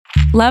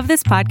Love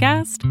this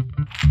podcast?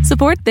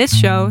 Support this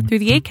show through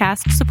the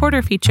Acast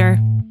supporter feature.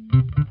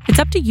 It's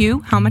up to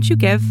you how much you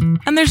give,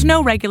 and there's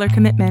no regular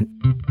commitment.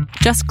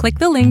 Just click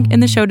the link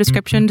in the show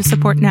description to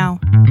support now.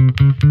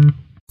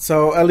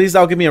 So at least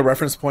that'll give me a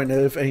reference point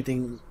if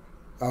anything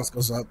else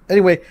goes up.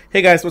 Anyway,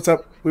 hey guys, what's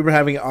up? We were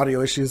having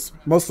audio issues.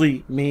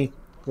 Mostly me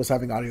was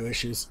having audio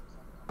issues.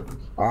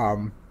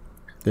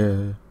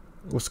 Yeah.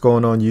 What's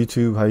going on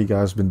YouTube? How you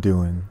guys been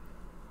doing?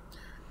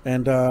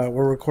 And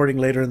we're recording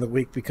later in the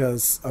week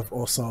because of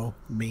also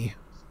me.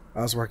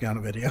 I was working on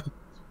a video.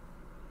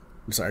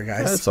 I'm sorry,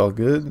 guys. That's all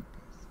good.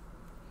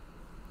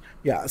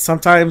 Yeah,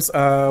 sometimes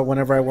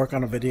whenever I work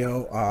on a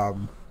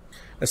video,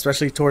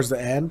 especially towards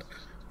the end,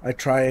 I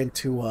try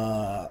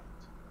to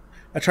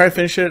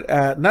finish it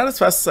at, not as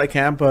fast as I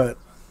can, but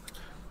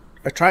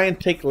I try and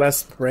take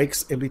less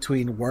breaks in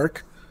between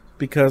work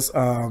because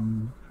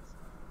in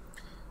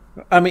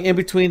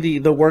between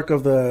the work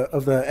of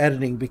the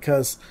editing,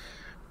 because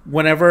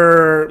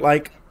whenever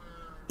like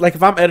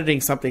if I'm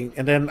editing something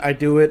and then I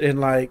do it in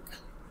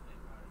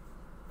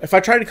if I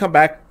try to come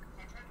back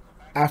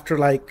after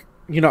I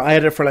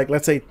edit for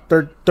let's say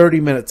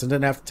 30 minutes and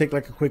then have to take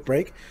a quick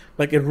break,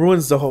 it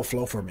ruins the whole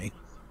flow for me.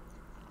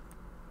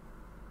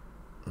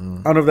 I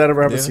don't know if that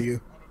ever happens to you.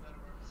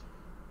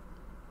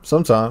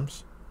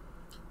 Sometimes.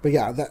 But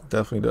yeah, that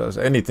definitely does.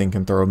 Anything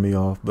can throw me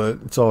off, but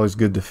it's always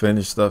good to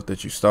finish stuff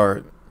that you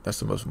start. That's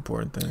the most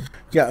important thing.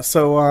 Yeah,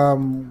 so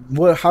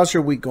how's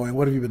your week going?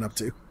 What have you been up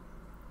to?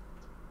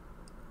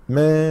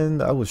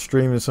 Man, I was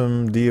streaming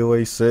some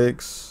DOA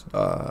 6,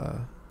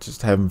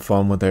 just having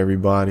fun with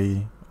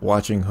everybody,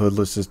 watching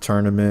Hoodless's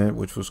tournament,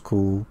 which was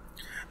cool.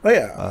 Oh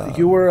yeah,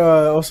 you were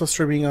also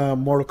streaming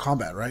Mortal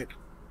Kombat, right?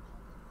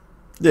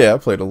 Yeah, I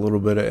played a little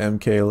bit of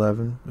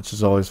MK11, which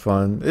is always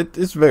fun.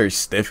 It's a very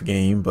stiff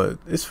game, but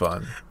it's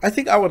fun. I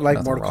think I would like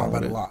Nothing Mortal wrong Kombat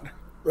with a it. lot.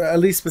 At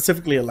least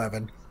specifically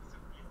 11.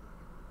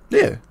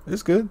 Yeah,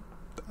 it's good.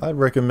 I'd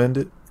recommend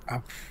it.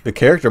 The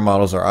character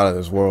models are out of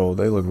this world.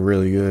 They look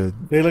really good.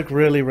 They look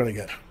really, really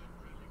good.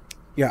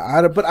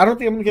 Yeah, but I don't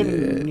think I'm going to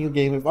get a new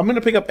game. If I'm going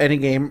to pick up any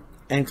game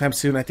anytime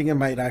soon, I think it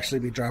might actually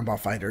be Dragon Ball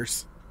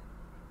FighterZ.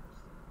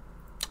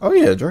 Oh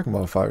yeah, Dragon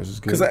Ball FighterZ is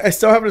good. Because I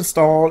still haven't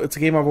installed. It's a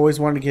game I've always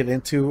wanted to get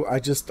into. I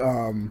just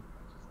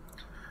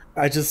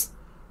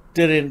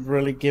didn't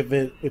really give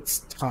it its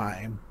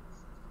time.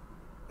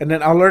 And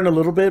then I'll learn a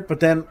little bit,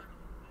 but then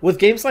with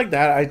games like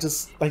that, I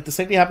just the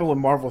same thing happened with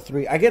Marvel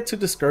 3. I get too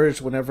discouraged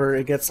whenever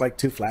it gets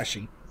too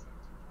flashy.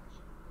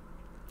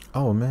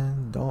 Oh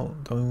man,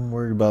 don't even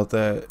worry about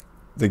that.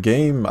 The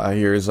game I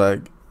hear is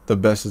the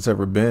best it's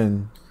ever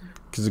been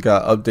because it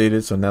got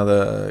updated. So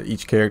now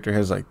each character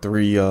has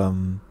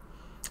 3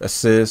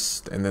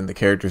 assists, and then the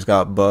characters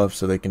got buffed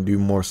so they can do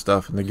more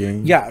stuff in the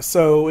game. Yeah,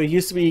 so it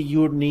used to be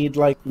you would need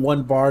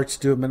 1 bar to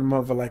do a minimum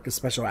of a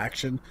special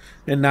action,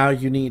 and now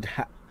you need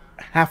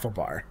half a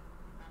bar.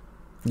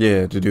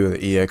 Yeah, to do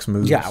the EX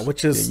moves. Yeah,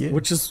 which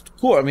is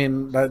cool. I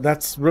mean,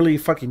 that's really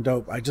fucking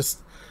dope. I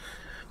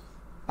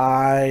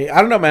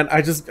don't know, man.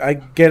 I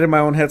get in my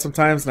own head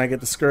sometimes, and I get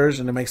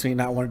discouraged, and it makes me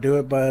not want to do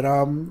it. But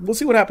we'll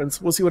see what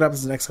happens. We'll see what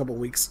happens in the next couple of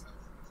weeks.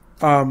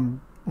 Oh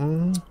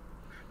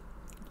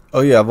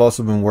yeah, I've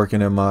also been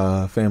working at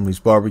my family's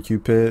barbecue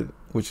pit,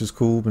 which is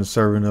cool. Been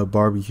serving up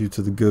barbecue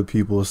to the good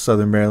people of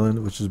Southern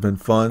Maryland, which has been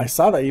fun. I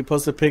saw that you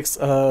posted pics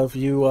of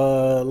you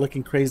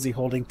looking crazy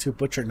holding 2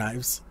 butcher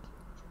knives.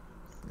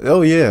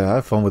 Oh yeah, I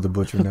have fun with the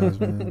butcher knives,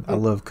 man. I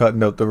love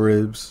cutting up the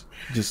ribs,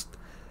 just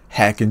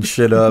hacking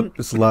shit up.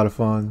 It's a lot of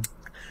fun,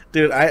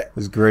 dude.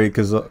 It's great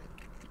because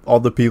all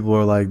the people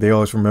are they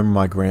always remember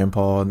my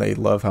grandpa, and they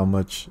love how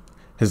much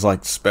his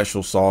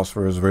special sauce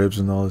for his ribs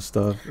and all this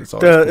stuff. It's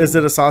always cool. Is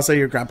it a sauce that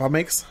your grandpa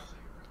makes?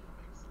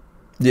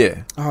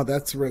 Yeah. Oh,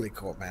 that's really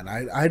cool, man.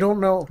 I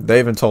don't know. They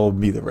haven't told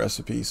me the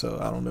recipe, so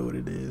I don't know what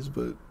it is.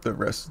 But the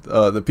rest,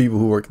 the people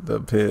who work at the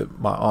pit,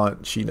 my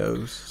aunt, she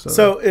knows.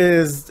 So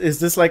is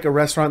this a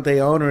restaurant they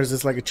own, or is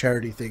this a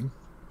charity thing?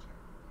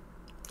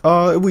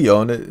 We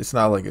own it. It's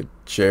not a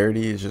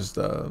charity. It's just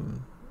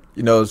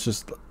it's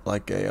just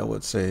I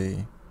would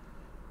say,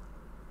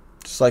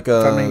 just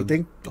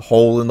a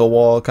hole in the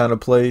wall kind of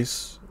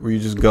place where you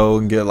just go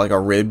and get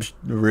ribs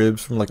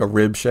from a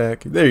rib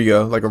shack. There you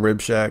go, a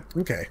rib shack.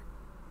 Okay.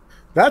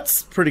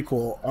 That's pretty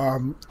cool.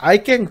 I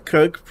can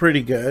cook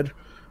pretty good.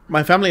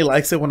 My family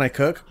likes it when I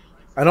cook.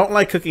 I don't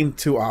like cooking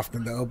too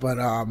often though, but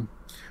I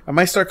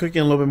might start cooking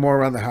a little bit more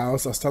around the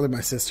house. I was telling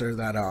my sister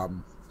that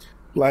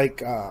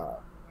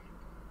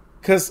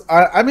because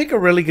I make a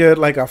really good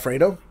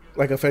Alfredo,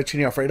 a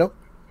fettuccine Alfredo,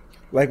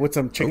 with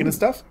some chicken and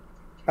stuff.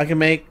 I can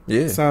make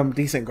some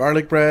decent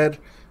garlic bread.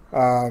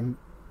 I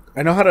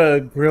know how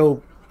to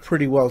grill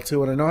pretty well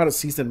too, and I know how to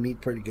season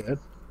meat pretty good.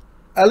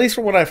 At least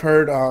from what I've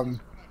heard.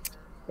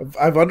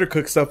 I've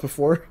undercooked stuff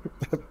before.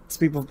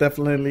 People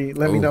definitely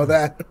let me know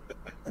that.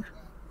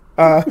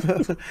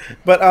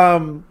 But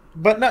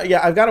no, yeah,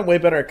 I've gotten way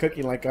better at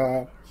cooking.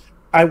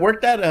 I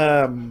worked at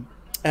an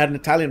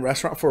Italian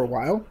restaurant for a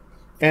while,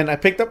 and I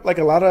picked up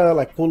a lot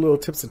of cool little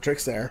tips and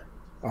tricks there.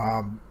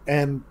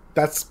 And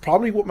that's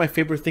probably what my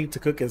favorite thing to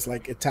cook is,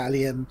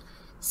 Italian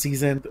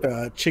seasoned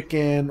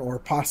chicken or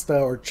pasta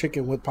or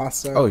chicken with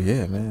pasta. Oh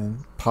yeah,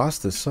 man,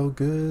 pasta's so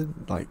good.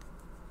 Like,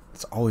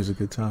 it's always a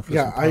good time for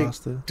some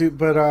pasta. I do,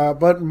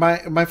 but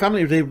my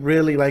family, they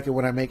really like it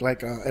when I make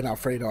like an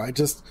Alfredo. I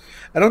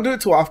don't do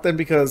it too often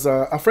because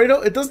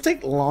Alfredo, it doesn't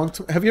take long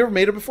to. Have you ever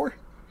made it before?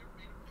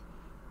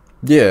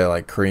 Yeah,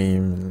 like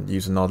cream and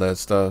using all that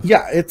stuff.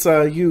 Yeah, it's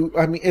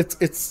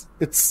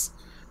it's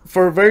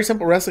for a very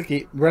simple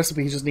recipe.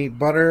 You just need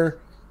butter,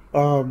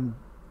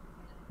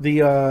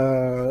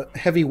 the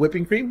heavy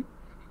whipping cream,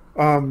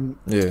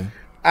 yeah,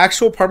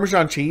 actual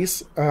Parmesan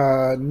cheese,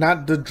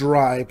 not the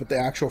dry, but the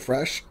actual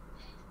fresh,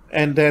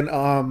 and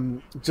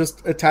then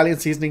just Italian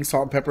seasoning,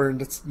 salt and pepper,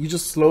 and you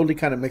just slowly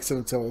kind of mix it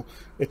until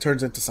it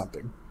turns into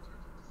something.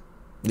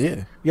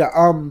 Yeah, yeah,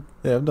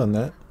 yeah. I've done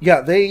that.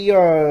 Yeah, they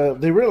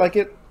really like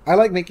it. I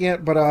like making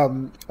it, but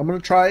I'm gonna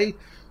try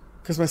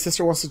because my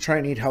sister wants to try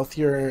and eat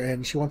healthier,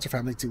 and she wants her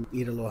family to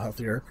eat a little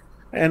healthier,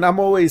 and I'm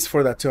always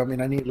for that too. I mean,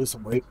 I need to lose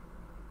some weight.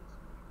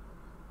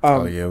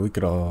 Oh yeah, we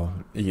could all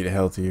eat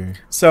healthier.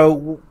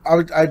 So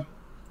I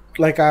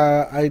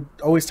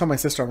always tell my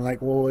sister, I'm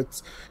like, well,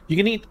 you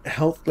can eat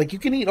you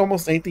can eat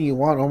almost anything you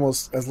want,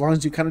 almost as long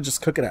as you kind of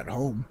just cook it at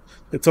home.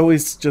 It's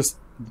always just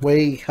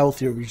way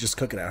healthier if you just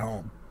cook it at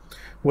home.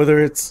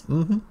 Whether it's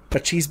a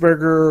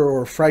cheeseburger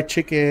or fried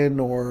chicken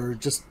or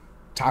just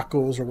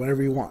tacos or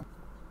whatever you want.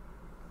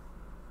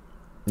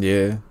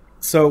 Yeah.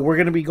 So we're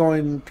going to be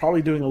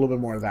probably doing a little bit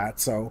more of that.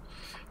 So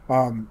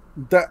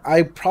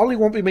I probably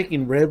won't be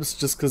making ribs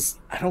just because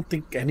I don't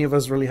think any of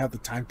us really have the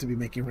time to be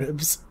making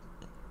ribs.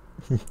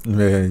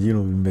 Man, you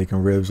don't be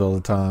making ribs all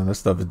the time. That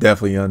stuff is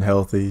definitely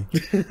unhealthy.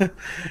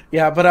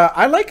 Yeah, but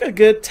I like a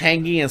good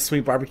tangy and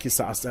sweet barbecue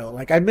sauce though.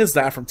 Like I miss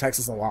that from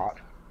Texas a lot.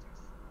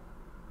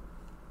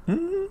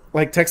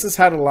 Like Texas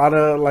had a lot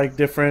of like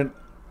different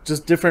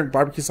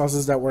barbecue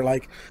sauces that were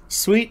like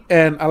sweet,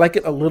 and I like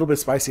it a little bit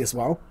spicy as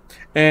well.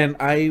 And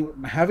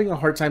I'm having a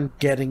hard time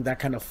getting that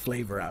kind of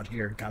flavor out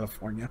here in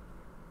California.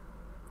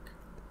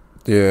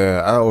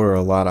 Yeah, I order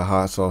a lot of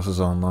hot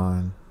sauces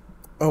online.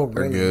 Oh,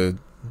 really? They're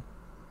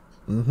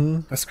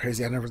good. That's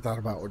crazy. I never thought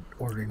about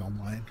ordering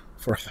online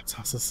for hot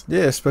sauces.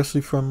 Yeah,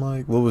 especially from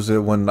like, what was it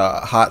when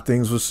Hot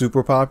Things was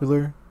super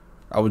popular?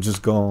 I would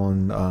just go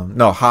on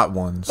Hot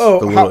Ones. The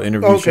little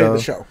interview show. The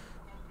show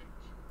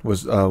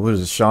was what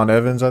is it? Sean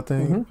Evans, I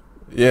think.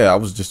 Mm-hmm. Yeah, I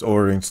was just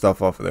ordering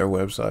stuff off of their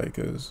website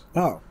because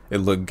it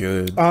looked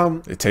good.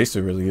 It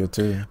tasted really good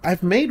too.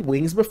 I've made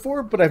wings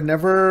before, but I've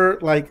never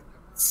like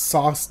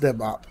sauced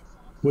them up,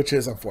 which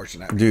is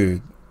unfortunate.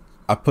 Dude,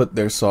 I put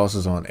their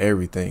sauces on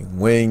everything: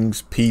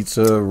 wings,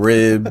 pizza,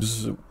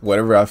 ribs,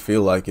 whatever I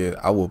feel like it.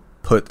 I will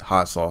put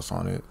hot sauce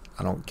on it.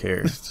 I don't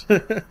care.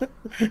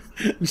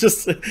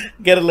 Just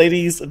get a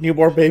lady's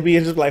newborn baby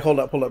and just like, hold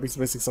up, he's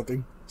missing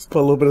something. Just put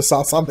a little bit of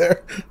sauce on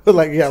there. But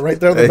like, yeah, right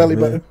there on the belly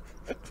button.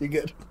 You're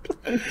good.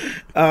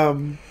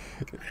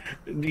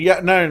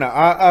 Yeah,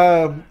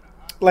 no.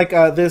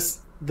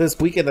 This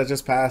weekend that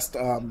just passed,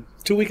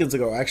 2 weekends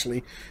ago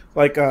actually,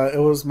 like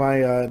it was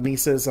my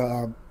niece's.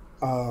 I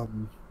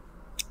don't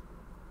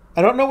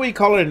know what you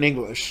call it in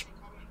English,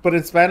 but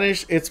in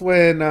Spanish, it's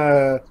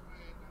when.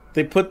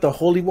 They put the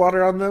holy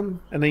water on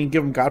them, and then you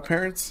give them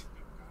godparents.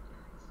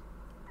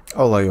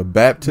 Oh, like a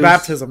baptism?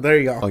 Baptism, there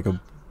you go. Like a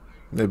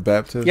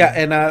baptism? Yeah,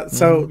 and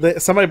so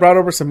somebody brought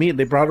over some meat.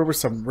 They brought over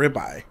some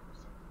ribeye.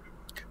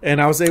 And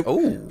I was able...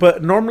 Ooh.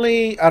 But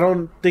normally, I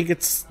don't think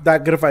it's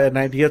that good of an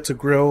idea to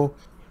grill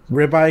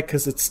ribeye,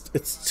 because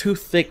it's too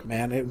thick,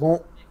 man. It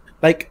won't...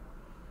 Like,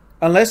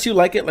 unless you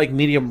like it, like,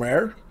 medium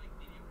rare,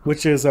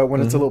 which is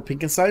when it's a little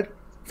pink inside,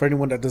 for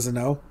anyone that doesn't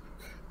know.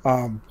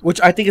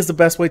 Which I think is the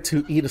best way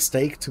to eat a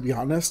steak, to be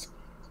honest.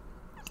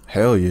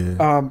 Hell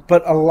yeah.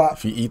 But a lot.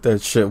 If you eat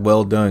that shit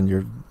well done,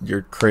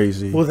 you're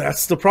crazy. Well,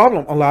 that's the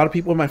problem. A lot of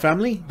people in my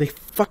family, they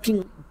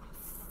fucking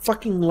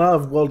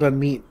love well done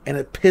meat, and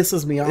it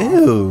pisses me off.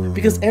 Ew.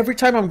 Because every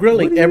time I'm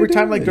grilling, every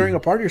time like during a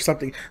party or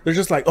something, they're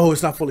just like, "Oh,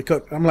 it's not fully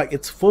cooked." I'm like,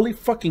 "It's fully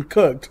fucking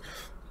cooked.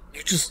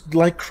 You just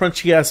like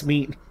crunchy ass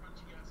meat."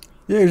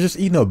 Yeah, you're just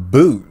eating a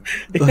boot.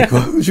 Like,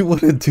 why would you want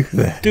to do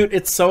that? Dude,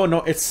 it's so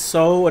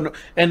annoying.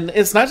 And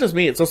it's not just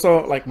me. It's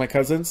also, like, my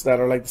cousins that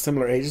are, like, the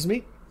similar age as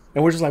me.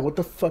 And we're just like, what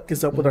the fuck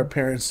is up with our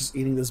parents just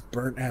eating this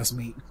burnt-ass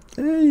meat?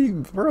 Hey,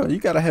 bro, you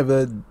gotta have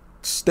that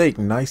steak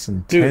nice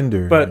and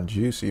tender and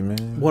juicy,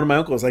 man. One of my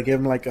uncles, I gave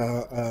him, like,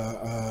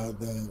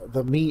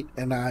 the meat,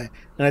 and I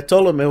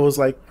told him it was,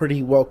 like,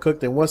 pretty well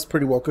cooked. It was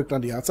pretty well cooked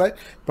on the outside.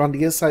 But on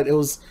the inside, it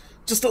was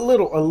just a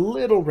little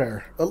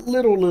rare. A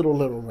little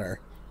rare.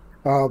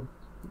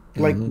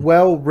 Like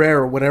well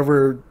rare,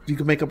 whatever, you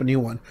can make up a new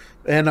one.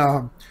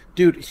 And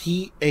dude,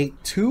 he ate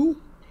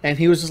 2 and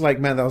he was just like,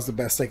 man, that was the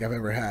best steak I've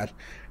ever had.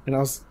 And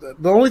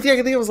the only thing I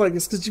could think of was like,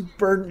 it's because you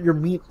burn your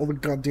meat all the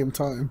goddamn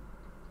time.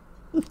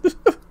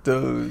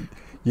 Dude,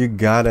 you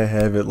gotta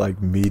have it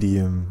like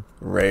medium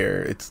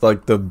rare. It's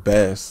like the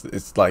best.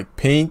 It's like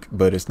pink,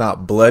 but it's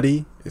not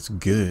bloody. It's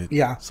good.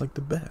 Yeah, it's like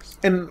the best.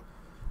 And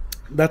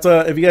that's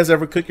if you guys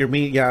ever cook your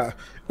meat, yeah,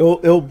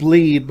 it'll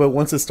bleed, but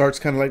once it starts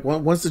kind of like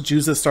once the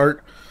juices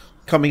start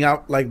coming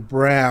out like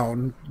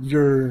brown,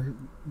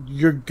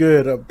 you're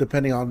good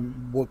depending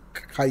on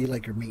how you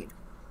like your meat.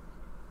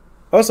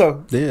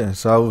 Also, yeah.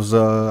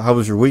 So how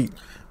was your week?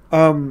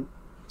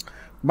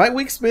 My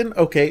week's been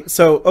okay.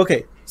 So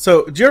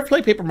did you ever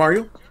play Paper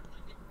Mario?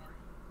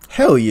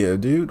 Hell yeah,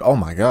 dude! Oh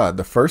my god,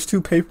 the first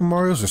two Paper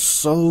Marios are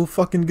so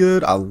fucking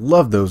good. I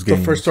love those games.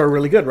 The first two are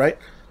really good, right?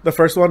 The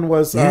first one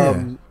was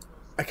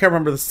I can't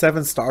remember, the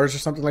 7 stars or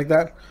something like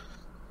that.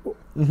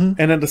 Mm-hmm.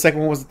 And then the second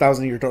one was the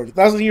 1,000-Year Door. The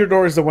 1,000-Year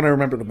Door is the one I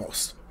remember the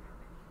most.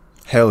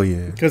 Hell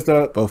yeah, because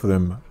both of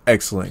them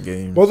excellent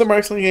games. Both of them are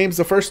excellent games.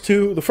 The first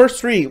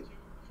 3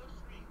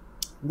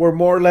 were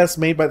more or less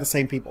made by the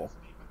same people.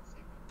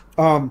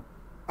 I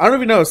don't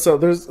even know. So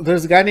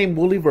there's a guy named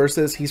Wooly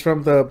Versus. He's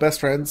from the Best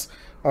Friends.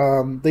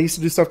 They used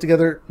to do stuff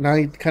together. Now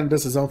he kind of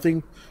does his own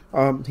thing.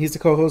 He's the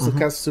co-host of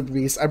Cast of Super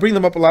Beast. I bring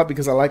them up a lot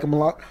because I like him a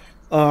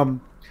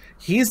lot.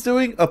 He's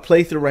doing a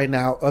playthrough right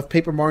now of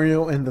Paper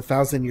Mario and the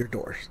 1,000-Year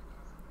Door.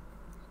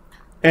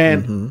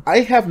 And I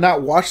have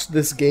not watched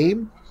this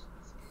game.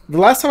 The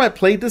last time I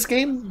played this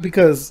game,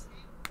 because...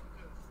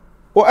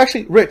 Well,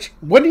 actually, Rich,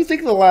 when do you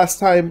think the last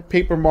time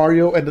Paper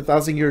Mario and the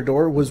 1,000-Year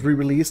Door was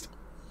re-released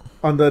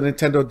on the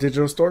Nintendo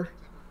Digital Store?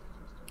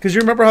 Because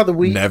you remember how the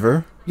Wii...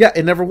 Never? Yeah,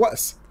 it never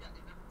was.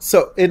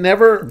 So, it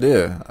never...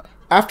 Yeah.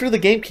 After the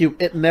GameCube,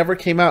 it never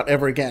came out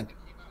ever again.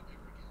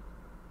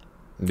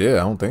 Yeah, I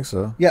don't think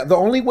so. Yeah, the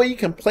only way you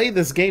can play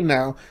this game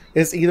now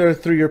is either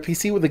through your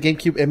PC with a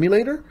GameCube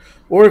emulator,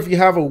 or if you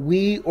have a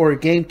Wii or a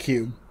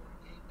GameCube,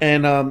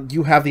 and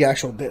you have the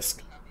actual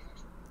disc.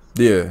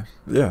 Yeah,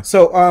 yeah.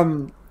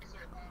 So,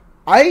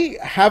 I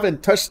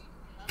haven't touched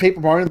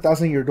Paper Mario and the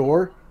 1,000-Year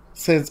Door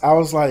since I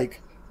was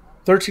like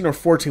 13 or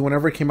 14,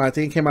 whenever it came out. I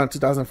think it came out in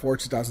 2004,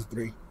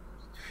 2003.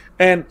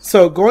 And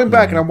so going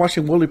back and I'm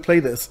watching Wooly play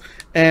this,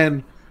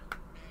 and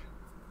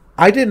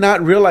I did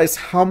not realize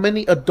how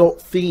many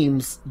adult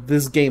themes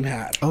this game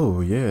had.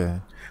 Oh, yeah.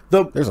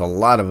 There's a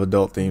lot of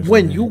adult themes.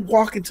 When you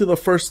walk into the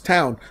first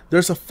town,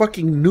 there's a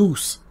fucking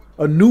noose.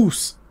 A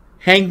noose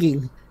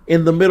hanging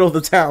in the middle of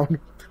the town.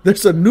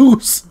 There's a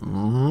noose.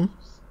 Mm-hmm.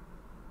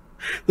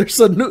 There's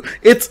a noose.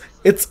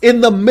 It's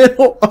in the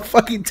middle of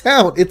fucking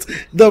town.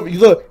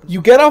 Look,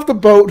 you get off the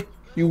boat,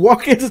 you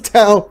walk into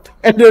town,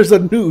 and there's a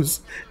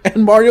noose.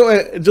 And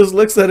Mario just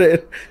looks at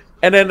it,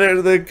 and then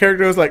the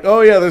character is like,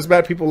 oh yeah, there's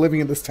bad people living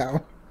in this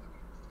town.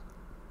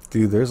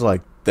 Dude, there's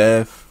like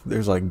theft,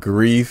 there's like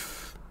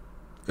grief.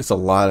 It's a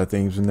lot of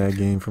things in that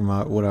game from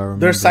what I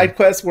remember. There's side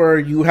quests where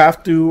you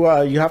have to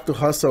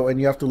hustle, and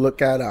you have to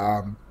look at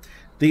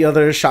the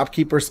other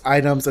shopkeepers'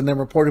 items, and then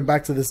report it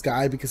back to this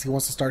guy because he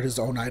wants to start his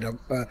own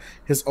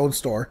his own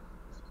store.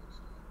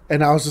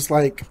 And I was just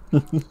like,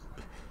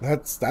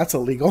 that's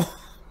illegal.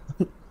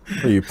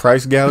 Are you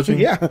price gouging?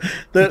 Yeah.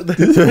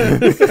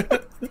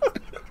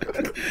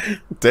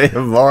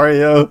 Damn,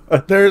 Mario.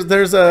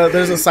 There's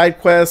a side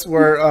quest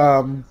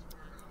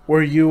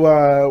where you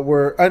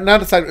were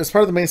not a side. It's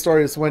part of the main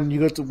story. Is when you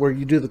go to where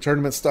you do the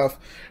tournament stuff,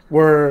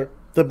 where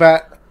the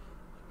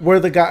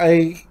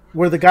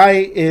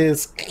guy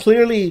is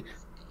clearly,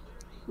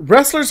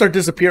 wrestlers are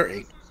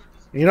disappearing.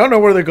 You don't know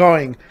where they're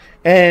going,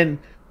 and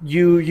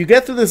you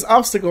get through this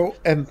obstacle,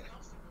 and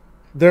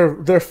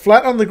they're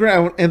flat on the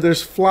ground, and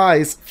there's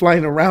flies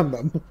flying around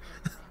them,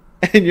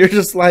 and you're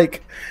just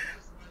like,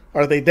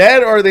 are they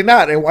dead or are they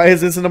not? And why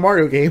is this in a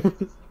Mario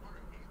game?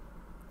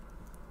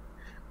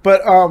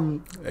 But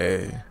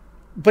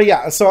But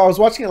yeah, so I was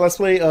watching a Let's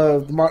Play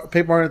of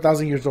Paper Mario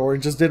 1,000-Year Door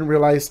and just didn't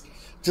realize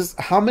just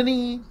how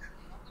many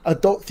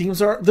adult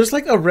themes are. There's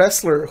like a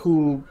wrestler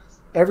who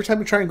every time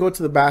you try and go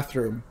to the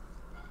bathroom,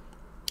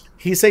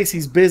 he says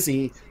he's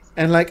busy,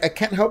 and like I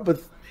can't help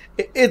but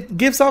it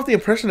gives off the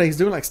impression that he's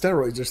doing like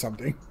steroids or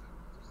something.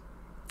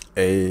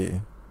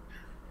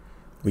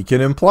 We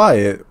can imply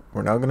it.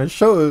 We're not going to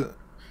show it.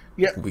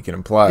 Yeah, we can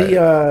imply it.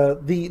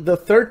 The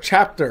third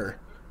chapter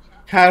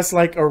has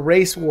like a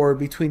race war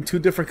between two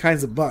different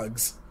kinds of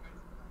bugs.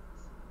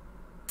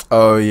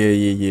 Oh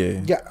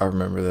yeah. I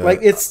remember that.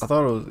 Like I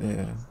thought it was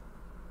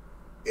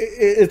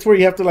It's where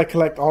you have to like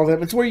collect all of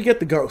them. It's where you get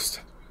the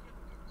ghost.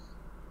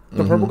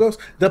 The purple ghost.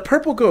 The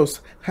purple ghost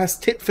has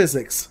tit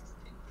physics.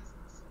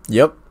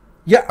 Yep.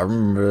 Yeah. I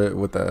remember it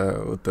with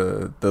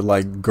the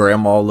like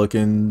grandma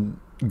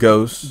looking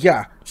ghost.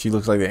 Yeah. She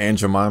looks like the Aunt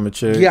Jemima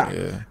chick.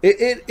 Yeah.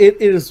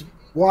 It is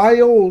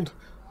wild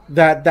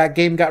that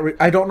game got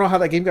I don't know how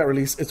that game got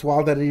released. It's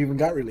wild that it even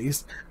got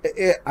released.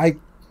 I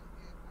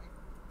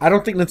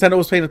don't think Nintendo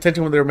was paying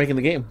attention when they were making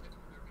the game.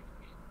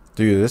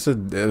 Dude, it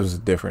was a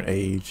different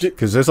age.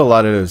 Because there's a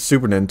lot of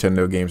Super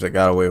Nintendo games that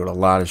got away with a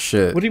lot of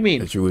shit. What do you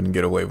mean? That you wouldn't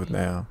get away with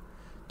now.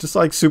 Just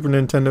like Super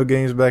Nintendo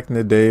games back in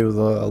the day with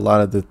a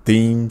lot of the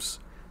themes.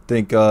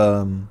 Think,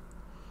 what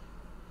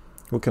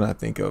can I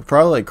think of?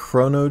 Probably like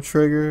Chrono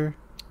Trigger.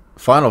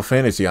 Final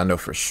Fantasy, I know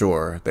for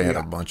sure. They had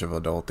a bunch of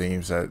adult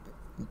themes that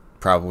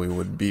probably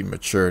would be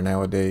mature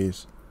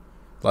nowadays.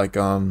 Like,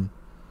 oh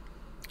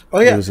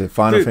yeah, was it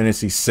Final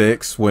Fantasy VI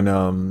when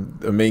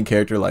the main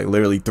character like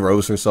literally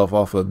throws herself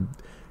off a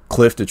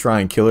cliff to try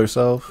and kill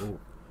herself? Ooh.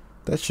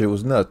 That shit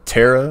was nuts.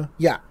 Terra.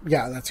 Yeah,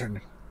 that's her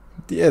name.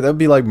 Yeah, that'd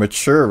be like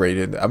mature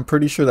rated. I'm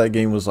pretty sure that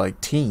game was like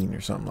teen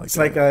or something like it's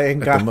that. It's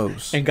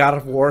like in God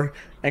of War,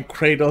 and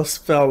Kratos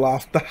fell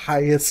off the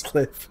highest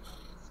cliff.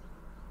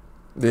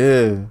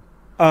 Yeah.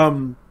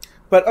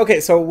 But okay,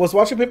 so was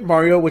watching Paper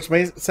Mario, which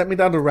sent me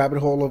down the rabbit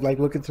hole of like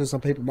looking through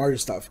some Paper Mario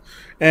stuff.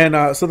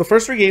 And so the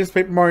first 3 games,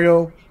 Paper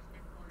Mario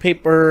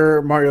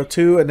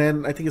 2, and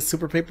then I think it's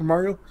Super Paper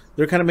Mario.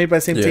 They're kind of made by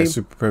the same team. Yeah,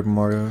 Super Paper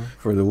Mario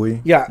for the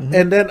Wii. Yeah,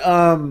 and then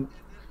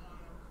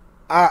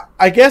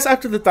I guess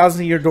after the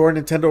 1,000-Year Door,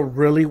 Nintendo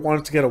really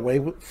wanted to get away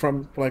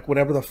from like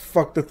whatever the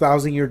fuck the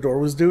 1,000-Year Door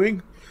was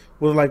doing.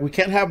 With like, we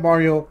can't have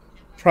Mario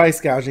price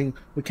gouging.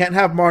 We can't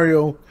have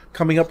Mario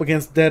coming up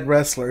against dead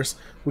wrestlers.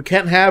 We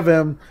can't have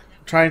him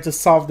trying to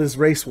solve this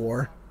race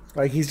war.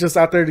 Like, he's just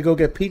out there to go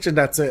get Peach, and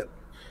that's it.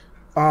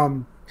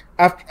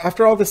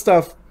 After all this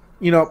stuff,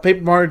 you know,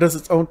 Paper Mario does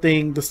its own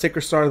thing. The sticker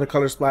star, the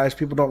color splash,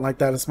 people don't like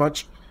that as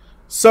much.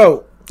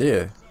 So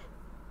yeah,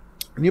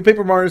 new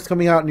Paper Mario is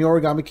coming out, new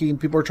Origami King, and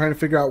people are trying to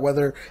figure out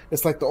whether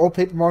it's like the old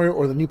Paper Mario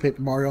or the new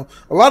Paper Mario.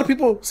 A lot of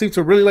people seem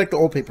to really like the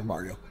old Paper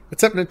Mario,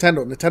 except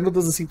Nintendo. Nintendo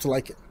doesn't seem to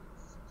like it.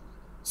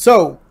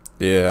 So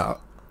yeah,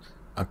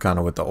 I'm kind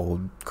of with the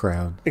old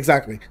crowd.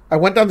 Exactly. I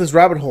went down this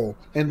rabbit hole,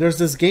 and there's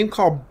this game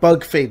called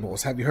Bug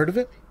Fables. Have you heard of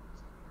it?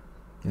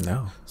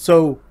 No.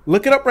 So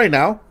look it up right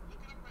now.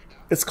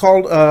 It's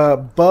called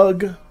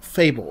Bug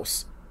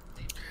Fables.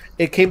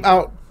 It came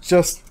out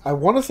just, I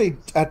want to say,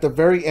 at the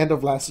very end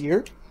of last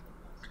year.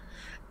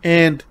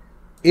 And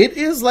it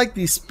is like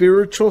the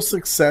spiritual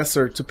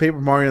successor to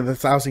Paper Mario and the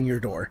 1,000-Year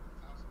Door.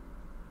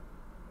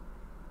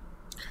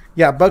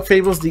 Yeah, Bug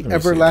Fables, the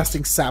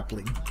Everlasting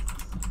Sapling.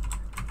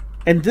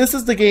 And this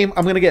is the game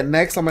I'm going to get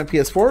next on my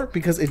PS4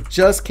 because it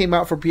just came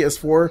out for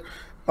PS4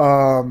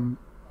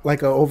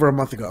 over a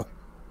month ago.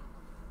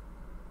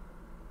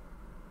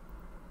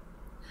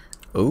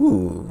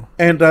 Ooh.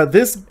 And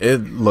it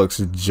looks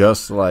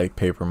just like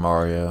Paper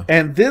Mario.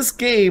 And this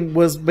game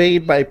was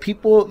made by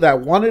people that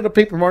wanted a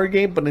Paper Mario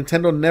game, but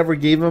Nintendo never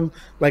gave them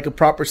like a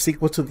proper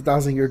sequel to the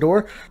 1,000-Year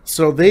Door.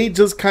 So they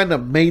just kind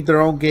of made their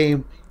own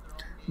game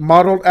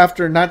modeled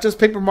after not just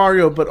Paper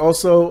Mario, but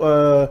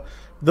also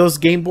those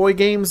Game Boy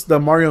games, the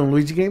Mario and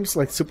Luigi games,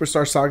 like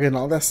Superstar Saga and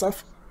all that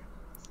stuff.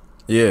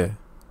 Yeah.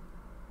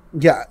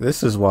 Yeah.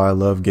 This is why I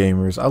love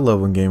gamers. I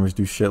love when gamers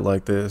do shit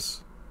like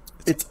this.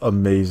 It's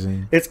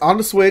amazing. It's on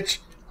the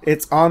Switch.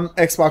 It's on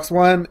Xbox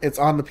One. It's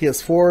on the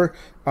PS4.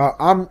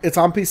 It's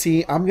on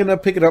PC. I'm going to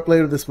pick it up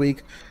later this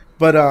week.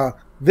 But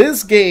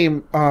this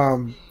game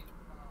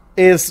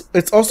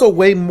it's also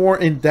way more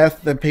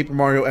in-depth than Paper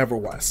Mario ever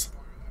was.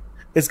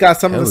 It's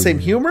got some of the same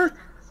humor.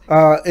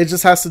 It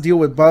just has to deal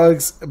with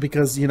bugs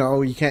because, you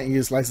know, you can't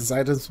use licensed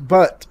items.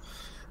 But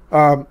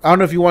I don't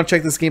know if you want to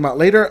check this game out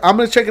later. I'm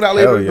going to check it out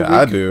later. Hell yeah,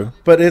 I do.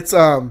 But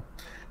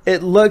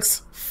it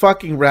looks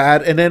fucking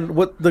rad. And then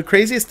what the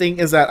craziest thing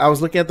is that I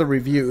was looking at the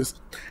reviews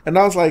and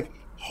I was like,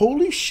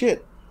 holy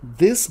shit,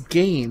 this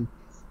game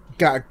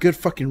got good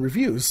fucking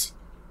reviews.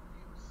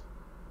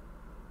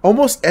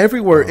 Almost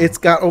everywhere it's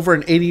got over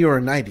an 80 or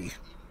a 90.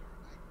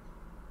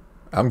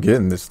 I'm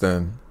getting this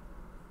then.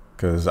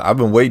 Because I've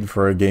been waiting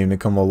for a game to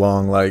come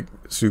along like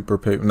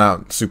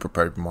not Super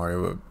Paper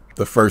Mario, but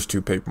the first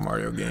 2 Paper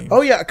Mario games.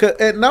 Oh yeah,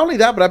 and not only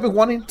that, but I've been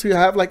wanting to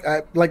have my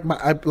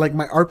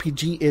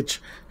RPG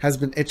itch has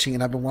been itching,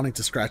 and I've been wanting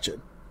to scratch it.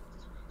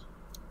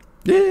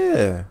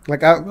 Yeah,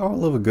 like I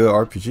love a good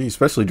RPG,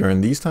 especially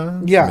during these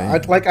times. Yeah,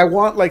 I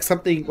want like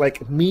something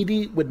like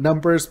meaty with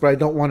numbers, but I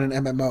don't want an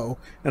MMO,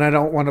 and I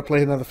don't want to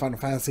play another Final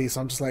Fantasy.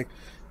 So I'm just like,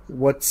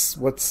 what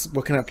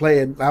can I play?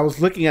 And I was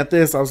looking at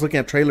this. I was looking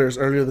at trailers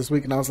earlier this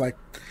week, and I was like,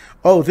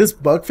 oh, this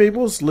Bug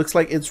Fables looks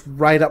like it's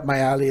right up my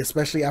alley,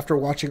 especially after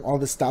watching all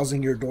this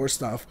 1,000-Year Door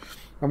stuff.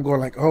 I'm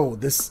going like, oh,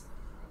 this.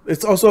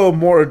 It's also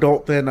more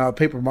adult than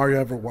Paper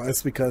Mario ever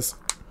was because,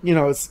 you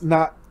know, it's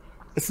not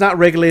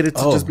regulated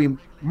to just be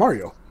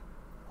Mario.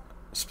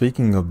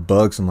 Speaking of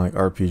bugs and like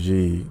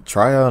RPG,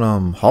 try out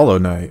Hollow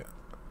Knight.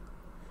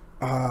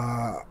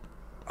 Hollow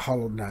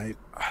Knight.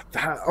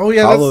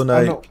 Hollow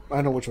Knight.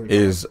 I know which one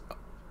is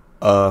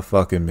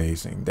fucking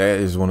amazing. That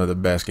is one of the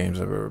best games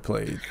I've ever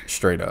played.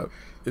 Straight up,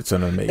 it's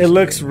an amazing. It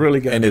looks game. really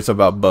good, and it's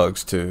about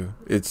bugs too.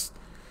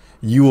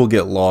 You will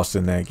get lost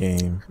in that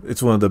game.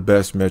 It's one of the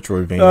best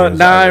Metroidvanias.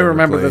 Now I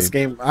remember this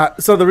game.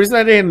 So the reason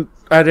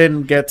I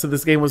didn't get to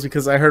this game was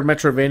because I heard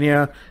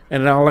Metroidvania,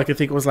 and all I could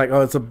think was like,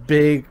 oh, it's a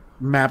big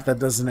map that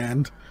doesn't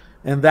end,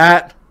 and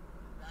that,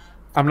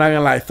 I'm not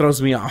gonna lie,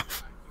 throws me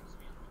off.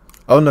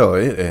 Oh no,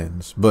 it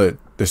ends, but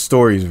the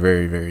story is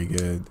very, very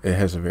good. It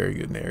has a very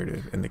good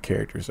narrative, and the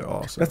characters are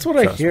awesome. That's what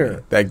I hear.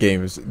 Me. That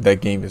game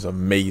is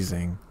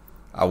amazing.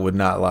 I would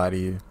not lie to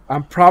you.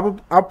 I'll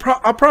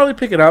probably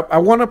pick it up. I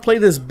want to play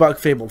this Bug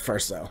Fable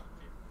first, though.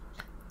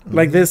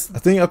 Like this, I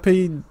think I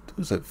paid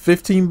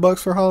 $15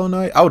 for Hollow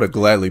Knight. I would have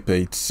gladly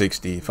paid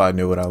 $60 if I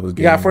knew what I was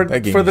getting. Yeah, for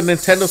the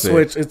Nintendo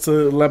Switch, it's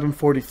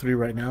 $11.43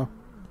 right now.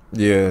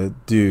 Yeah,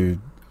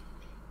 dude,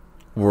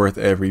 worth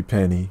every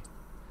penny.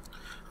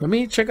 Let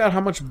me check out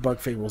how much Bug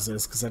Fables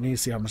is because I need to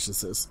see how much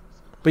this is.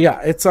 But yeah,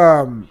 it's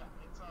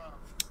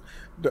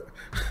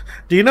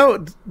Do you know?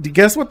 Do you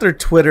guess what their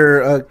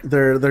Twitter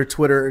their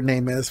Twitter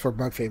name is for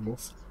Bug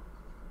Fables?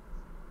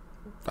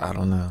 I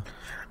don't know.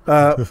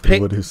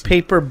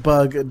 Paper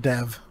Bug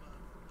Dev.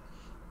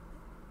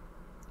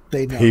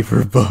 They know.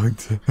 Paper Bug.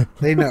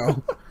 They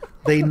know.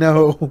 They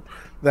know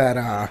that.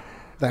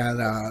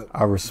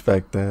 I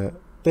respect that.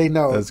 They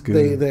know. That's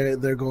good.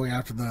 They're going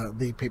after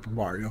the Paper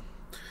Mario.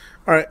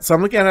 All right, so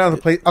I'm looking at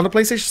it on the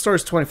PlayStation Store.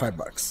 It's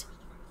 $25.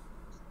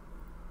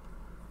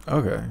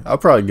 Okay, I'll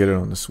probably get it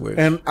on the Switch.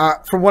 And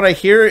from what I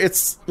hear,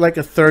 it's like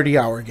a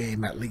 30-hour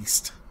game at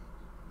least.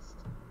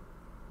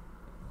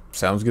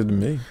 Sounds good to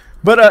me.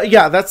 But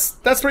yeah, that's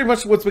pretty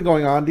much what's been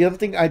going on. The other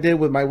thing I did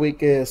with my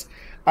week is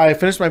I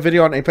finished my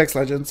video on Apex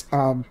Legends.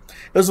 It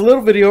was a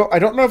little video. I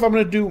don't know if I'm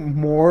going to do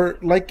more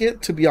like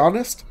it, to be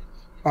honest,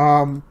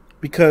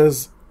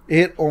 because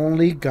it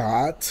only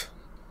got,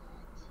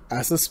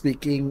 as of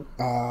speaking,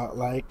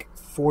 like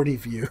 40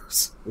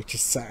 views, which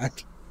is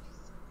sad.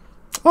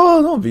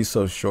 Oh, don't be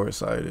so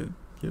short-sighted.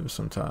 Give it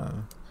some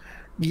time.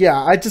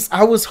 Yeah,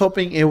 I was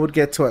hoping it would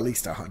get to at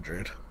least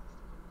 100.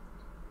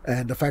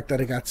 And the fact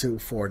that it got to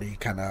 40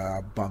 kind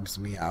of bums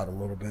me out a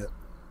little bit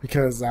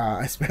because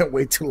I spent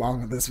way too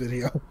long on this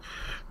video.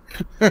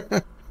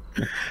 But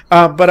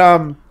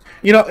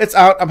you know, it's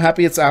out. I'm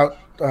happy it's out.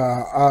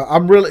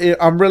 I'm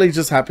really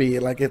just happy.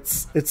 Like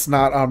it's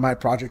not on my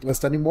project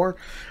list anymore.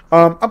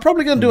 I'm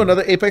probably gonna do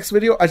another Apex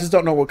video. I just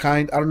don't know what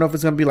kind. I don't know if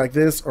it's gonna be like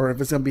this or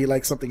if it's gonna be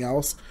like something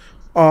else.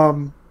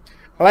 I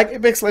like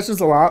Apex Legends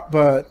a lot,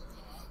 but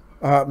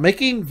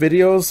making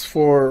videos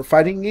for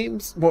fighting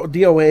games, well,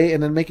 DOA,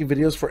 and then making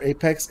videos for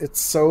Apex,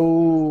 it's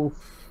so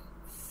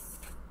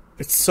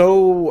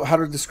how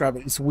to describe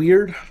it? It's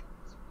weird.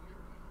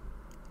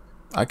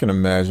 I can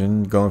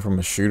imagine going from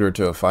a shooter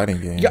to a fighting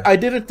game. Yeah, I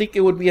didn't think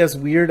it would be as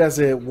weird as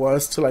it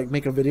was to like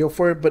make a video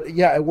for it, but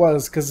yeah, it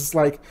was because it's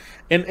like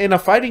in a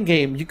fighting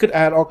game you could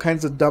add all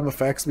kinds of dumb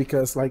effects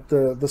because like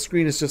the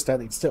screen is just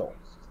standing still.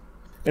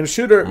 In a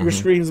shooter, your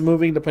screen's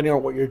moving depending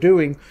on what you're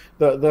doing.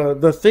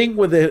 The thing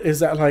with it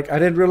is that like I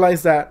didn't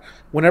realize that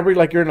whenever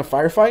like you're in a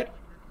firefight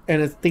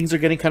and things are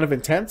getting kind of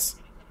intense,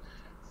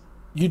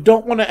 you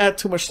don't want to add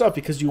too much stuff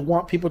because you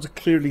want people to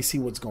clearly see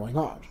what's going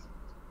on.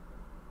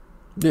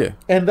 Yeah.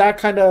 And that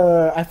kind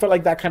of, I felt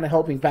like that kind of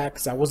helped me back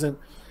because I was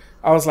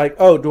like,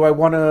 oh, do I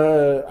want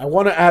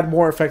to add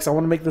more effects? I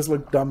want to make this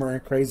look dumber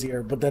and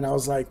crazier. But then I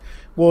was like,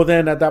 well,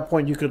 then at that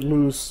point you could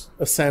lose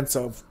a sense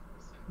of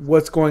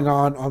what's going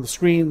on the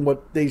screen,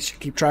 what they should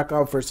keep track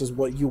of versus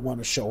what you want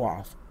to show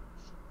off.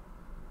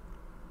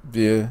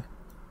 Yeah.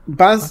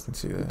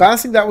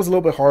 Balancing that was a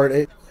little bit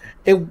hard.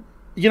 It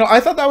you know, I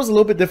thought that was a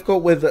little bit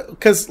difficult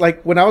because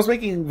like when I was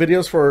making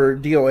videos for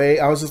DOA,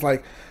 I was just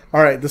like,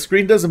 all right, the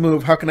screen doesn't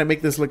move. How can I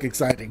make this look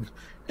exciting?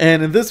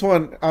 And in this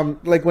one,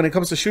 like when it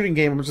comes to shooting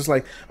game, I'm just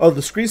like, oh,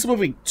 the screen's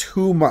moving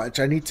too much.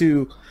 I need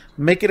to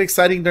make it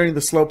exciting during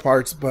the slow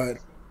parts, but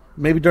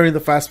maybe during the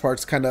fast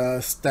parts, kind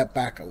of step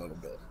back a little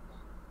bit.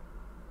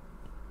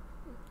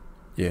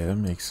 Yeah, that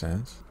makes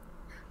sense.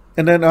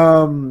 And then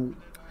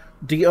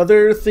the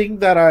other thing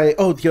that I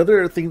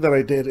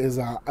did is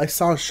I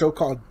saw a show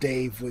called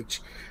Dave,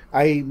 which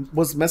I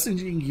was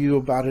messaging you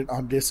about it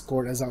on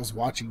Discord as I was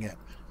watching it.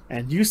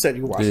 And you said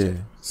you watched it.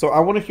 So I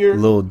want to hear...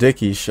 Lil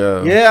Dicky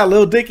show. Yeah,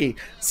 Lil Dicky.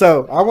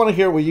 So I want to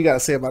hear what you got to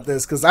say about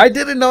this. Because I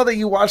didn't know that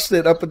you watched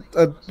it up at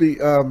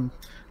the...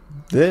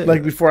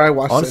 like before I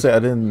watched Honestly, it. I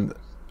didn't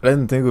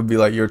think it would be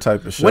like your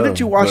type of show. When did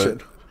you watch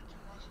it?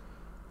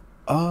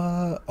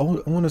 I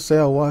want to say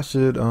I watched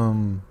it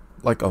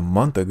like a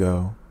month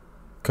ago.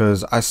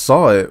 Because I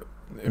saw it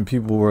and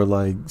people were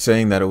like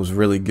saying that it was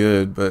really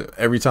good. But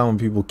every time when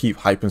people keep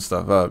hyping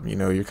stuff up, you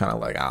know, you're kind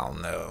of like, I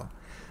don't know.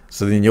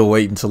 So then you'll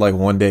wait until like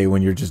one day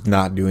when you're just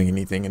not doing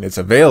anything and it's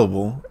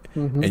available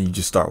and you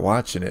just start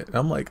watching it. And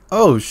I'm like,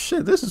 oh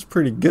shit, this is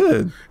pretty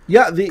good.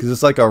 Yeah. Because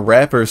it's like a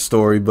rapper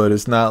story, but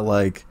it's not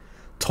like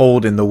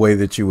told in the way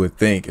that you would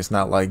think. It's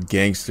not like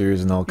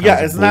gangsters and all kinds of bullshit.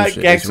 Yeah, it's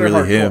not gangster It's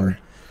really hardcore. him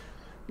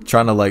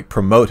trying to like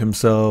promote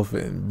himself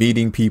and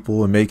meeting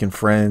people and making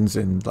friends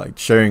and like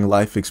sharing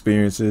life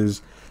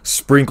experiences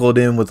sprinkled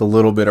in with a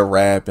little bit of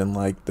rap and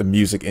like the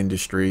music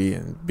industry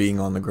and being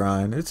on the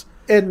grind. It's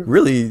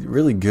really,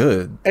 really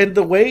good. And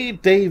the way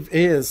Dave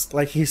is,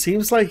 like, he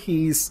seems like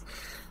he's...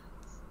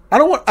 I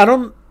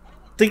don't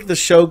think the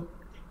show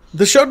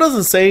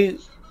doesn't say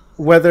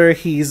whether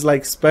he's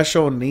like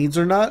special needs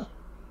or not.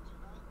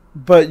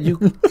 But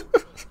you...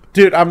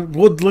 Dude,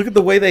 look at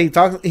the way that he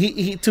talks.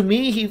 He to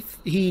me,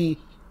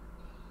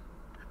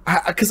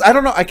 because I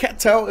don't know, I can't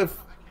tell if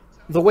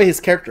the way his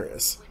character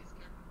is.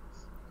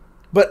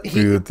 But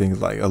you would think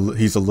like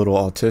he's a little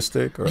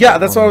autistic? Or yeah,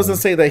 that's what I was going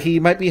to say, that he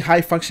might be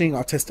high-functioning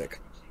autistic.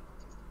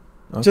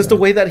 Okay. Just the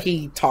way that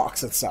he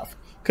talks and stuff.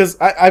 Because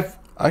I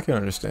can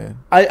understand.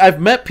 I've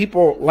met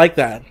people like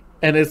that,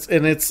 and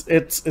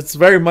it's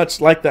very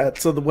much like that.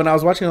 So when I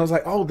was watching, I was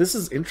like, oh, this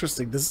is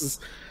interesting. This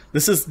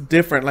is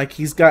different. Like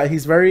he's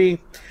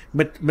very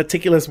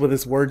meticulous with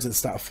his words and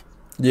stuff.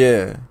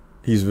 Yeah.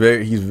 He's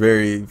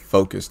very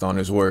focused on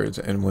his words,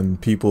 and when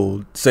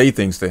people say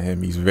things to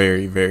him, he's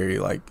very, very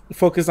like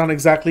focused on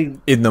exactly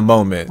in the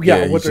moment.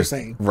 Yeah, what they're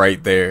saying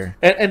right there,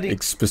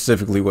 and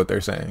specifically what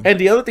they're saying. And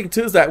the other thing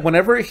too is that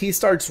whenever he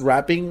starts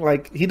rapping,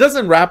 like he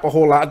doesn't rap a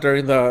whole lot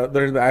during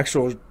the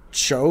actual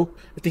show.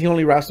 I think he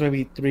only raps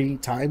maybe 3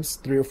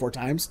 or 4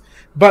 times.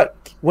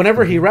 But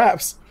whenever he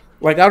raps,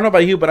 like I don't know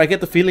about you, but I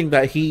get the feeling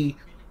that he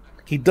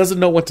doesn't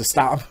know when to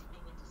stop.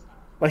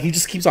 Like he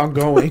just keeps on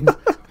going.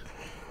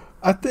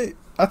 I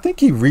think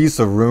he reads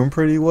the room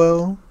pretty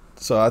well.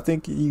 So I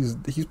think he's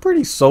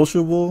pretty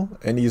sociable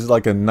and he's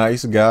like a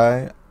nice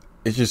guy.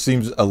 It just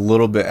seems a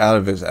little bit out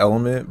of his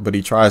element, but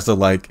he tries to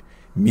like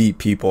meet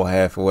people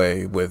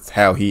halfway with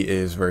how he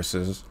is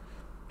versus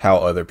how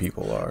other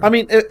people are. I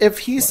mean, if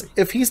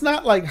he's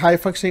not like high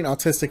functioning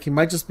autistic, he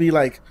might just be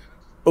like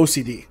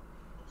OCD.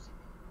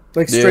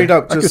 Like straight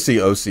up.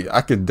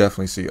 I could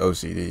definitely see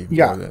OCD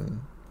more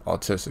than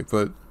autistic,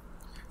 but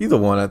either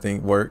one I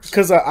think works.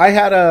 Because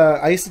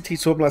I used to teach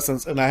swim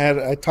lessons, and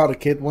I taught a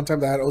kid one time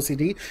that had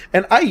OCD,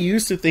 and I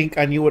used to think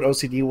I knew what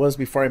OCD was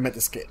before I met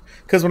this kid.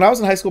 Because when I was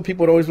in high school,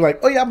 people would always be like,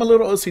 "Oh yeah, I'm a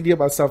little OCD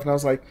about stuff," and I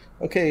was like,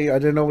 "Okay, I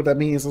didn't know what that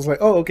means." I was like,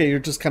 "Oh, okay, you're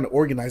just kind of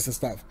organized and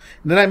stuff."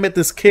 And then I met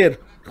this kid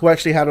who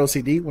actually had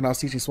OCD when I was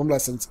teaching swim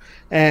lessons,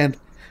 and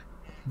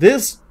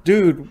this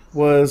dude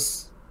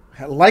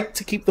liked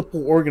to keep the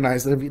pool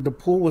organized, and if the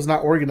pool was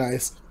not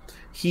organized,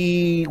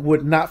 he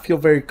would not feel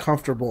very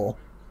comfortable.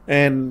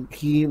 And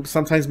he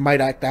sometimes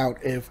might act out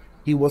if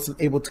he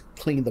wasn't able to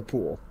clean the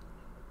pool.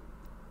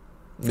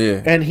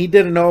 Yeah. And he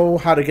didn't know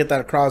how to get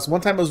that across. One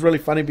time it was really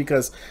funny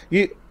because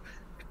if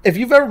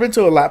you've ever been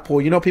to a lap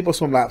pool, you know people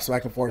swim laps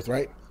back and forth,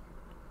 right?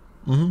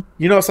 Mm-hmm.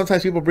 You know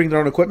sometimes people bring their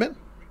own equipment?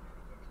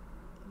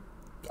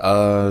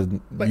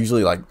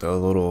 Usually like the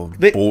little board,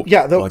 the little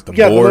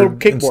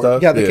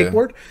kickboard. Yeah, the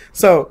kickboard.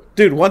 So,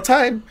 dude, one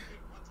time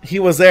he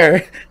was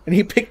there and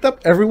he picked up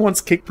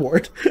everyone's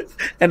kickboard,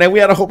 and then we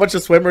had a whole bunch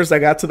of swimmers that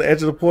got to the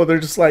edge of the pool. They're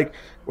just like,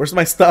 "Where's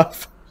my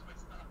stuff?"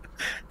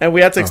 And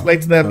we had to explain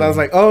to them. And I was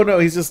like, "Oh no,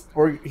 he's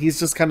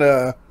just kind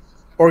of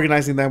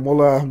organizing them."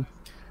 Well,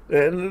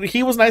 and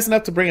he was nice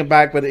enough to bring it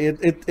back, but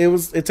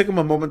it took him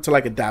a moment to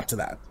like adapt to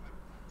that,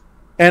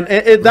 and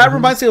that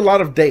reminds me a lot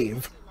of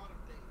Dave.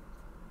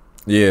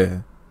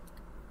 Yeah,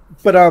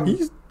 but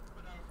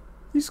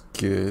he's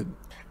good.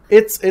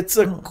 It's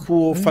a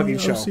cool fucking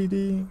show.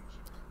 OCD.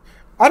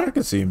 I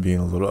could see him being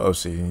a little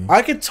OCD.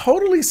 I could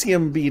totally see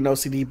him being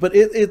OCD, but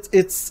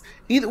it's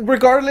either,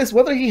 regardless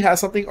whether he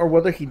has something or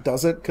whether he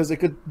doesn't, because it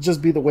could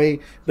just be the way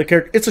the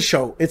character. It's a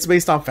show. It's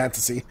based on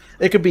fantasy.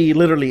 It could be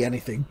literally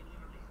anything.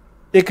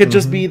 It could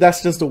just be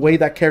that's just the way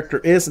that character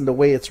is and the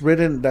way it's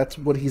written. That's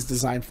what he's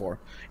designed for.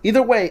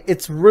 Either way,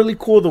 it's really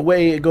cool the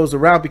way it goes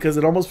around because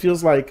it almost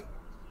feels like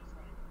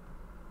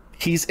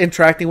he's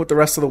interacting with the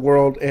rest of the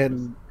world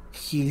and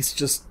he's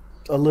just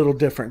a little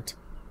different.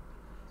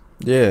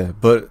 Yeah,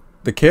 but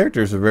the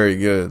characters are very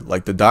good.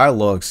 Like the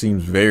dialogue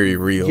seems very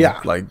real.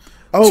 Yeah. Like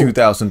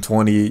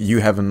 2020, you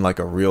having like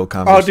a real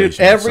conversation. Oh, dude,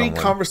 every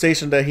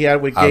conversation that he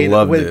had with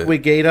Gaeta,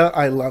 with Gaeta,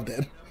 I loved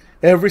it.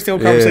 Every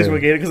single conversation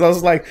with Gaeta, because I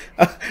was like,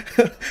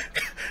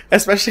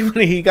 especially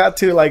when he got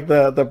to like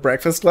the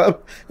Breakfast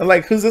Club, I'm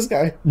like, who's this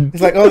guy?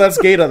 He's like, oh, that's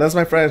Gaeta, that's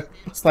my friend.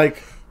 It's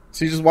like,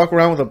 so you just walk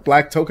around with a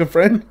black token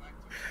friend?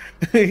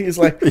 He's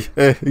like,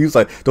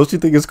 don't you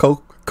think it's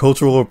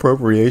cultural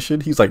appropriation?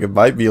 He's like, it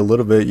might be a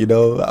little bit, you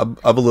know.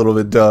 I'm a little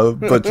bit dumb,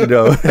 but you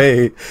know,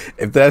 hey,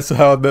 if that's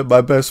how I met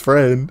my best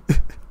friend,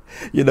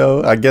 you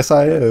know, I guess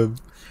I am.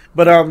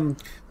 But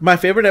my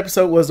favorite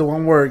episode was the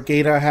one where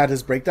Gaeta had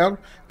his breakdown,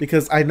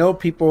 because I know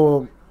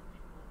people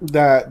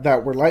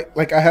that were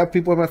like I have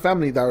people in my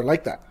family that are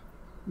like that,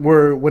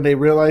 where when they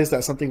realized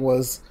that something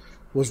was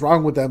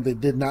wrong with them, they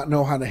did not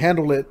know how to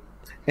handle it,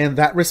 and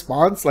that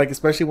response, like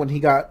especially when he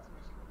got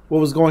what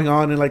was going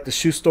on in like the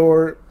shoe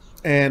store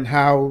and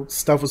how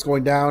stuff was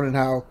going down and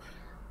how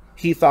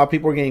he thought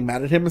people were getting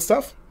mad at him and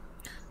stuff.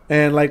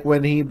 And like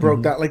when he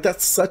broke down, like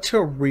that's such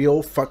a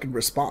real fucking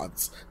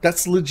response.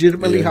 That's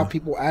legitimately how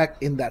people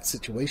act in that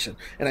situation.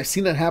 And I've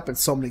seen that happen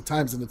so many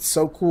times, and it's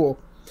so cool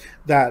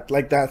that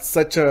like that's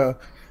such a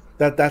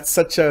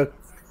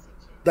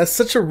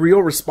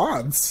real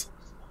response.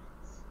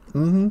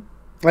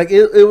 Like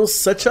it was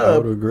such I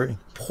would agree.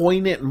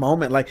 Poignant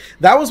moment. Like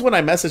that was when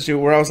I messaged you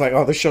where I was like,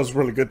 oh, this show's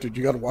really good, dude,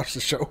 you gotta watch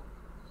the show.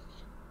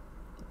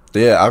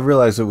 Yeah, I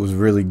realized it was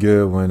really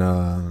good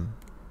when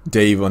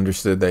Dave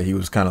understood that he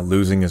was kind of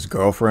losing his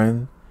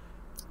girlfriend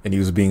and he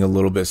was being a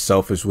little bit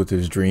selfish with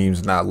his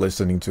dreams, not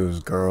listening to his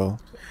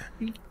girl.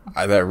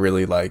 That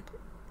really like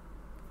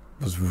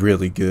was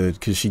really good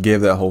because she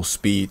gave that whole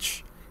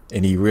speech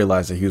and he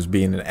realized that he was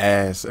being an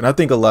ass. And I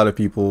think a lot of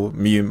people,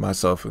 me and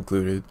myself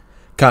included,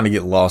 kind of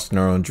get lost in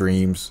our own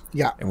dreams.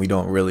 Yeah. And we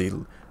don't really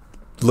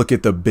look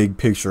at the big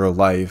picture of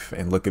life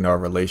and look at our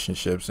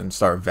relationships and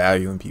start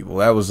valuing people.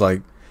 That was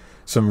like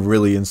some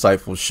really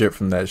insightful shit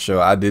from that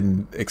show. I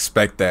didn't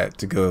expect that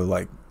to go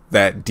like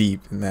that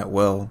deep and that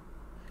well.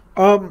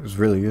 It was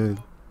really good.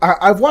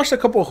 I've watched a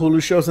couple of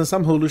Hulu shows, and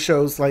some Hulu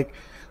shows like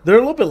They're a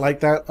little bit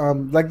like that.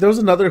 Like there was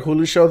another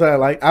Hulu show that I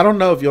like. I don't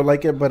know if you'll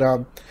like it,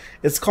 but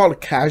it's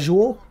called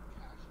Casual.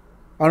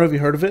 I don't know if you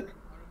heard of it.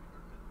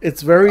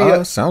 It's very.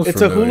 Sounds it's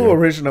familiar. a Hulu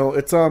original.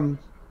 It's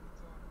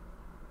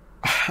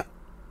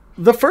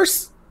the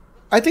first.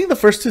 I think the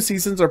first 2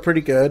 seasons are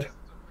pretty good.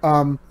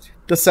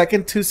 The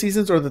second 2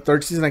 seasons or the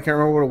third season, I can't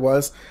remember what it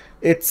was.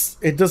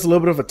 It does a little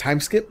bit of a time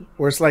skip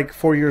where it's like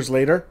 4 years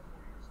later,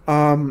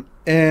 and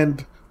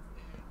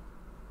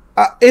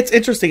it's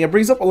interesting. It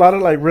brings up a lot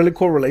of like really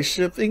cool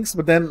relationship things,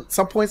 but then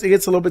some points it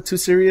gets a little bit too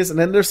serious, and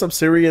then there's some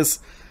serious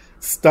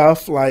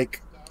stuff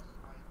like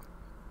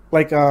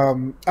I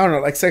don't know,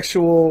 like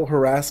sexual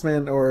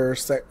harassment or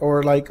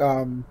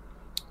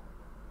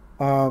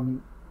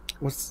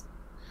what's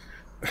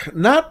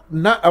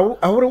I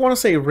wouldn't want to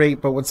say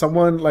rape, but when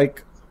someone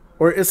like,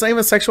 or it's not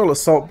even sexual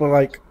assault, but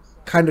like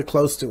kind of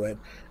close to it,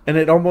 and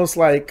it almost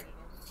like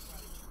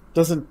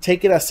doesn't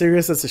take it as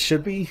serious as it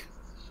should be,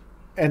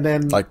 and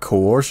then like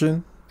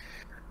coercion.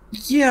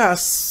 Yeah,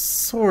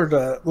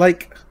 sorta.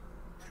 Like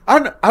I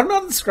don't know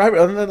how to describe it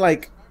other than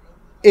like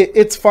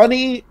it's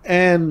funny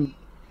and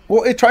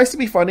well, it tries to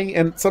be funny,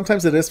 and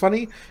sometimes it is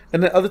funny,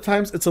 and then other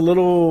times it's a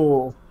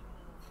little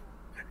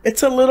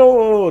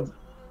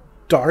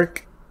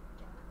dark.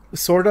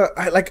 Sorta.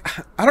 I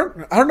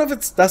don't know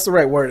if that's the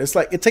right word. It's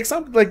like it takes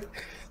on like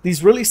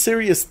these really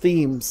serious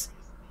themes,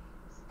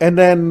 and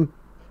then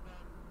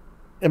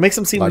it makes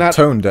them seem like not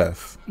tone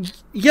deaf.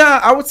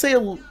 Yeah, I would say a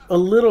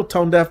little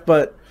tone deaf,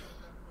 but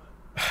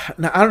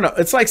I don't know.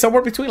 It's like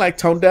somewhere between like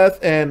tone deaf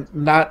and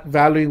not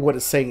valuing what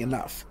it's saying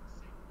enough.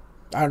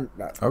 I don't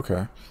know.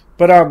 Okay.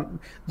 But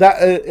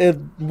that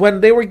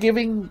when they were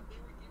giving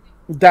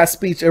that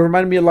speech, it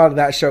reminded me a lot of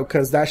that show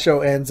because that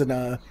show ends in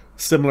a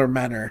similar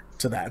manner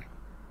to that.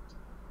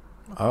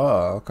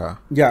 Oh, okay.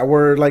 Yeah,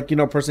 where like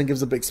person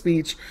gives a big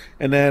speech,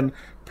 and then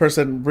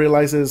person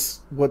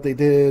realizes what they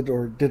did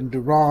or didn't do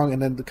wrong, and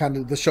then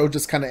the show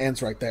just kind of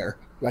ends right there,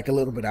 like a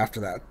little bit after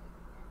that.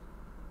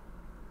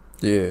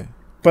 Yeah.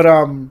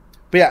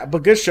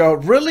 But good show.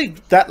 Really,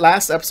 that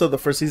last episode of the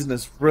first season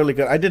is really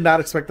good. I did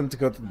not expect them to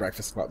go to the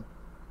Breakfast Club.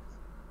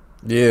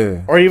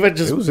 Yeah. Or even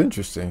just... It was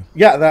interesting.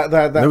 Yeah,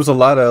 that there was a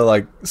lot of,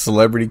 like,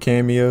 celebrity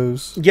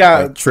cameos. Yeah.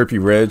 Like,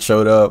 Trippie Redd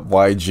showed up,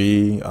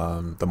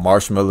 YG, the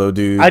Marshmallow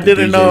dude. I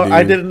didn't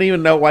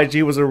even know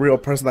YG was a real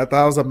person. I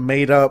thought it was a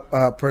made-up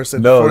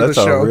person for the show. No, that's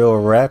a real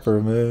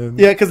rapper, man.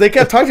 Yeah, because they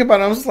kept talking about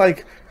it. I was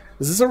like,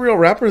 is this a real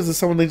rapper or is this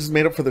someone they just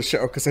made up for the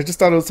show? Because I just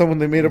thought it was someone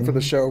they made up for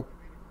the show.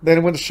 Then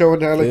it went to show,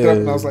 and I looked it up,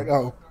 and I was like,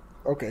 oh,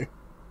 okay.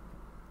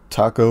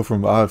 Taco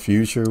from Odd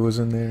Future was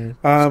in there.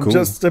 Cool.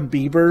 Justin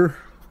Bieber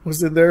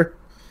was in there.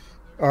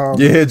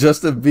 Yeah,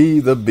 Justin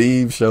the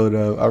Bieb showed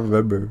up. I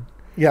remember.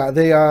 Yeah,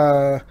 they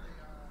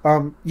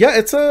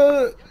it's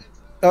a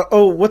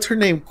what's her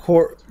name?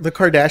 The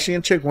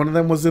Kardashian chick. One of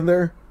them was in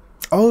there.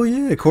 Oh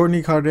yeah,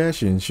 Kourtney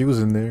Kardashian. She was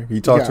in there.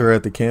 He talked to her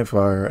at the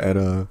campfire at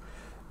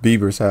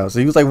Bieber's house.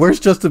 He was like, "Where's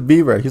Justin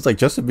Bieber?" He was like,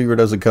 "Justin Bieber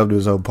doesn't come to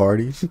his own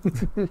parties."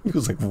 He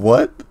was like,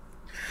 "What?"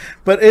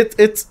 But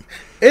it's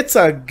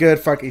a good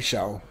fucking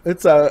show.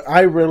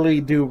 I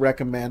really do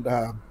recommend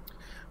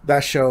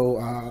that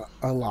show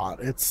a lot.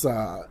 It's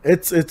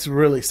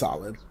really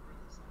solid.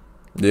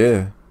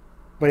 Yeah.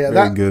 But yeah,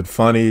 very good,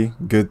 funny,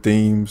 good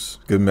themes,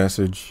 good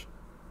message.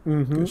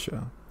 Mm-hmm. Good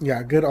show.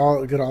 Yeah, good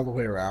all the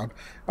way around.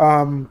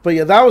 But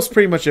yeah, that was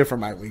pretty much it for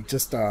my week.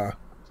 Just all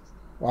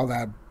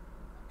that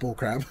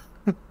bullcrap.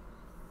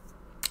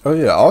 Oh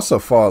yeah, I also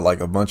fought like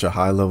a bunch of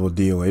high level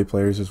DOA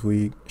players this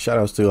week. Shout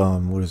outs to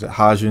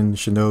Hajin,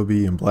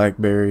 Shinobi, and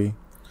Blackberry.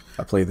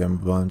 I played them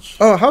a bunch.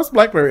 Oh, how's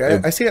Blackberry?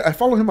 I see. I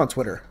follow him on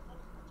Twitter.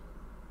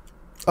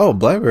 Oh,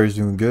 Blackberry's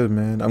doing good,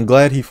 man. I'm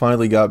glad he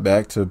finally got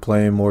back to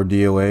playing more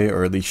DOA,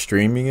 or at least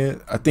streaming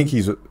it. I think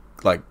he's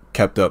like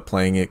kept up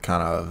playing it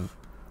kind of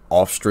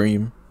off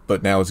stream,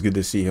 but now it's good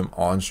to see him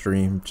on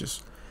stream,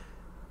 just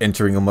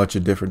entering a bunch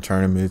of different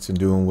tournaments and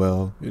doing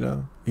well.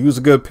 He was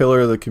a good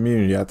pillar of the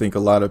community. I think a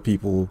lot of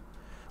people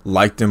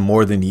liked him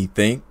more than you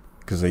think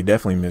because they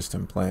definitely missed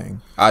him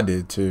playing. I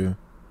did too.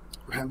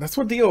 Man, that's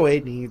what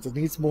DOA needs. It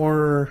needs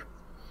more.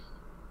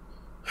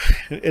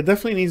 It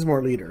definitely needs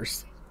more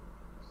leaders.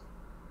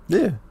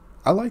 Yeah,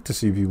 I like to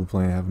see people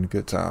playing, having a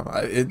good time.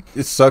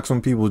 It sucks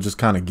when people just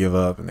kind of give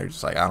up and they're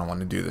just like, I don't want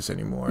to do this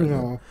anymore.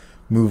 No.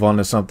 Move on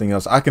to something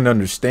else. I can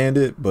understand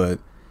it, but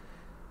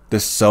the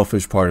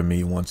selfish part of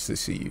me wants to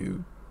see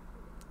you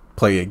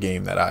play a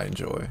game that I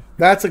enjoy.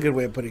 That's a good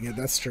way of putting it.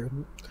 That's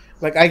true.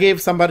 Like, I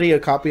gave somebody a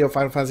copy of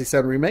Final Fantasy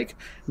VII Remake,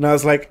 and I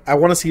was like, I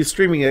want to see you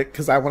streaming it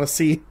because I want to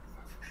see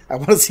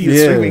you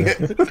streaming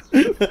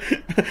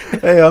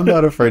it. Hey, I'm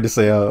not afraid to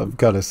say I'm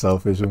kind of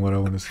selfish in what I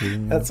want to see.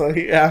 That's why,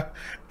 yeah.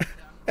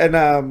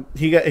 And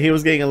he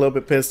was getting a little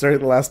bit pissed during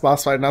the last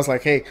boss fight, and I was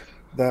like, hey,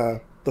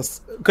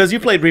 because you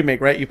played Remake,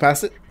 right? You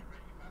passed it?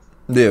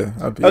 Yeah.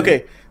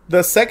 Okay.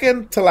 The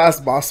second to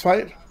last boss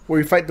fight,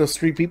 where you fight those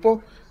 3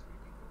 people,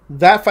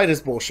 that fight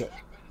is bullshit.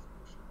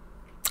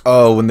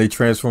 Oh, when they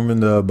transform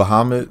into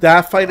Bahamut?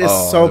 That fight is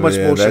so much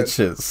bullshit. That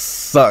shit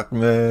sucked,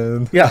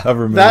 man. Yeah, I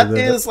remember that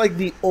is like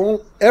the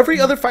only... Every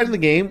other fight in the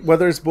game,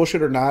 whether it's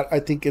bullshit or not, I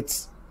think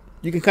it's...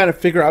 You can kind of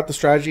figure out the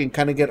strategy and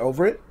kind of get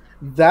over it.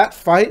 That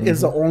fight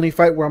is the only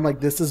fight where I'm like,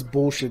 this is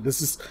bullshit. This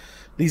is...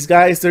 These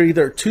guys, they're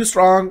either too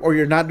strong or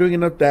you're not doing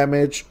enough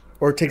damage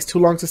or it takes too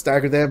long to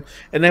stagger them.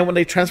 And then when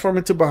they transform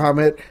into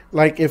Bahamut,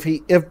 like if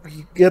you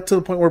get to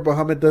the point where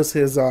Bahamut does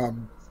his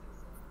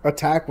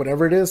attack,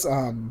 whatever it is...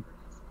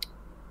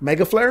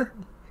 Mega Flare.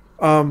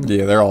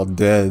 Yeah, they're all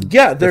dead.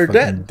 Yeah, they're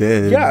dead.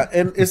 Yeah,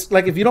 and it's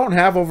like if you don't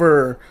have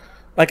over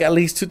like at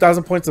least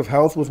 2,000 points of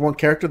health with one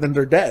character, then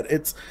they're dead.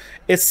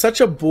 It's such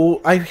a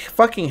bull. I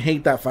fucking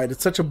hate that fight.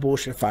 It's such a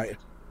bullshit fight.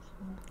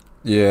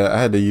 Yeah,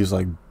 I had to use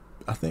like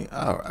I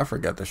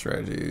forgot the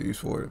strategy I used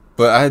for it,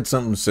 but I had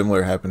something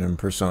similar happen in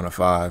Persona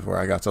 5 where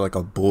I got to like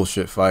a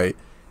bullshit fight,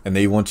 and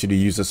they want you to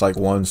use this like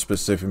one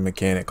specific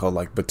mechanic called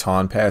like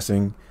baton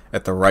passing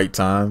at the right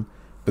time,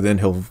 but then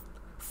he'll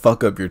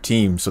fuck up your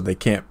team so they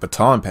can't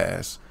baton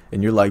pass,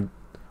 and you're like,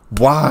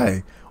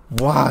 why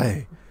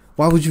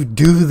would you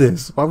do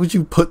this? Why would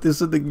you put this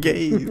in the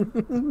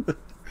game?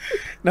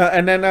 No,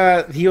 and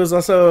then he was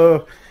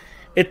also,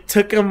 it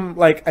took him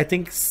like I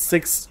think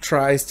 6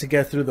 tries to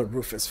get through the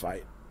Rufus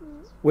fight,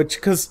 which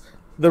because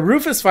the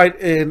Rufus fight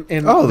in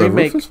the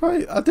Rufus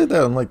fight, I did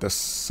that on like the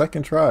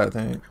second try, I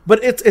think.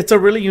 But it's a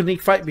really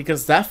unique fight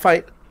because that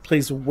fight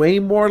plays way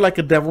more like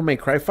a Devil May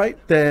Cry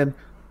fight than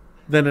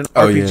an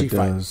RPG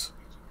fight. Does.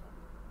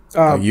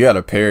 You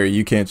gotta parry.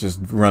 You can't just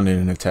run in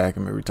and attack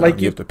him every time.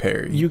 Like you have to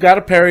parry. You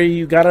gotta parry.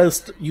 You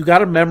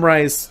gotta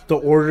memorize the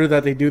order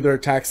that they do their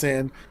attacks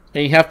in,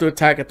 and you have to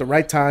attack at the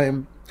right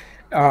time.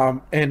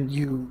 And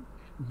you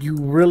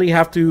really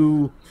have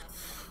to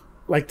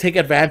like take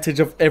advantage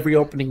of every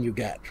opening you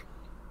get.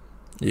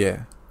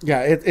 Yeah.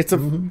 Yeah. It's a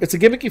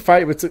gimmicky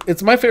fight.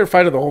 It's my favorite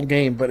fight of the whole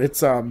game, but it's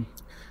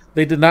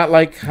they did not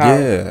like how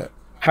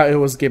it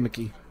was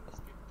gimmicky.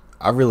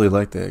 I really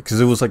liked that because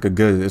it was like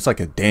it's like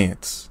a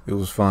dance. It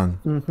was fun.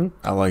 Mm-hmm.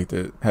 I liked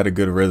it. Had a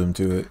good rhythm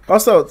to it.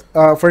 Also,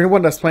 for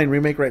anyone that's playing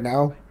Remake right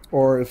now,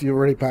 or if you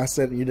already passed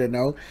it and you didn't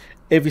know,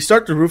 if you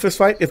start the Rufus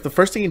fight, if the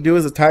first thing you do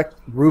is attack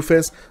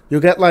Rufus,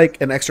 you'll get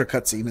like an extra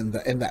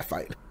cutscene in that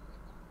fight.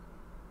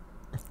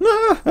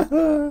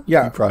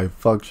 Yeah, he probably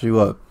fucks you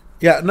up.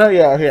 Yeah, no,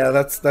 yeah,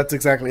 that's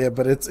exactly it.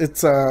 But it's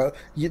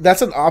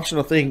that's an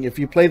optional thing. If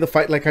you play the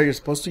fight like how you're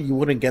supposed to, you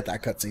wouldn't get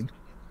that cutscene.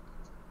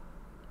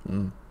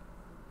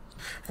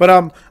 But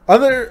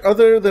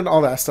other than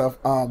all that stuff,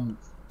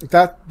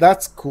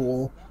 that's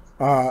cool.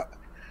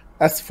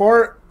 As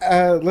far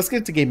let's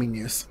get to gaming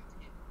news.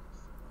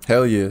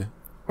 Hell yeah!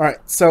 All right,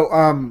 so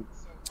I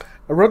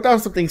wrote down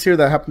some things here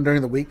that happened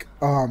during the week.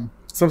 Some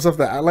stuff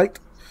that I liked.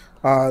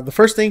 The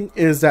first thing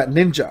is that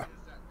Ninja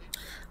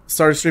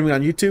started streaming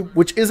on YouTube,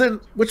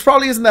 which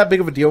probably isn't that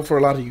big of a deal for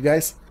a lot of you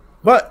guys.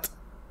 But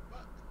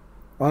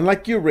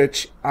unlike you,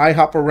 Rich, I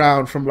hop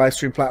around from live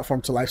stream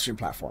platform to live stream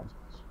platform.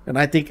 And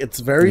I think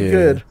it's very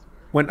good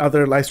when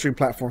other live stream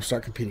platforms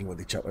start competing with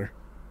each other.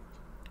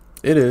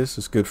 It is.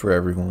 It's good for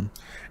everyone.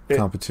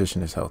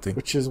 Competition is healthy.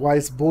 Which is why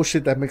it's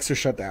bullshit that Mixer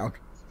shut down.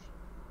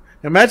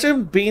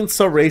 Imagine being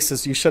so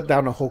racist you shut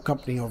down a whole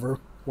company over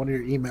one of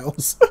your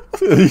emails.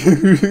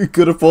 You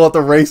could have pulled out the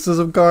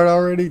racism card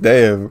already?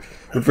 Damn.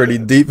 We're pretty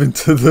deep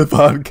into the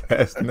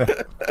podcast now.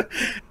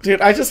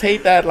 Dude, I just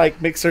hate that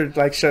like Mixer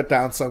like shut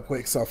down so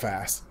quick, so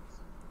fast.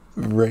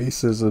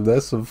 Racism,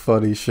 that's some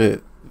funny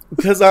shit.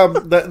 Because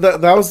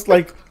that was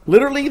like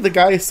literally the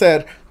guy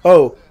said,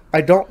 "Oh,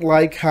 I don't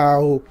like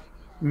how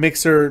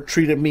Mixer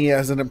treated me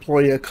as an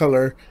employee of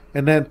color,"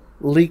 and then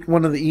leaked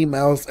one of the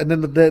emails. And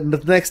then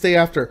the next day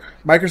after,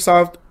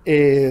 Microsoft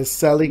is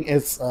selling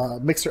its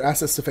Mixer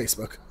assets to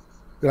Facebook.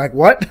 You're like,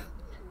 what?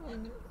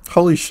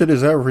 Holy shit!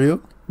 Is that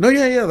real? No,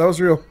 yeah, that was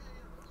real.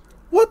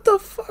 What the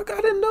fuck? I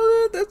didn't know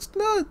that. That's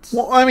nuts.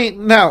 Well, I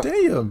mean, now,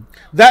 damn,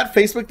 that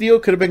Facebook deal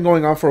could have been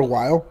going on for a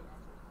while.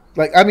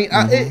 Like, I mean,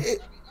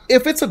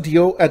 if it's a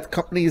deal at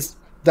companies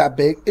that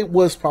big, it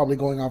was probably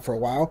going on for a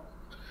while.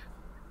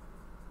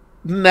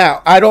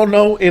 Now, I don't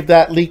know if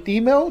that leaked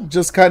email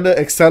just kind of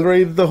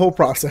accelerated the whole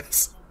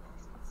process.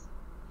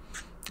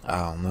 I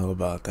don't know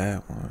about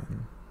that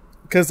one.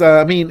 Because,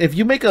 I mean, if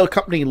you make a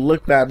company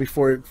look bad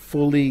before it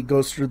fully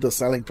goes through the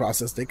selling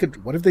process,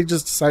 what if they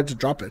just decide to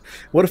drop it?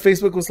 What if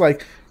Facebook was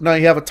like, no,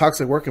 you have a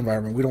toxic work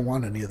environment. We don't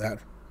want any of that.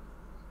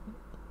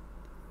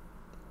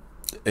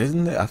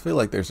 Isn't it? I feel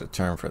like there's a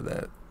term for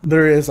that.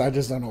 There is. I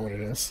just don't know what it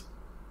is.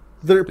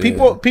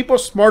 People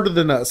smarter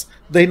than us.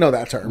 They know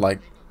that term. Like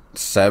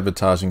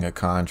sabotaging a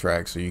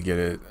contract so you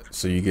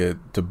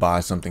get to buy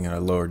something at a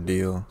lower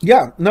deal.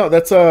 Yeah, no,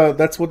 that's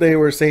what they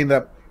were saying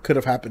that could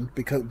have happened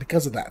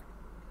because of that.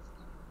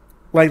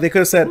 Like they could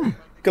have said,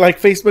 like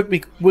Facebook,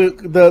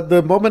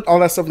 the moment all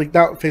that stuff leaked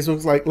out, Facebook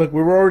was like, look,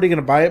 we were already going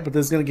to buy it, but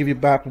this is going to give you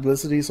bad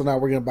publicity, so now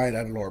we're going to buy it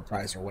at a lower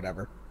price or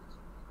whatever.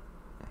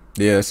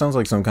 Yeah, it sounds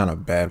like some kind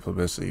of bad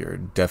publicity or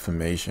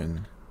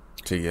defamation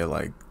to get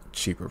like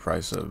cheaper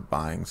price of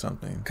buying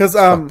something. Because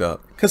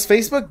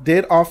Facebook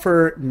did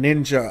offer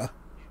Ninja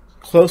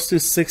close to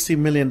 $60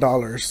 million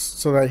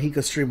so that he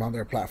could stream on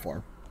their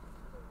platform.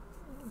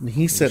 And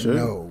he said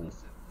no.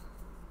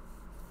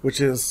 Which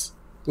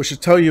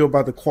should tell you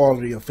about the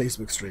quality of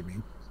Facebook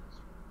streaming.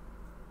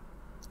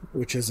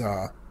 Which is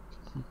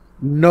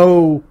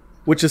no,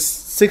 which is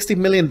 $60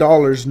 million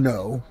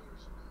no.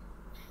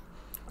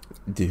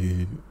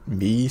 Dude,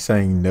 me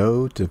saying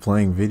no to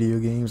playing video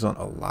games on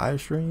a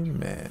live stream,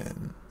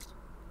 man.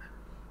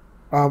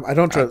 I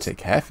don't trust. I'll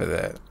take half of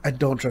that. I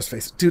don't trust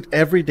Facebook, dude.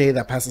 Every day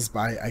that passes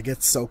by, I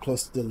get so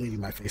close to deleting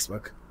my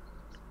Facebook.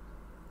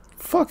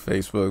 Fuck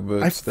Facebook,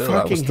 but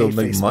I will still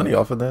make money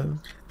off of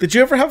them. Did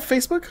you ever have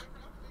Facebook?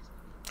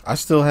 I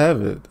still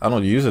have it. I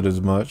don't use it as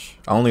much.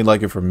 I only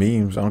like it for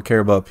memes. I don't care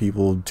about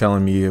people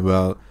telling me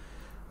about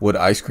what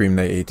ice cream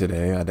they ate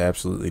today. I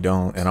absolutely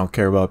don't. And I don't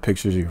care about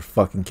pictures of your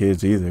fucking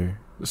kids either.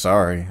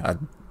 Sorry, I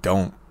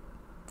don't.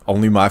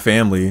 Only my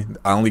family.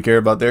 I only care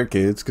about their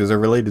kids because they're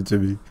related to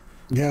me.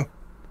 Yeah.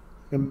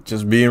 And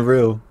just being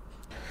real.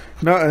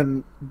 No,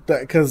 and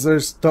because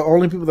there's the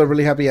only people that are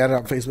really happy at it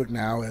on Facebook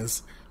now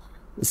is,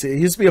 see, it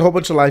used to be a whole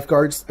bunch of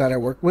lifeguards that I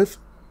worked with.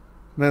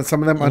 And then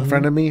some of them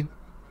unfriended me.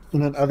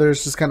 And then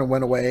others just kind of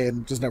went away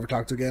and just never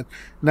talked again.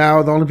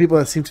 Now, the only people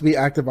that seem to be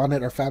active on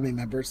it are family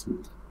members.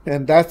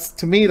 And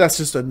to me, that's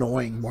just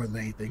annoying more than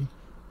anything.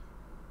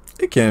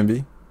 It can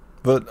be.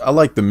 But I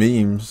like the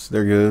memes.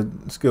 They're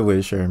good. It's a good way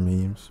to share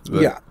memes.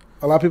 But yeah.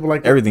 A lot of people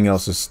like everything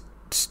else is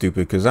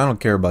stupid because I don't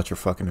care about your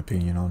fucking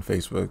opinion on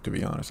Facebook, to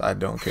be honest. I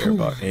don't care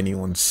about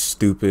anyone's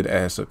stupid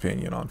ass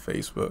opinion on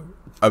Facebook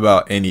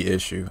about any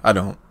issue. I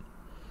don't.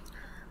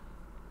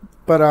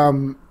 But,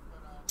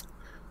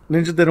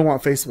 Ninja didn't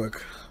want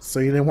Facebook, so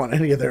he didn't want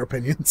any of their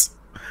opinions.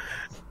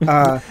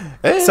 So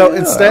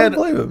instead,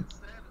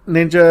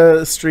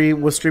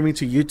 Ninja was streaming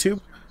to YouTube.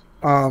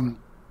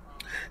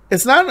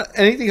 It's not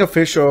anything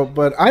official,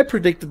 but I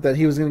predicted that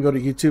he was going to go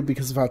to YouTube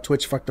because of how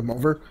Twitch fucked him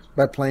over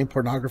by playing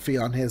pornography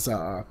on his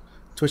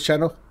Twitch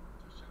channel.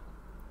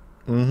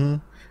 Mm-hmm.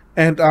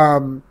 And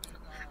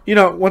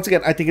once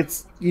again, I think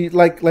it's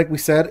like we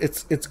said,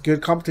 it's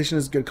good competition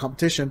is good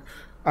competition.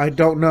 I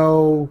don't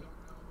know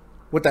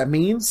what that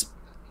means.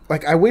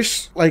 Like, I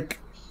wish, like,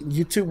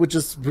 YouTube would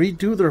just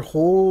redo their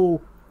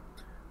whole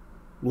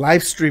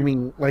live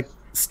streaming, like,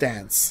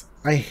 stance.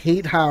 I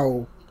hate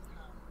how,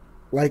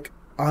 like,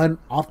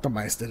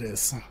 unoptimized it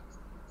is.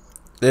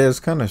 Yeah, it's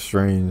kind of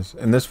strange.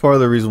 And that's part of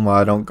the reason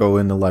why I don't go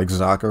into, like,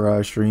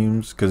 Sakurai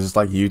streams, because it's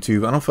like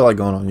YouTube. I don't feel like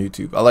going on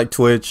YouTube. I like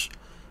Twitch.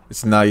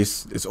 It's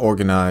nice. It's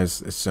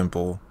organized. It's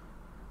simple.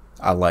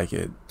 I like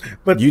it.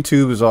 But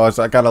YouTube is always,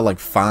 I gotta, like,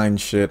 find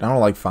shit. I don't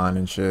like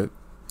finding shit.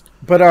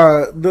 But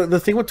the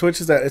thing with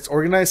Twitch is that it's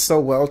organized so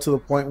well to the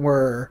point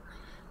where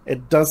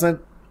it doesn't.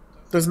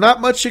 There's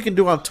not much you can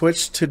do on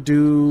Twitch to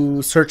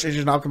do search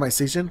engine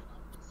optimization.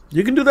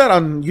 You can do that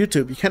on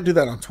YouTube. You can't do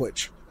that on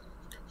Twitch.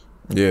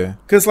 Yeah.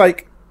 Because,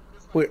 like,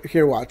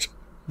 here, watch.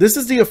 This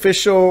is the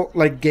official,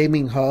 like,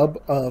 gaming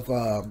hub of.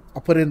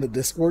 I'll put it in the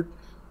Discord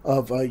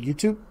of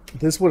YouTube.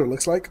 This is what it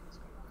looks like.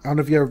 I don't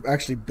know if you've ever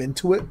actually been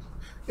to it.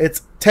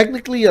 It's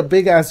technically a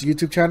big ass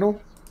YouTube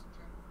channel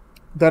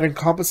that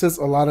encompasses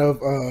a lot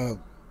of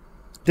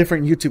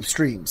different YouTube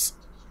streams.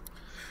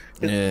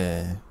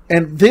 Yeah.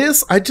 And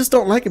this, I just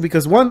don't like it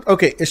because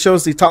it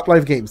shows the top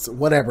live games,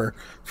 whatever.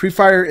 Free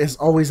Fire is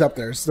always up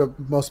there. It's the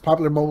most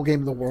popular mobile game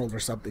in the world or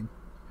something.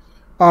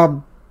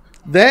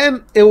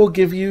 Then it will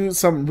give you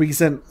some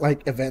recent,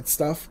 like, event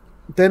stuff.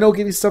 Then it'll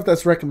give you stuff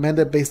that's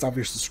recommended based off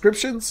your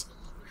subscriptions.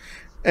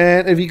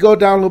 And if you go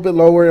down a little bit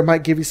lower, it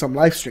might give you some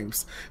live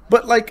streams.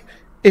 But, like,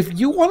 if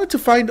you wanted to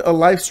find a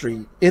live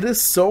stream, it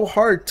is so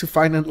hard to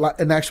find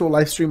an actual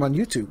live stream on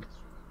YouTube.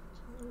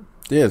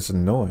 Yeah, it's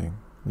annoying.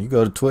 You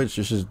go to Twitch,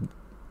 it's just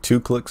 2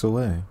 clicks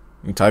away.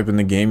 You type in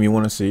the game you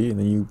want to see, and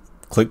then you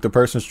click the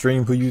person's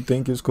stream who you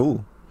think is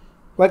cool.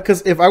 Like,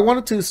 because if I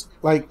wanted to,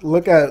 like,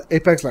 look at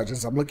Apex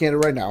Legends, I'm looking at it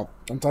right now.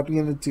 I'm typing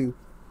it into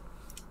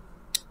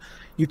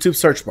YouTube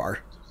search bar.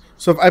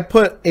 So if I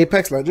put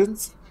Apex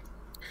Legends,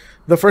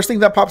 the first thing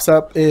that pops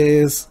up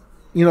is,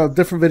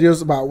 different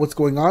videos about what's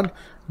going on.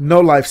 No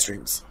live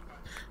streams.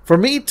 For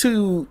me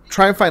to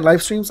try and find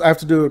live streams, I have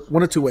to do it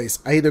one of two ways.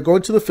 I either go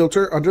into the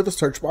filter under the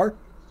search bar,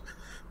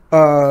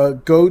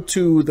 go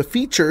to the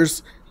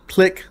features,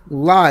 click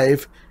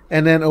live,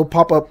 and then it'll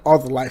pop up all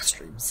the live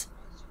streams.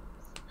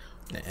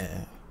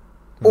 I'm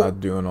not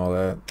doing all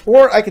that.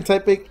 Or I can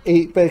type in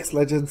Apex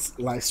Legends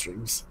live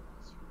streams.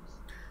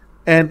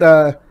 And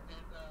the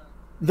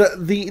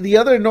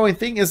other annoying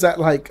thing is that,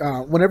 like,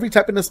 whenever you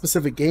type in a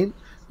specific game,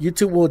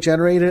 YouTube will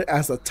generate it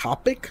as a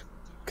topic.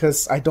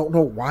 Because I don't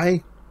know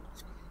why.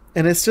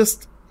 And it's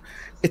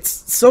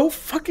so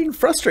fucking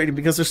frustrating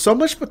because there's so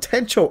much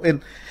potential.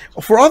 And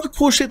for all the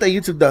cool shit that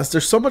YouTube does,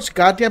 there's so much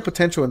goddamn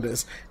potential in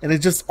this. And it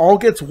just all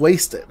gets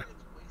wasted.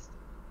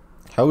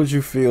 How would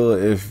you feel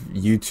if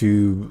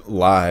YouTube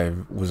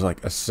Live was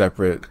like a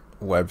separate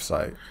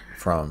website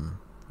from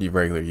the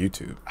regular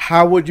YouTube?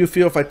 How would you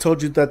feel if I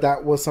told you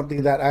that was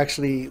something that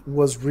actually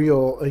was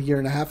real a year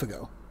and a half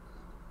ago?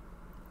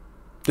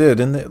 Yeah,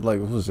 didn't they, like,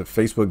 what was it,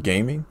 Facebook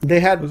Gaming?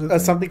 They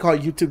had something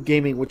called YouTube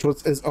Gaming, which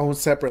was its own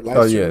separate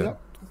live stream. Yeah.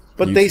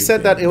 But YouTube they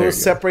said that it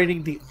was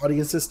separating the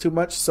audiences too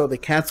much, so they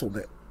canceled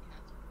it.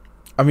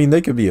 I mean,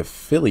 they could be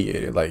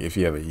affiliated. Like, if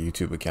you have a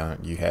YouTube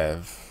account, you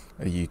have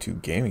a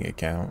YouTube Gaming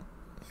account.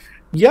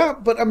 Yeah,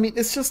 but I mean,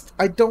 it's just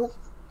I don't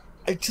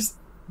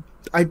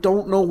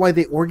know why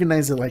they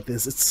organize it like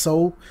this. It's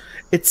so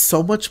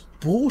much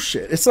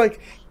bullshit. It's like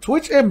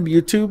Twitch and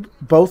YouTube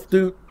both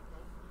do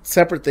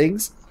separate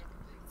things.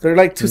 They're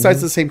like two sides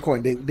of the same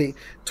coin. They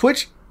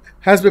Twitch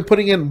has been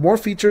putting in more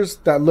features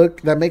that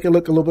make it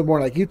look a little bit more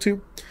like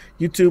YouTube.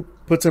 YouTube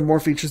puts in more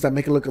features that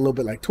make it look a little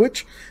bit like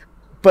Twitch.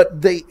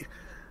 But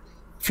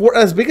for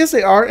as big as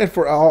they are and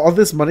for all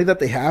this money that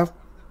they have,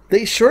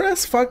 they sure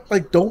as fuck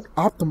like don't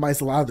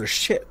optimize a lot of their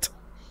shit.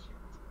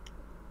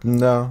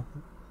 No.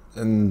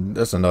 And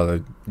that's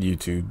another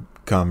YouTube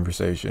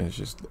conversation.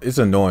 It's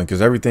annoying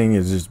because everything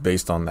is just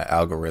based on the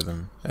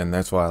algorithm. And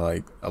that's why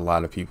like a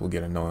lot of people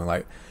get annoying.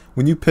 Like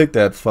when you pick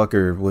that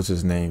fucker, what's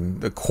his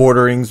name? The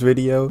quarterings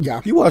video.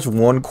 Yeah. You watch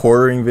one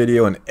quartering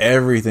video and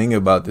everything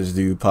about this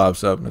dude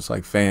pops up and it's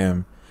like,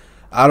 fam,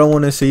 I don't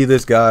want to see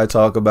this guy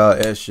talk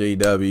about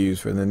SJWs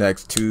for the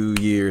next 2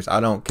 years. I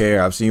don't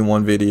care. I've seen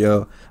one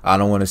video. I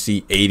don't want to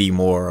see 80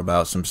 more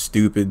about some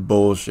stupid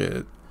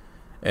bullshit.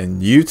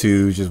 And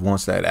YouTube just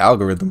wants that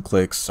algorithm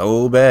click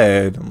so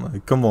bad. I'm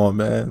like, come on,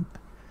 man.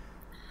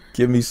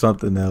 Give me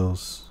something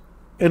else.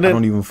 And then, I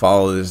don't even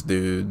follow this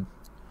dude.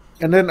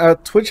 And then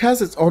Twitch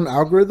has its own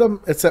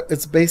algorithm, except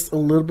it's based a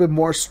little bit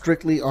more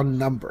strictly on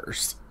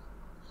numbers.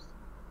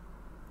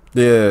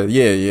 Yeah.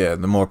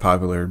 The more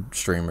popular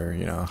streamer,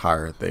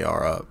 higher they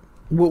are up.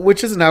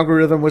 Which is an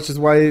algorithm, which is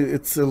why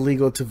it's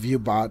illegal to view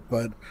bot,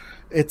 but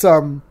it's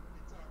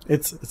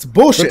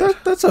bullshit.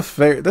 But that's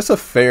a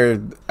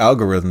fair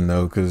algorithm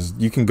though, because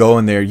you can go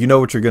in there, you know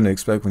what you're gonna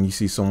expect when you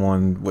see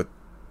someone with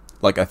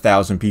like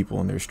 1,000 people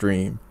in their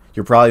stream.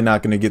 You're probably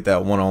not gonna get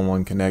that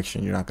one-on-one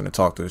connection. You're not gonna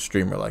talk to a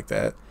streamer like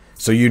that.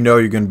 So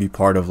you're gonna be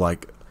part of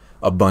like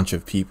a bunch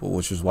of people,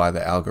 which is why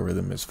the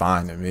algorithm is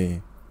fine to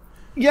me.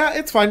 Yeah,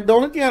 it's fine. The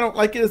only thing I don't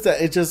like is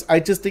that I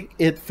just think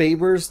it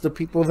favors the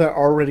people that are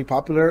already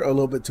popular a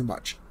little bit too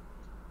much.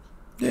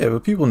 Yeah,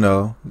 but people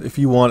know if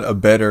you want a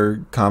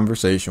better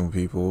conversation with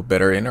people,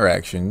 better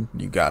interaction,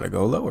 you gotta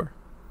go lower.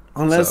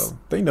 So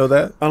they know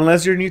that.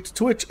 Unless you're new to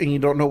Twitch and you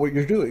don't know what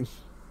you're doing.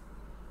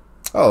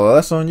 Oh, well,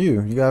 that's on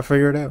you. You gotta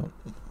figure it out.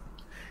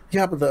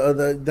 Yeah, but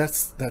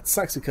that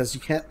sucks because you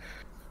can't.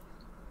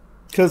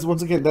 Because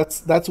once again,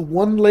 that's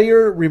one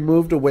layer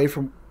removed away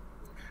from.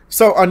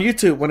 So on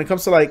YouTube, when it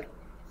comes to like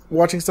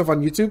watching stuff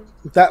on YouTube,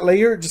 that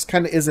layer just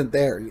kind of isn't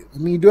there. I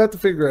mean, you do have to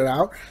figure it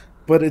out,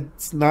 but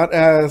it's not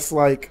as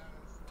like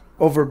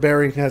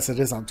overbearing as it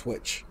is on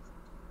Twitch.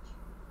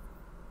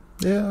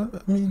 Yeah,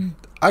 I mean,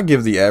 I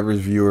give the average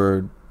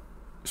viewer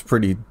is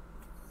pretty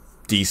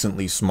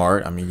decently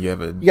smart. I mean, you have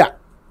the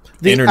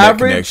internet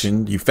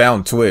connection. You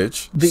found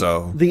Twitch,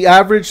 so the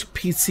average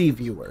PC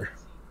viewer.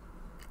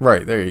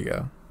 Right, there you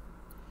go.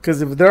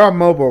 Because if they're on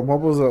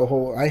mobile's a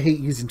whole. I hate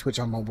using Twitch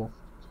on mobile.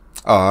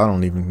 Oh, I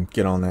don't even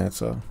get on that.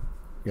 So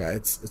yeah,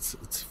 it's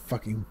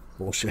fucking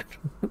bullshit.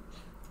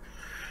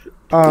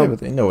 Yeah, but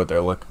they know what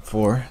they're looking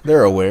for.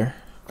 They're aware.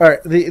 All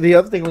right. The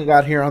other thing we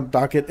got here on the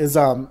docket is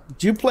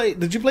did you play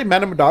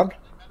Man of Medan?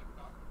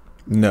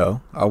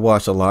 No, I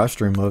watched a live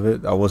stream of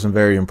it. I wasn't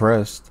very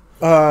impressed.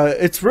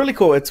 It's really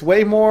cool. It's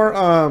way more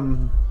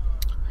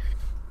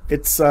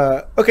it's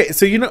okay,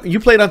 so you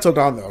played Until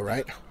Dawn though,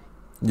 right?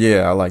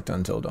 Yeah, I liked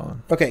Until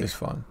Dawn. Okay. It's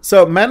fun.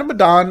 So Man of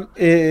Medan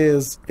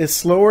is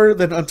slower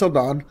than Until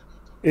Dawn.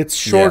 It's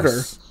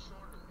shorter.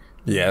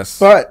 Yes.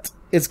 But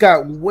it's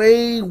got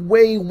way,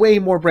 way, way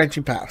more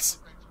branching paths.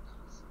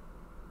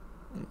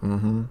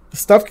 Mm-hmm.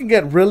 Stuff can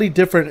get really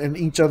different in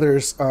each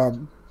other's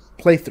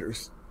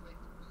playthroughs.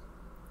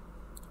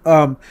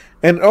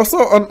 And also,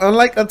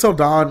 unlike Until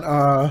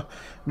Dawn,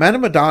 Man of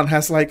Medan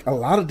has like a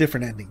lot of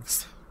different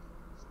endings.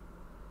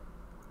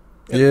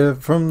 Yeah,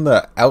 from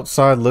the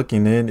outside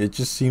looking in, it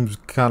just seems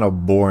kind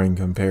of boring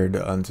compared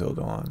to Until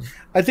Dawn.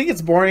 I think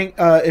it's boring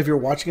if you're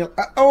watching it.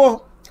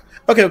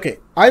 Okay.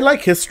 I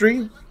like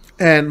history,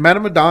 and Man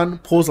of Medan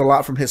pulls a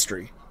lot from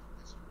history.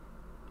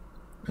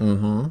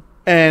 Mm-hmm.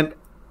 And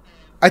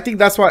I think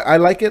that's why I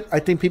like it. I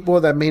think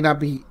people that may not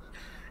be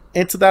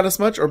into that as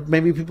much, or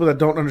maybe people that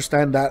don't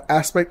understand that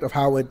aspect of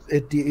how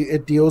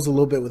it deals a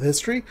little bit with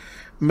history,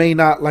 may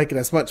not like it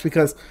as much,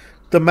 because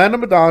the Man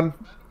of Medan,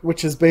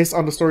 which is based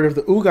on the story of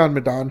the Ugan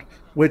Medan,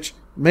 which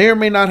may or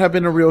may not have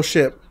been a real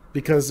ship,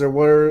 because there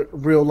were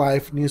real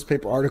life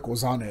newspaper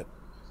articles on it.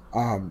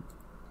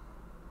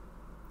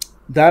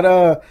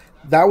 That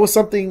was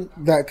something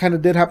that kind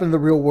of did happen in the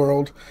real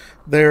world.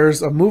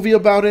 There's a movie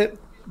about it.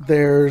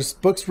 There's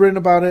books written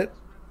about it.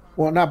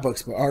 Well, not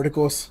books, but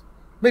articles.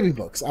 Maybe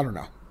books. I don't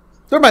know.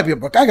 There might be a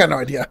book. I got no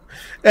idea.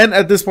 And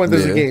at this point,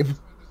 there's a game.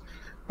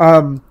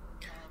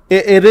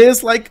 It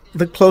is like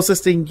the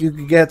closest thing you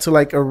could get to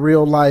like a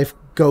real life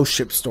ghost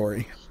ship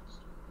story.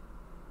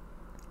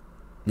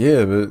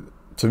 Yeah, but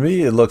to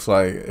me, it looks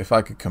like if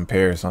I could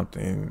compare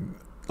something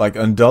like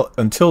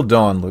Until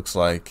Dawn looks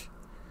like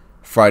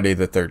Friday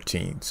the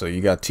 13th. So you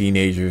got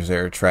teenagers that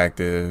are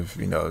attractive,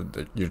 you know,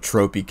 your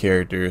tropey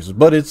characters,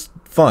 but it's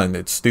fun.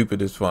 It's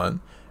stupid. It's fun.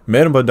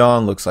 Man of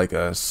Medan looks like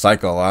a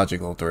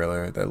psychological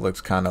thriller that looks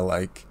kind of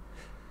like,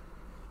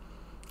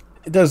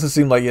 it doesn't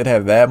seem like it'd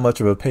have that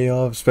much of a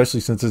payoff,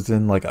 especially since it's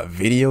in like a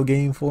video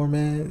game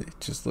format. It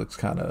just looks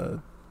kind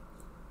of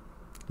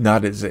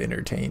not as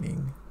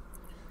entertaining.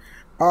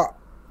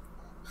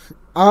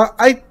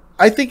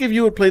 I think if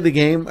you would play the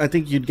game, I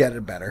think you'd get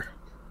it better.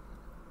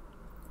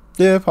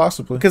 Yeah,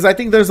 possibly. Because I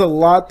think there's a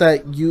lot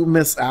that you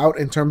miss out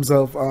in terms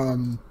of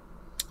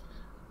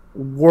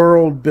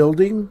world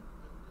building,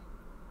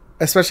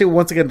 especially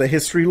once again the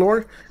history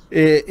lore,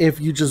 if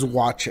you just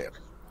watch it.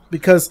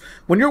 Because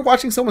when you're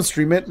watching someone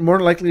stream it, more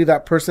likely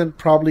that person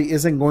probably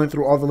isn't going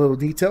through all the little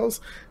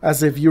details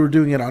as if you were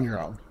doing it on your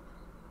own.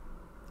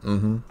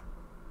 Mm-hmm.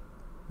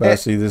 But I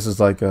see this is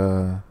like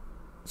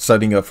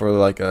setting up for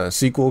like a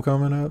sequel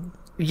coming up.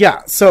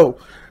 Yeah. So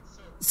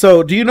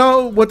do you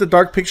know what the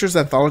Dark Pictures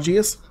anthology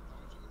is?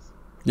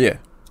 Yeah.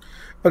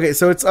 Okay,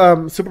 so it's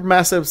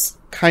Supermassive's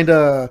kind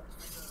of.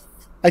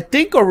 I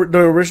think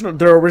their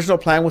original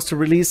plan was to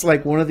release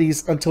like one of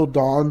these Until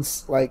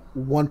Dawn's, like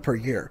one per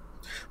year.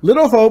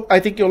 Little Hope, I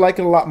think you'll like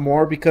it a lot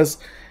more because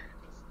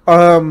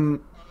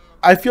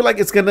I feel like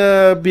it's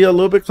gonna be a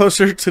little bit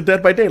closer to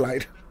Dead by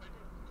Daylight.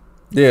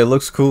 Yeah, it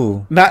looks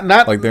cool. Not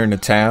like they're in the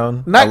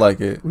town. I like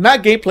it.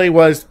 Not gameplay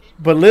was,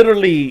 but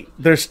literally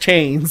there's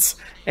chains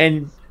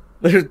and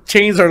the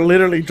chains are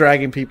literally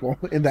dragging people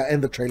in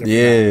the trailer.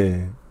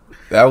 Yeah,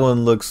 that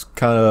one looks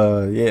kind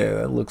of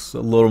that looks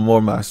a little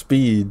more my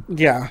speed.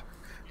 Yeah,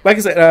 like I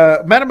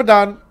said, Man of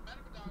Medan,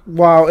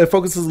 while it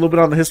focuses a little bit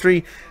on the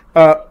history,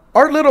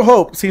 Our Little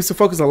Hope seems to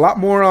focus a lot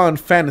more on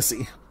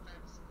fantasy.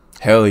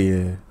 Hell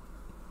yeah.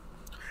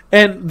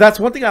 And that's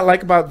one thing I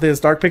like about this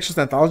Dark Pictures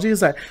anthology is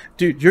that,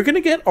 dude, you're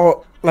gonna get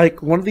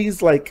like one of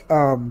these like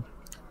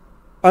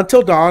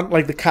Until Dawn,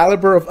 like the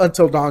caliber of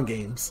Until Dawn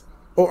games,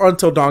 or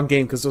Until Dawn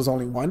game because there's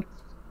only one,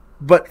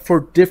 but for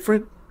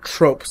different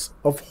tropes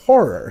of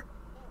horror.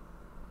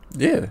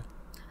 Yeah.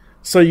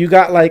 So you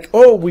got like,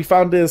 oh, we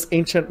found this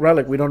ancient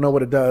relic, we don't know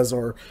what it does,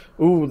 or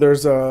ooh,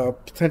 there's a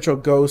potential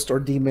ghost or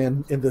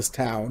demon in this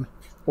town,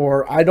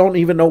 or I don't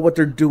even know what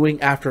they're doing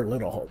after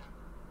Little Hope.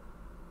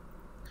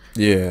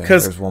 Yeah,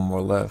 because there's one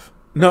more left.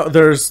 No,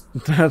 there's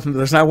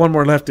not one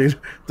more left, dude.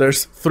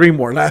 There's 3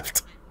 more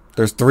left.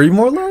 There's 3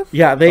 more left?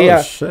 Yeah,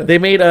 they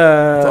made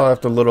a. I thought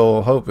after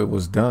Little Hope it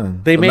was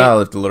done.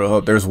 Not after Little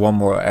Hope. There's one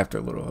more after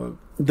Little Hope.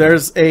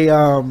 There's a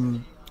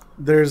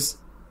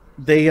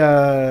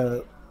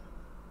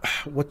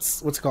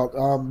what's it called?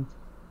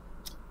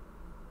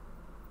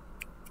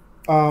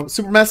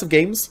 Supermassive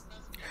Games.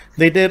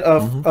 They did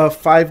a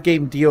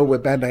 5-game deal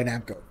with Bandai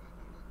Namco.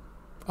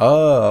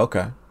 Oh,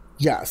 okay.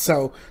 Yeah,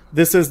 so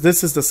this is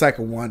the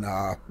second one,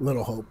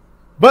 Little Hope.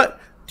 But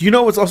do you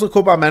know what's also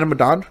cool about Man of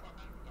Medan?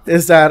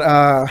 Is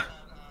that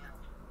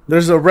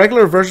there's a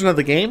regular version of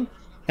the game,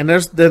 and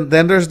there's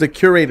the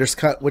curator's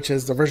cut, which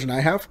is the version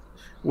I have,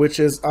 which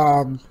is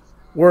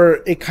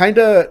where it kind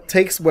of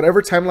takes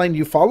whatever timeline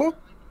you follow,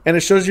 and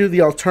it shows you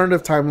the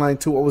alternative timeline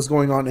to what was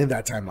going on in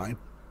that timeline.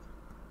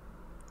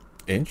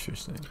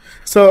 Interesting.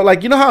 So,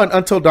 like, you know how in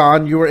Until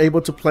Dawn you were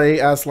able to play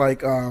as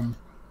like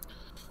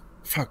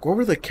what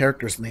were the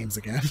characters' names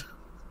again?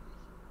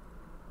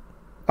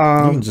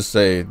 You can just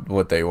say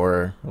what they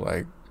were,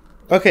 like.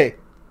 Okay,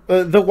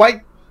 the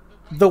white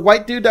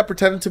dude that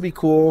pretended to be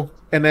cool,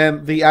 and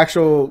then the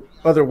actual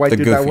other white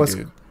dude that was,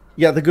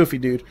 the goofy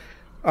dude,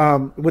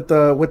 with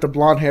the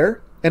blonde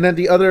hair, and then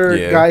the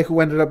other guy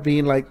who ended up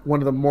being like one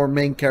of the more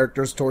main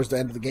characters towards the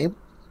end of the game.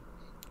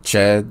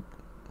 Chad.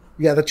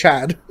 Yeah, the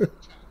Chad.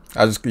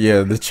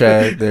 The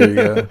Chad. There you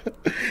go.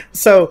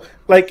 So,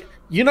 like,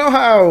 you know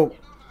how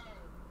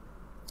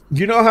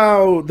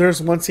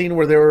there's one scene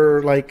where they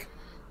were like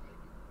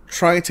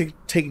trying to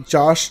take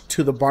Josh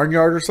to the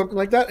barnyard or something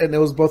like that, and it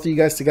was both of you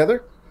guys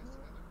together?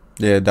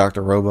 Yeah,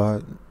 Dr.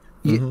 Robot.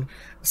 Mm-hmm. Yeah.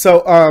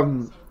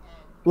 So,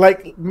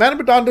 like, Man of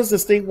Medan does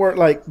this thing where,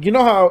 like, you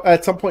know how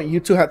at some point you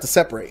two had to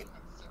separate?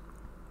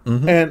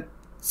 Mm-hmm. And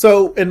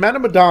so in Man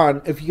of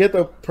Medan, if you get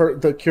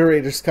the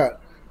curator's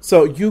cut,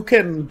 so you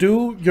can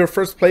do your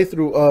first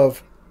playthrough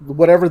of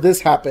whatever this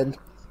happened,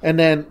 and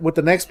then with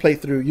the next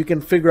playthrough, you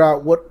can figure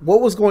out what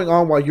was going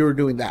on while you were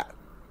doing that.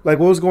 Like,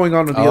 what was going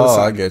on the other side.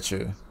 Oh, I get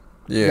you.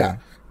 Yeah.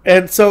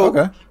 And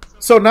so,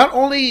 so not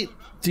only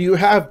do you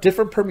have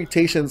different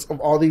permutations of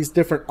all these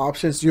different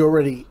options you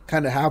already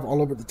kind of have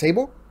all over the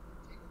table,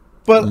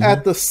 but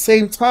at the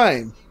same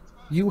time,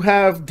 you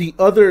have the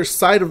other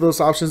side of those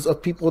options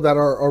of people that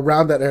are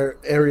around that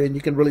area, and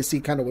you can really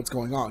see kind of what's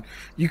going on.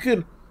 You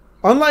can,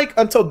 unlike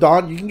Until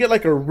Dawn, you can get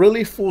like a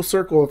really full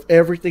circle of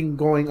everything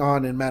going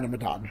on in Man of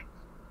Medan.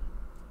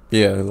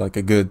 Yeah, like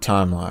a good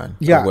timeline.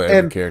 Yeah, what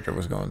every character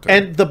was going through.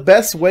 And the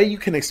best way you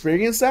can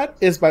experience that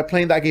is by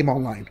playing that game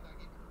online.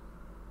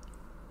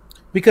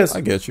 Because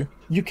I get you.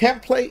 You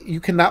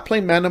cannot play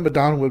Man of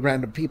Medan with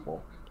random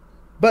people.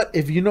 But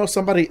if you know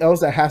somebody else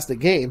that has the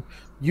game,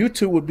 you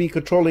two would be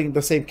controlling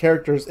the same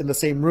characters in the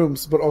same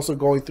rooms, but also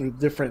going through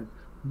different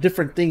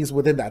things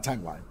within that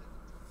timeline.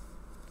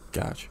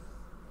 Gotcha.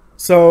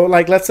 So,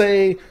 like, let's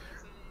say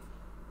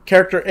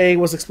character A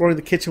was exploring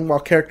the kitchen while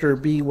character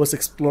B was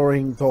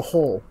exploring the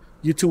hole.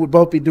 You two would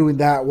both be doing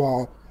that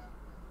while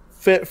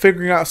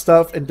figuring out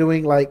stuff and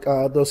doing, like,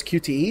 those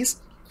QTEs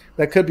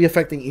that could be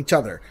affecting each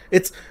other.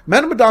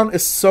 Manamadon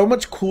is so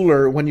much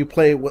cooler when you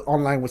play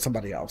online with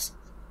somebody else.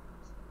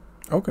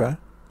 Okay.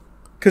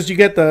 Because you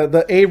get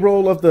the A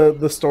roll of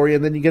the story,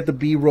 and then you get the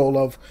B roll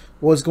of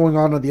what's going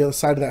on the other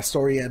side of that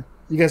story, and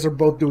you guys are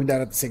both doing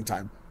that at the same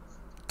time.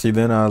 See,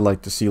 then I'd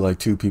like to see like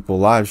two people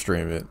live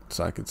stream it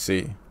so I could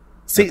see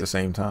at the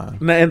same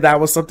time. And that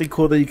was something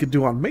cool that you could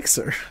do on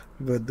Mixer.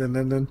 But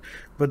then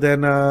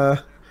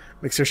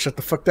Mixer shut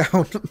the fuck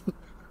down.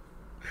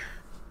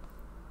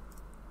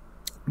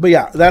 But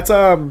yeah, that's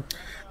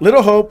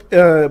Little Hope.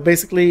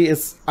 Basically,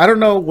 is I don't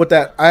know what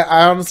that.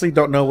 I honestly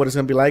don't know what it's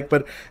gonna be like.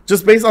 But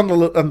just based on the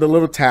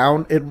little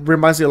town, it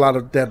reminds me a lot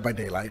of Dead by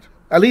Daylight.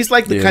 At least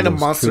like the kind of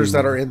monsters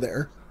that are in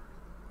there.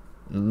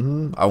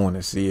 I want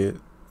to see it.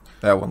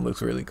 That one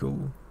looks really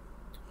cool.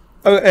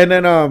 And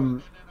then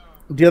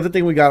the other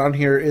thing we got on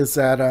here is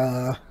that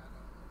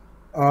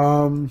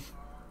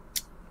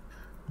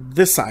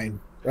this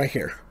sign right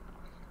here.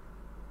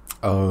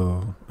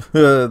 Oh,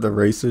 the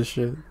racist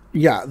shit.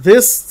 Yeah,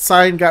 this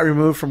sign got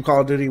removed from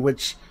Call of Duty,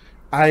 which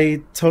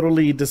I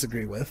totally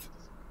disagree with.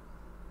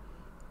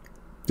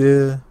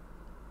 Yeah,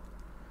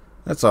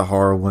 that's a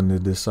hard one to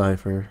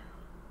decipher.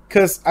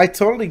 Because I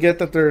totally get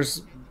that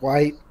there's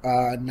white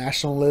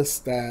nationalists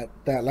that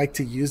like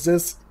to use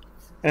this,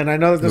 and I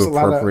know that there's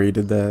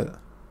appropriated that,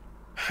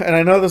 and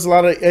I know there's a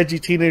lot of edgy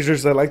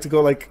teenagers that like to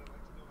go like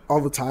all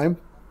the time.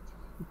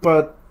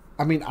 But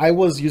I mean, I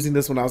was using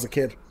this when I was a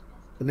kid,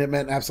 and it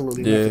meant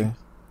absolutely nothing.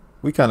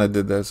 We kind of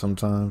did that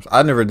sometimes.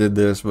 I never did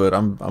this, but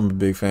I'm a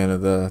big fan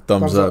of the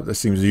thumbs up. That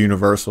seems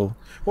universal.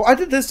 Well, I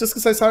did this just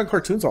because I saw it in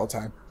cartoons all the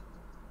time.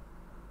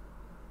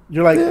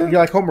 You're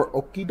like Homer,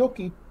 okie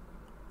dokie.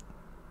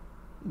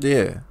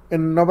 Yeah.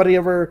 And nobody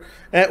ever,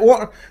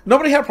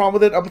 nobody had a problem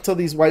with it up until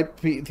these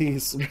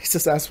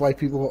racist ass white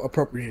people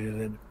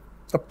appropriated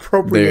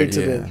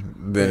it.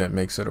 Then it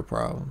makes it a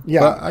problem.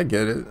 Yeah, but I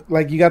get it.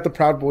 Like you got the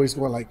Proud Boys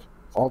going like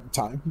all the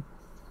time.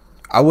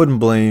 I wouldn't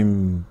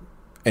blame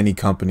any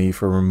company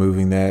for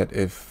removing that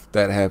if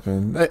that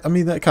happened. I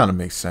mean, that kind of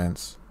makes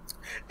sense.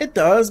 It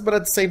does, but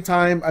at the same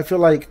time, I feel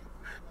like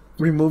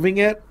removing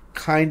it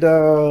kind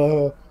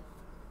of,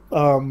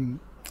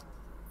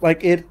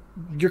 like it.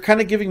 You're kind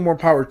of giving more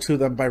power to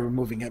them by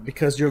removing it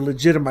because you're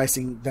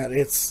legitimizing that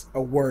it's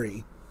a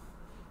worry.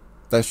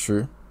 That's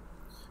true.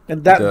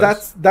 And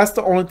that's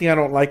the only thing I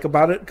don't like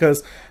about it,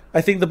 because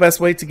I think the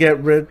best way to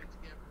get rid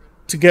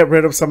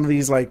of some of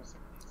these like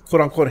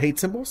quote unquote hate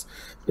symbols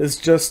is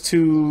just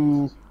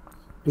to,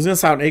 it's gonna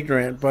sound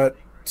ignorant, but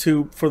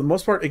to for the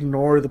most part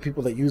ignore the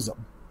people that use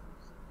them.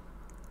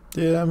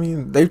 Yeah, I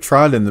mean they've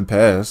tried in the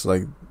past.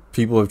 Like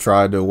people have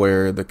tried to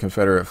wear the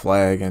Confederate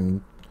flag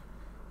and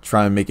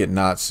try and make it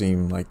not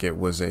seem like it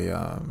was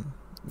a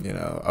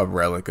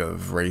relic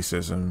of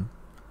racism.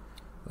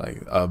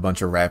 Like a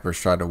bunch of rappers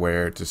tried to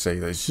wear it to say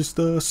that it's just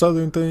a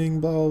Southern thing,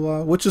 blah blah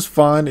blah, which is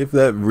fine if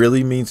that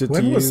really means it to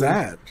you. When was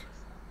that?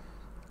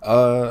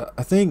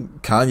 I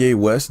think Kanye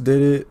West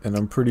did it, and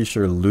I'm pretty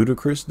sure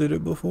Ludacris did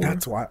it before.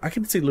 That's why I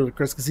can see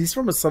Ludacris because he's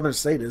from a southern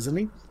state, isn't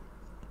he?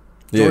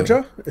 Yeah.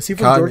 Georgia? Is he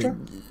from Georgia?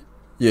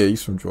 Yeah,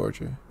 he's from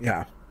Georgia.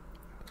 Yeah.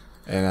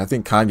 And I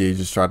think Kanye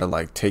just tried to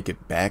like take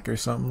it back or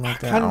something like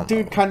that.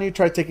 Kanye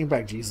tried taking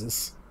back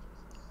Jesus.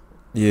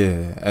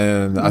 Yeah,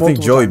 and I think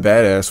Joey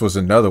Badass was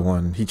another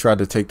one. He tried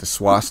to take the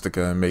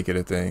swastika and make it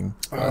a thing.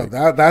 Oh,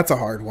 that's a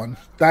hard one.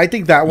 I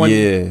think that one.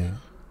 Yeah,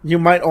 you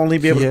might only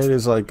be able. He had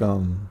his like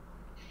what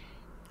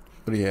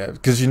do you have?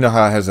 Because you know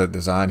how it has that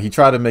design. He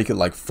tried to make it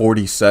like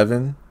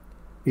 47.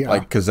 Yeah,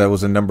 like because that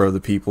was a number of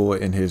the people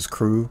in his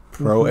crew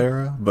pro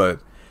era,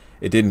 but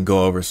it didn't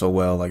go over so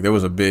well. Like there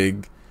was a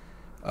big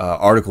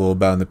article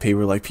about in the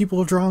paper, like people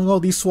are drawing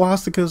all these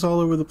swastikas all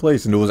over the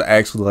place, and it was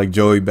actually like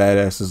Joey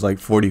Badass's like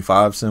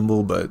 45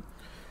 symbol, but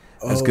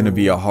it's gonna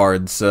be a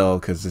hard sell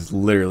because it's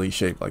literally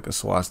shaped like a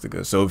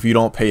swastika. So if you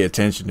don't pay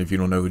attention, if you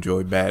don't know who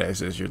Joey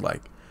Badass is, you're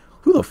like,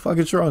 who the fuck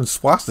is drawing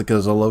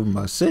swastikas all over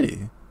my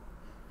city?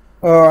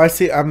 Oh, I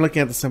see. I'm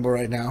looking at the symbol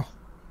right now.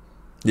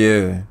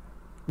 Yeah,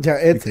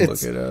 it's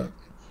look it up.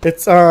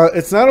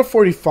 It's not a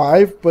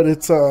 45, but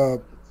it's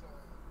a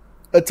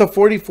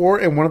 44,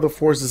 and one of the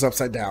fours is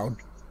upside down.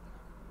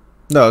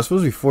 No, it's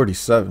supposed to be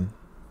 47.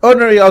 Oh,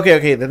 no,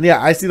 okay, then,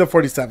 yeah, I see the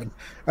 47.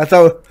 I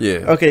thought...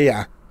 Yeah. Okay,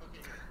 yeah.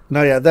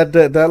 No, yeah,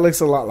 that looks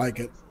a lot like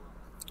it.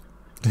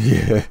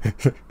 Yeah.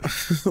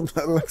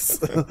 That looks...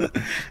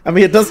 I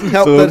mean, it doesn't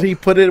help that he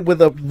put it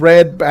with a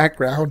red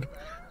background.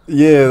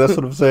 Yeah, that's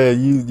what I'm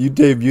saying. You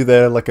debut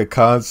that at like a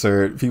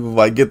concert, people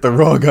might get the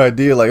wrong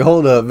idea. Like,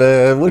 hold up,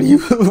 man, what are you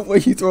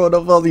throwing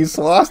up all these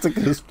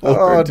swastikas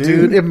for? Oh,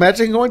 dude,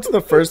 imagine going to the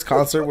first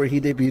concert where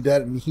he debuted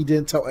that and he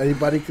didn't tell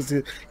anybody because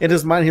in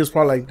his mind he was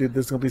probably like, dude,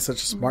 this is gonna be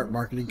such a smart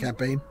marketing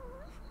campaign.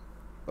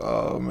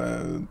 Oh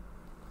man,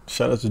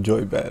 shout out to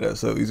Joey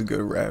Badass. Though he's a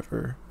good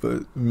rapper,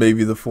 but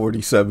maybe the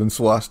 47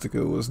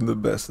 swastika wasn't the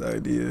best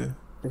idea.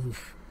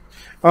 Oof.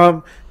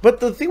 But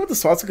the thing with the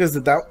swastika is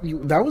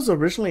that was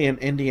originally an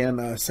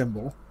Indian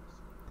symbol.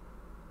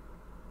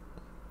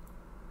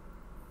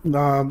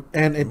 And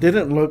it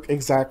didn't look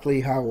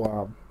exactly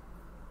how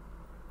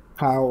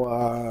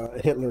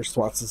Hitler's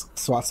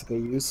swastika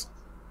used.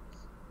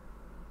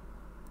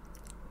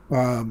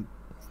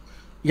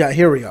 Yeah,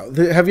 here we go.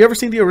 Have you ever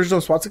seen the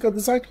original swastika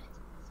design?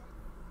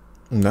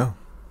 No.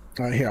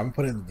 Here, I'm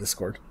putting it in the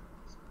Discord.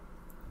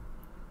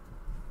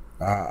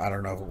 I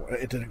don't know.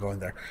 It didn't go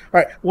in there.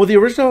 All right. Well, the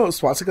original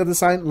swastika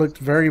design looked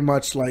very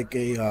much like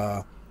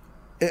a.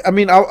 I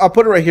mean, I'll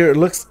put it right here. It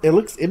looks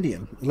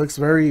Indian. It looks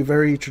very,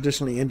 very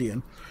traditionally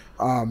Indian.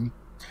 And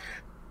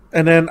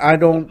then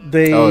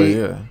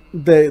the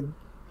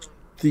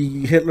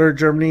Hitler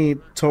Germany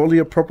totally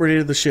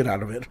appropriated the shit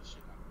out of it.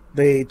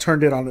 They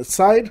turned it on its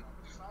side,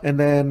 and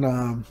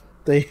then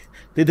they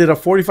did a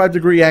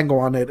 45-degree angle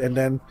on it, and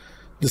then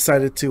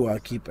decided to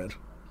keep it.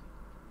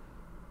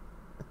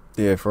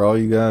 Yeah, for all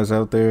you guys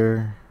out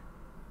there,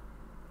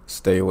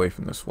 stay away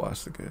from the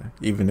swastika.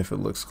 Even if it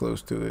looks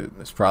close to it,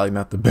 it's probably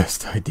not the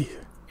best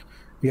idea.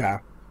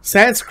 Yeah.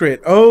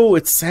 Sanskrit. Oh,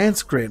 it's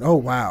Sanskrit. Oh,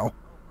 wow.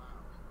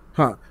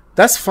 Huh.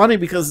 That's funny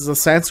because the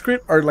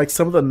Sanskrit are like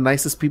some of the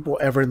nicest people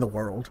ever in the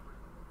world.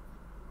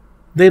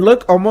 They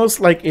look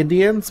almost like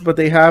Indians, but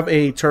they have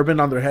a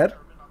turban on their head.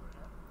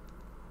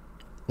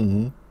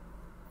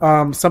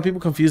 Mm-hmm. Some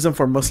people confuse them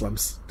for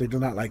Muslims. They do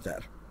not like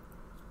that.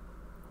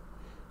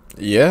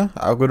 Yeah,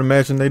 I would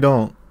imagine they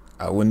don't.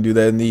 I wouldn't do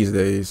that in these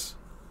days.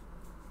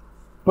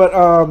 But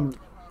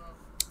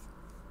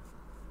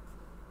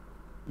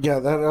yeah,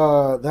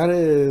 that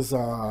is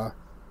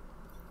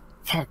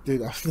fuck,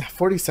 dude.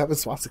 47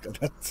 swastika.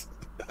 That's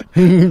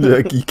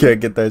like you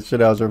can't get that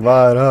shit out your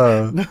mind,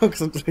 huh? No,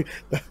 because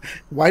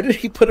why did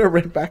he put a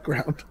red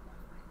background?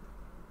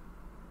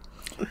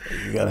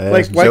 You gotta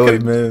ask Joey,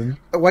 man.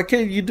 Why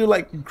can't you do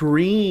like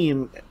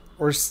green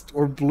or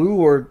blue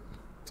or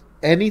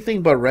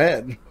anything but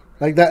red?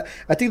 Like that,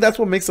 I think that's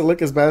what makes it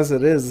look as bad as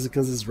it is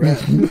because it's red.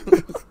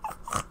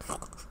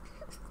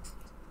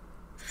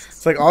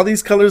 It's like all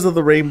these colors of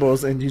the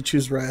rainbows, and you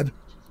choose red.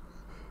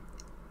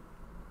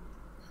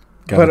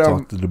 Gotta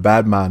talk to the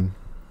bad man.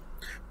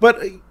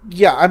 But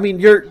yeah, I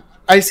mean,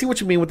 I see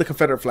what you mean with the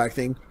Confederate flag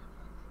thing.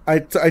 I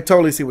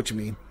totally see what you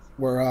mean.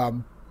 Where I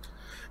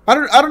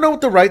don't know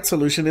what the right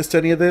solution is to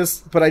any of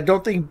this, but I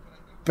don't think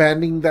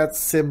banning that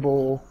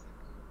symbol.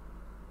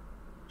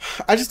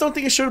 I just don't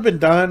think it should have been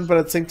done, but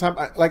at the same time,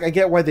 I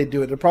get why they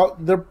do it.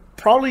 They're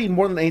probably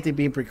more than anything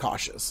being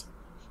precautious,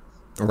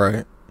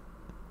 right?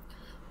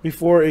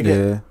 Before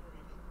it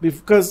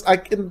because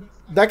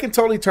that can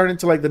totally turn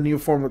into like the new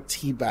form of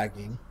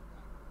teabagging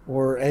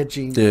or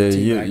edging.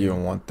 Yeah, you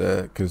don't want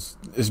that because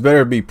it's better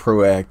to be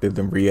proactive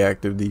than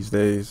reactive these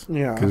days.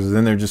 Yeah, because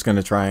then they're just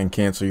gonna try and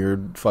cancel your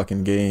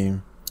fucking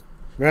game.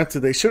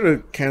 Granted, they should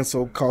have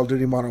canceled Call of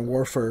Duty Modern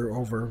Warfare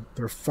over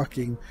their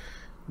fucking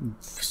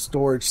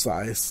storage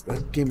size.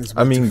 That game is.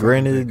 I mean,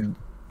 granted,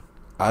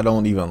 I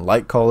don't even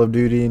like Call of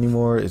Duty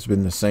anymore. It's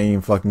been the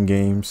same fucking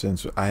game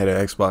since I had an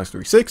Xbox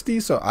 360,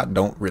 so I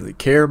don't really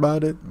care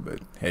about it. But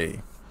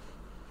hey,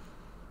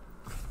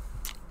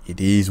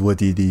 it is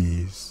what it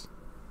is.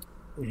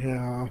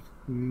 Yeah.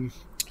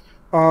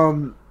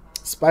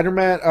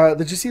 Spider-Man.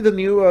 Did you see the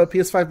new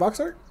PS5 box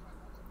art?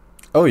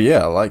 Oh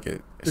yeah, I like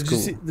it. It's cool.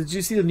 Did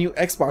you see the new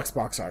Xbox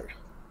box art?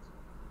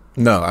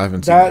 No, I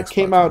haven't seen that.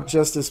 Came out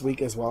just this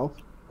week as well.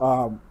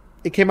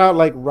 It came out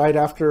like right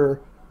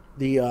after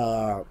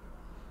the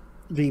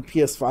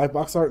PS5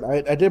 box art.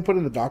 I didn't put it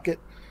in the docket,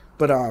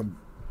 but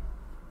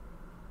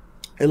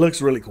it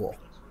looks really cool.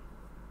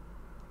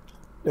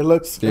 It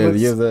looks. Yeah,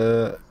 you have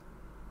the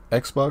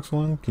Xbox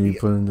one. Can you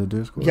put it in the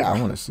Discord? Yeah, I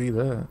want to see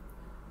that.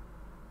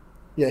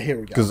 Yeah, here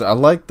we go. Because I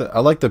like the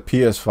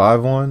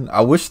PS5 one. I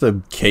wish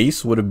the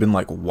case would have been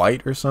like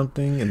white or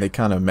something, and they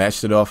kind of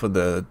matched it off of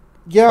the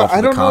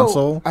I don't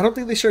know. I don't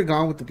think they should have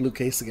gone with the blue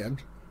case again.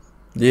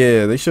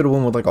 Yeah, they should have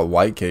went with like a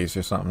white case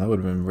or something. That would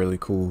have been really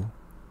cool.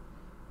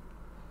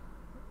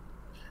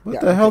 What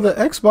the hell? The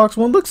Xbox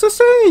one looks the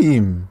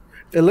same.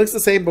 It looks the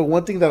same, but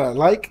one thing that I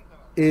like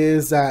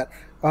is that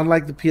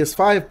unlike the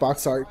PS5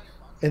 box art,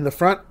 in the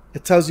front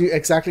it tells you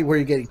exactly where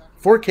you're getting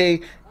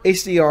 4K,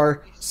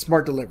 HDR,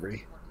 smart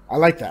delivery. I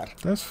like that.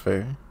 That's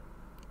fair.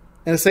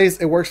 And it says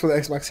it works for the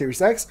Xbox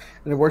Series X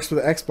and it works for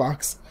the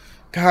Xbox.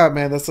 God,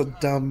 man, that's a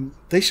dumb.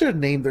 They should have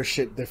named their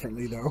shit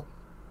differently, though.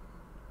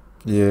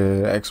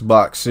 Yeah,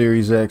 Xbox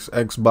Series X,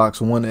 Xbox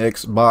One,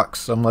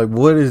 Xbox. I'm like,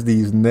 what is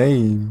these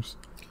names?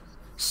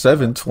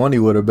 720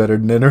 would have better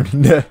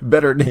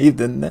name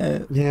than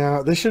that.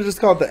 Yeah, they should have just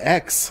called it the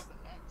X.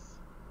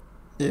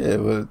 Yeah,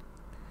 but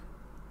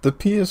The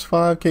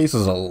PS5 case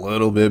is a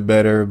little bit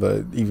better,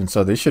 but even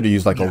so, they should have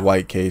used like a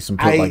white case and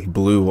put like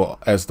blue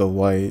as the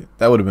white.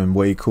 That would have been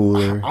way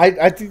cooler.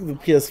 I think the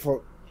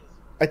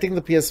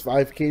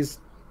PS5 case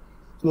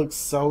looks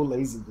so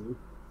lazy, dude.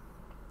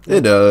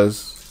 It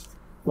does.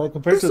 Like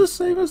compared to the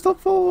same as the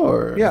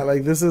 4. Yeah,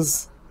 like this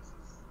is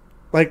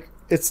like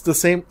it's the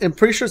same. I'm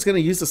pretty sure it's gonna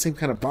use the same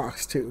kind of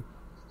box too.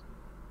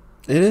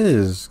 It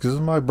is, because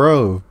my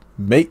bro,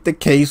 make the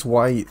case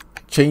white,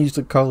 change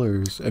the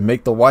colors, and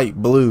make the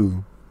white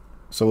blue.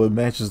 So it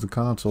matches the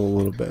console a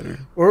little better.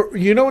 Or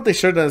you know what they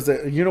should have done is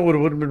that you know what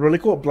would have been really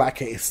cool? Black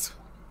case.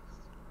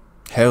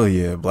 Hell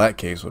yeah, black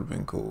case would have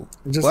been cool.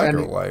 Just black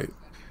or white.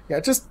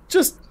 Yeah, just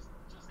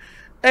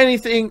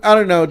anything. I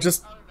don't know.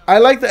 Just I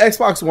like the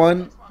Xbox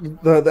One,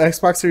 the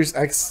Xbox Series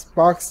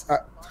Xbox.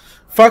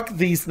 Fuck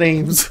these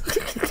names.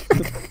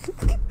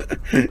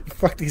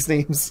 Fuck these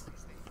names.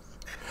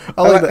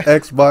 I like the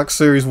Xbox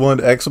Series 1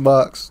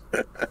 Xbox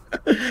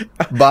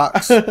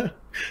box.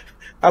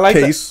 I like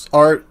case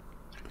art.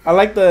 I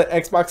like the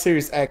Xbox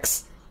Series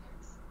X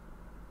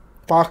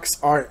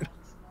box art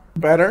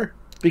better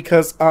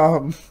because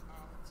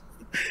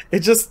it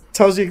just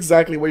tells you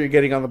exactly what you're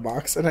getting on the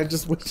box, and I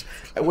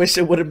wish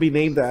it wouldn't be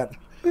named that.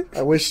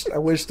 I wish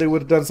they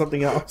would have done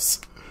something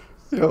else.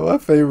 You know, my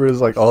favorite is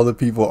like all the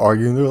people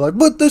arguing. They're like,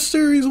 "But the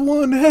Series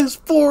 1 has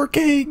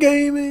 4K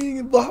gaming,"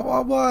 and blah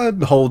blah blah.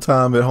 The whole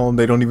time at home,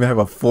 they don't even have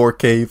a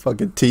 4K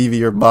fucking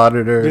TV or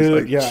monitor. Dude,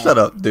 it's like, shut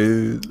up,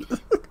 dude.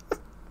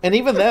 And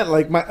even then,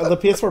 like the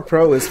PS4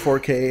 Pro is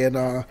 4K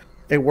and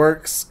it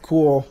works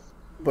cool,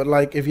 but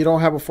like if you don't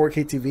have a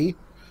 4K TV,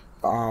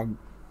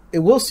 it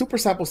will super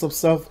sample some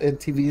stuff in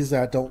TVs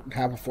that don't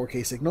have a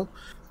 4K signal.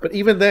 But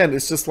even then,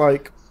 it's just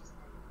like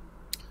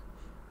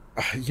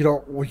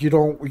you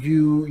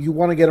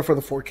want to get it for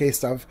the 4K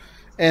stuff,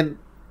 and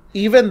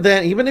even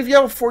then, even if you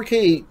have a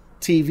 4K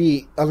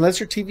TV,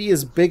 unless your TV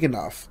is big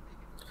enough,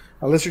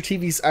 unless your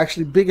TV is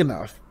actually big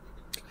enough,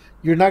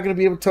 you're not going to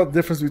be able to tell the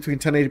difference between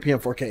 1080p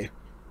and 4K.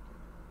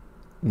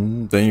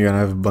 Then you're gonna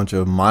have a bunch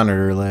of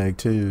monitor lag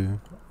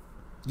too.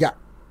 Yeah,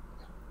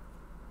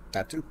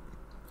 that too.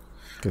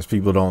 Because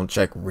people don't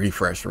check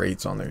refresh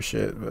rates on their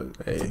shit. But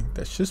hey,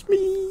 that's just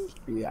me.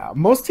 Yeah,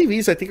 most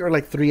TVs I think are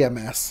like 3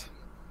 ms,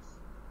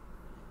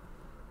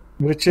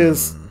 which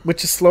is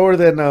slower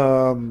than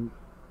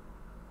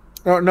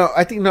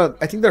I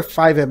think they're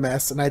 5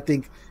 ms, and I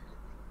think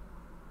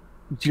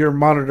your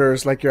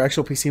monitors, like your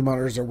actual PC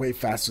monitors, are way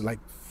faster, like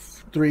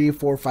 3,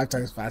 4, 5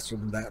 times faster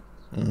than that.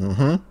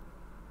 Mm-hmm.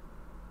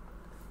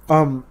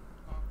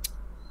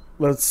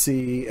 Let's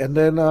see, and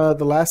then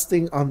the last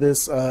thing on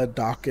this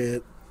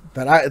docket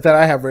that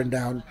I have written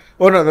down.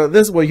 Oh no,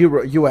 this is what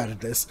you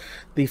added this,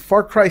 the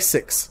Far Cry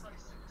 6.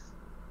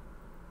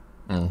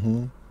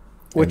 Mm-hmm.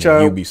 Which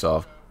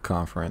Ubisoft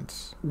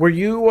conference. Are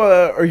you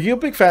a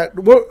big fan?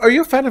 Well, are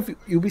you a fan of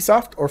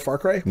Ubisoft or Far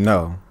Cry?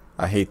 No,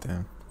 I hate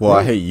them. Well,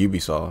 really? I hate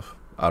Ubisoft.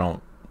 I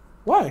don't.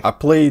 Why? I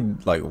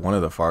played like one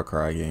of the Far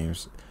Cry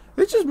games.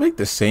 They just make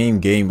the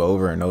same game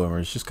over and over.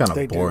 It's just kind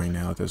of boring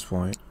now at this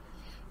point.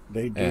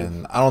 They do.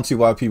 And I don't see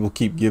why people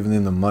keep giving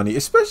them the money,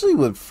 especially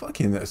with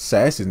fucking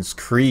Assassin's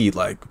Creed.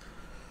 Like,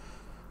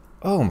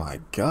 oh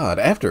my god!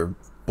 After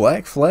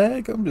Black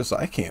Flag, I'm just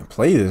I can't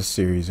play this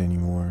series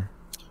anymore.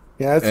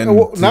 Yeah, and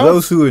to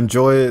those who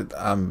enjoy it,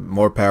 I'm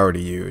more power to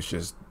you. It's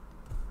just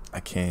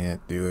I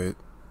can't do it.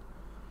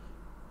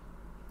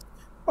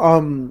 I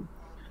don't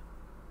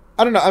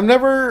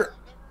know.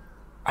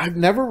 I've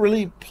never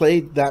really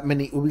played that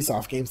many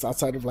Ubisoft games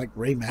outside of like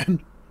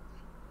Rayman.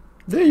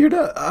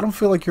 Yeah, I don't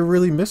feel like you're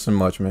really missing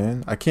much,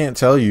 man. I can't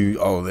tell you,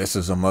 oh, this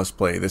is a must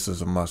play, this is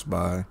a must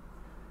buy.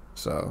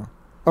 So,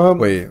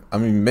 wait, I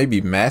mean, maybe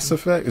Mass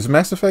Effect? Is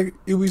Mass Effect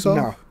Ubisoft?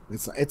 No,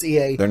 it's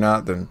EA. They're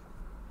not. Then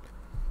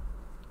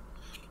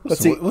what's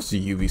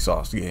the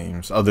Ubisoft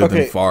games other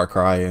than Far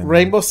Cry and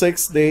Rainbow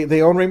Six?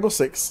 They own Rainbow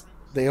Six.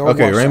 They own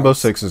Rainbow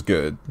Six is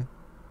good.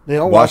 They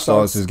own Watch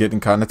Dogs is getting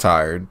kind of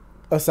tired.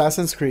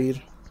 Assassin's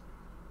Creed,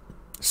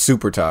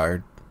 super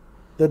tired.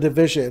 The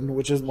Division,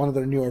 which is one of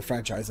their newer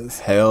franchises.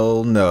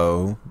 Hell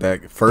no.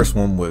 That first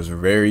one was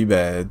very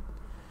bad.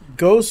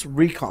 Ghost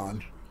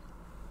Recon.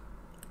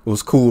 It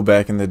was cool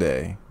back in the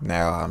day.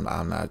 Now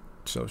I'm not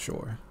so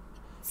sure.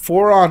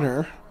 For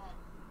Honor.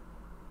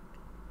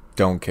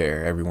 Don't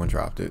care. Everyone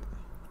dropped it.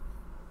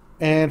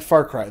 And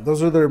Far Cry.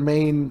 Those are their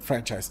main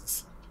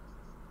franchises.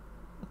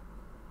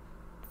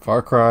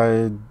 Far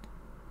Cry,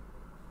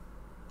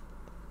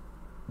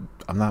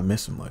 I'm not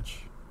missing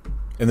much.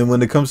 And then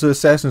when it comes to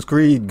Assassin's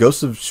Creed,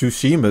 Ghost of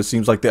Tsushima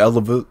seems like the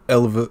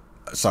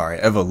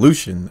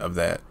evolution of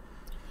that.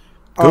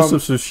 Ghost of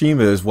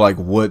Tsushima is like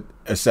what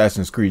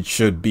Assassin's Creed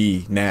should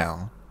be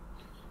now.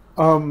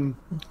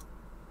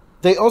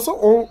 They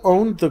also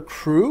own The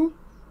Crew,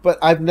 but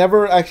I've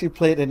never actually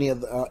played any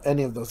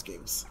of those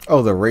games.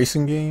 Oh, the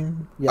racing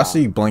game? Yeah. I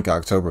see Blank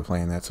October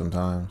playing that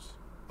sometimes.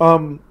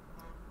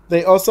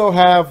 They also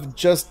have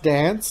Just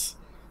Dance,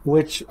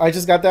 which I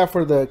just got that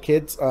for the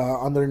kids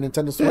on their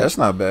Nintendo Switch. Yeah, that's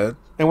not bad.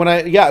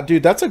 And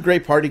dude, that's a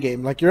great party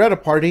game. Like, you're at a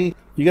party,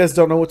 you guys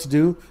don't know what to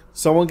do,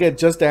 someone get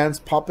Just Dance,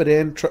 pop it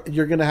in,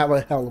 you're gonna have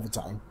a hell of a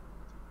time.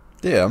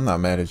 Yeah, I'm not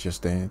mad at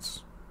Just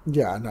Dance.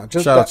 Yeah, no.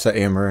 Shout out to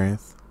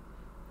Amaranth.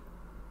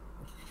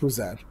 Who's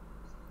that?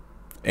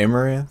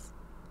 Amaranth,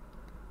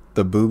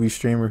 the booby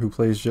streamer who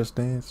plays Just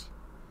Dance.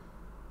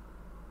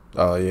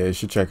 Oh yeah, you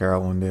should check her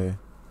out one day.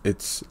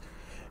 It's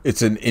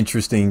an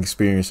interesting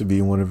experience to be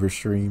in one of her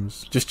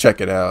streams. Just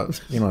check it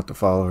out. You don't have to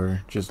follow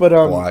her. Just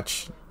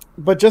watch.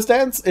 But Just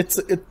Dance,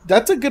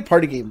 that's a good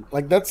party game.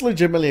 Like, that's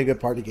legitimately a good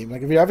party game.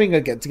 Like, if you're having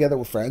a get together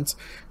with friends,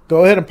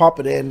 go ahead and pop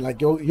it in.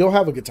 Like, you'll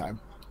have a good time.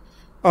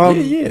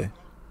 Yeah.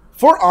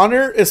 For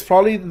Honor is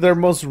probably their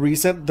most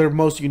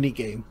unique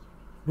game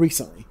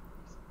recently.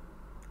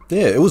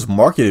 Yeah, it was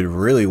marketed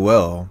really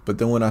well, but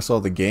then when I saw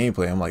the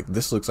gameplay, I'm like,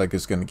 this looks like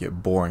it's going to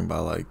get boring by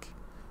like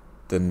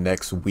the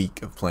next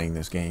week of playing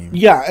this game.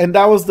 Yeah, and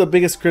that was the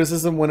biggest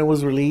criticism when it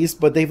was released,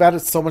 but they've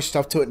added so much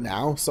stuff to it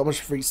now, so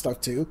much free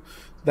stuff too,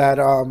 that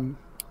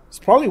it's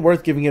probably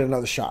worth giving it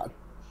another shot.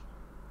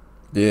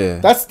 Yeah.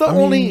 That's the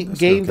only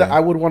game that I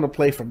would want to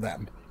play from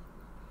them.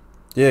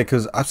 Yeah,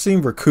 because I've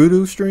seen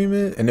Rakudo stream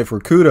it, and if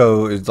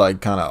Rakudo is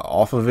like kind of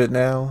off of it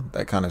now,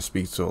 that kind of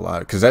speaks to a lot.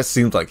 Because that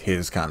seems like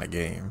his kind of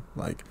game,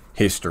 like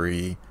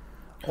history,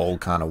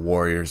 old kind of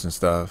warriors and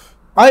stuff.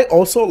 I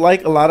also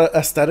like a lot of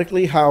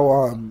aesthetically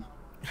how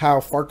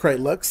Far Cry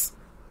looks,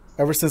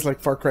 ever since like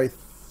Far Cry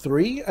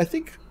 3, I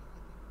think.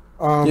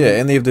 Yeah,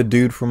 and they have the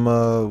dude from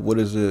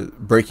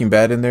Breaking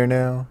Bad in there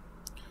now.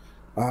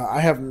 I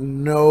have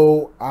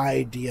no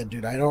idea,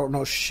 dude. I don't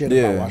know shit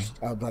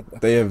about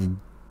that. They have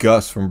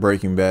Gus from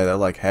Breaking Bad, that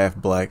like half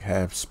black,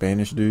 half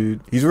Spanish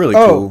dude. He's really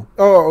cool.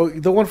 Oh,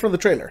 the one from the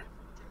trailer.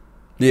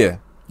 Yeah.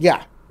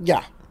 Yeah.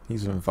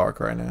 He's in Far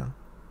Cry now,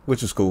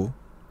 which is cool.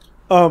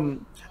 I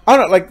don't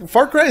know. Like,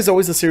 Far Cry is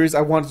always a series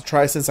I wanted to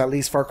try since at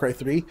least Far Cry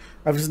 3.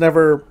 I've just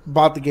never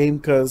bought the game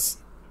because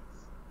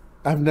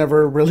I've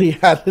never really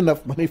had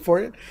enough money for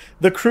it.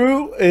 The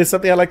Crew is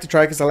something I like to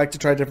try because I like to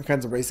try different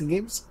kinds of racing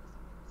games.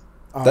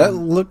 That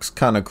looks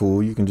kind of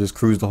cool. You can just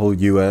cruise the whole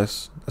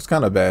U.S. That's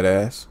kind of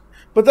badass.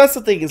 But that's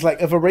the thing, is like,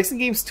 if a racing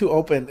game's too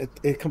open,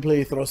 it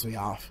completely throws me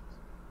off.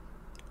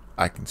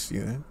 I can see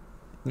that.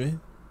 Yeah.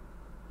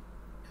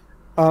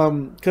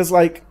 Because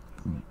like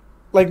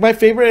my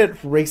favorite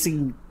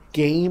racing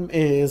game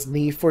is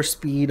Need for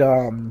Speed.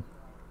 What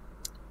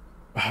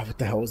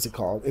the hell was it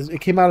called? It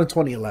came out in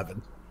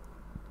 2011.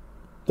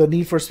 The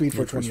Need for Speed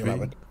for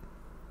 2011.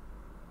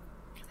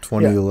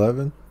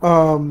 2011.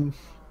 Yeah.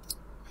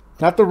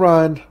 Not the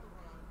Run.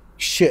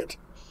 Shit.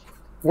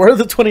 Where are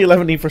the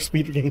 2011 Need for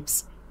Speed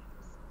games?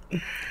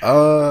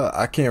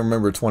 I can't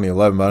remember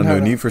 2011, but I know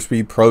Need for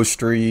Speed, Pro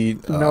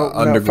Street,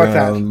 Underground, fuck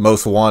that.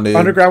 Most Wanted.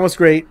 Underground was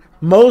great.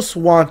 Most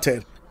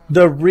Wanted,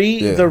 the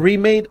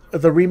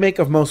remake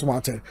of Most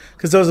Wanted,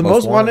 because there was a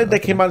Most Wanted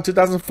that came out in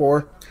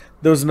 2004.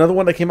 There was another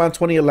one that came out in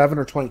 2011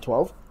 or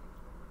 2012.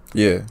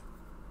 Yeah,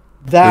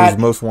 that was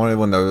Most Wanted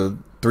when the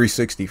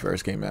 360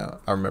 first came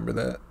out. I remember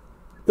that.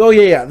 Oh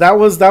yeah. That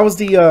was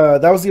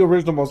the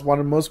original Most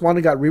Wanted. Most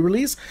Wanted got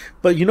re-released,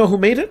 but you know who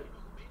made it?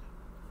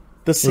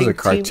 The same was it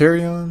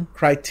Criterion? Team,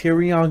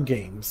 Criterion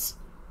Games.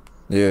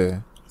 Yeah.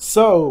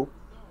 So,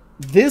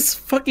 this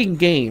fucking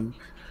game.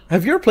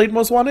 Have you ever played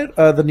Most Wanted?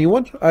 The new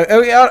one?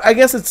 I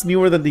guess it's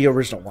newer than the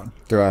original one.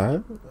 Do I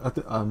have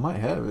it? I might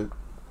have it.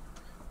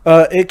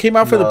 It came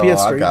out for the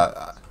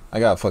PS3. I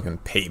got fucking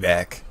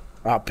Payback.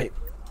 God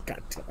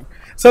damn.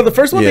 So the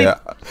first one, yeah.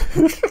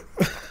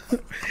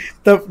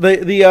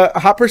 the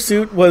Hot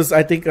Pursuit was,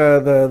 I think,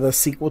 the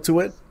sequel to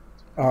it.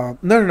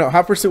 No.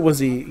 Hot Pursuit was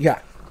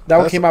that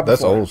one came out before.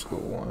 That's old school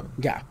one.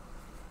 Yeah.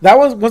 That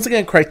was, once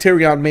again,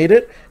 Criterion made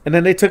it, and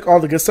then they took all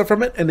the good stuff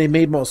from it, and they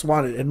made Most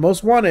Wanted. And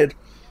Most Wanted,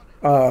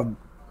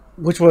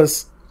 which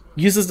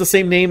uses the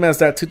same name as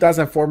that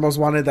 2004 Most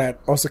Wanted that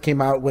also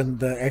came out when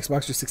the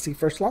Xbox 360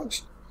 first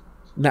launched.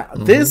 Now,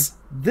 this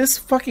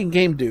fucking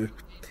game, dude,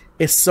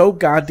 is so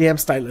goddamn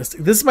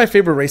stylistic. This is my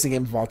favorite racing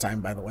game of all time,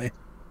 by the way.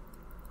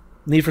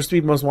 Need for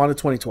Speed Most Wanted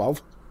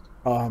 2012.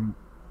 I'm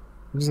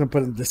just going to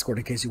put it in Discord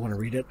in case you want to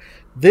read it.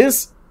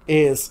 This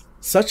is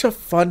such a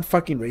fun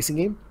fucking racing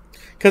game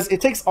because it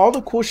takes all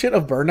the cool shit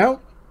of Burnout,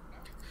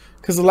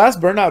 because the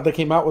last Burnout that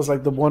came out was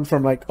like the one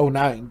from like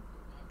 2009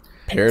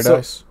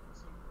 Paradise. So,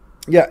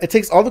 yeah, it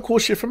takes all the cool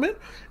shit from it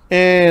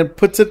and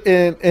puts it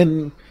in,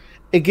 and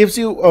it gives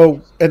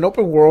you an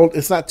open world.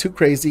 It's not too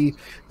crazy.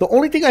 The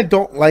only thing I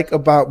don't like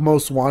about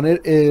Most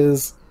Wanted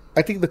is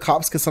I think the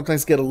cops can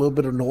sometimes get a little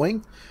bit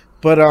annoying,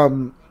 but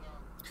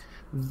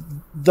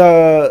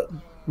the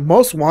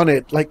Most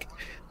Wanted, like,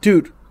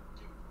 dude,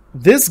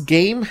 this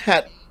game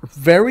had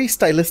very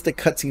stylistic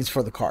cutscenes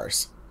for the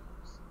cars.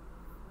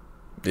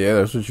 Yeah,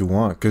 that's what you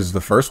want, because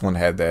the first one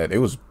had that. It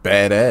was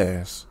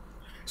badass.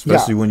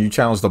 Especially when you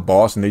challenge the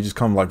boss and they just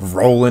come like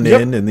rolling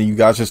in, and then you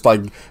guys just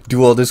like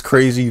do all this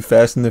crazy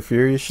Fast and the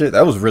Furious shit.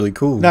 That was really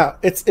cool. Now,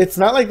 it's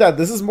not like that.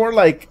 This is more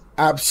like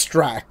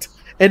abstract.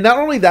 And not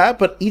only that,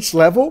 but each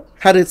level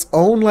had its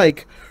own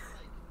like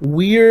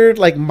weird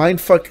like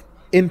mindfuck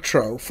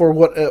intro for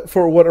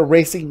what a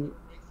racing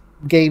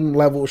game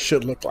level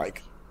should look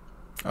like.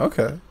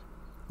 Okay,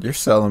 you're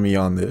selling me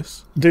on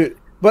this, dude.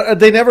 But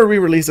they never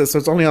re-released it, so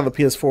it's only on the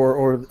PS4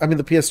 or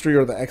the PS3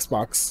 or the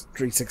Xbox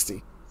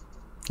 360.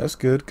 That's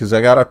good because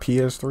I got a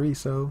PS3.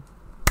 So,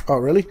 oh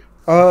really?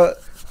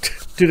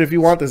 Dude, if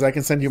you want this, I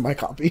can send you my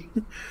copy.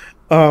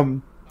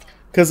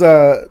 Because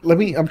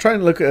I'm trying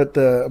to look at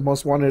the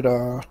most wanted.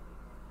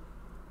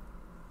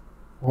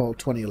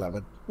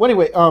 2011. Well,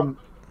 anyway,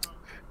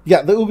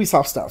 yeah, the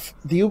Ubisoft stuff.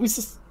 The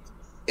Ubisoft,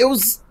 it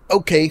was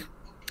okay.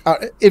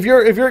 If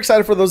you're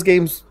excited for those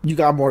games, you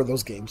got more of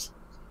those games.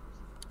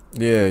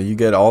 Yeah, you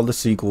get all the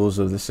sequels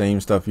of the same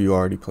stuff you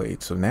already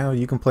played, so now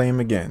you can play them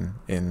again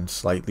in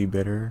slightly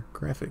better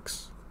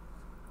graphics.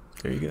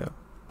 There you go.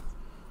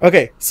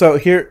 Okay, so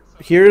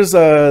here's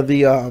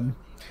the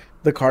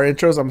car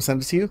intros. I'm gonna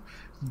send it to you.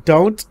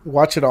 Don't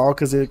watch it all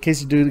because in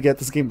case you do get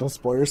this game, don't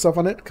spoil yourself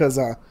on it. Because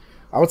I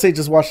would say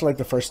just watch like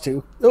the first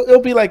two. It'll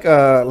be like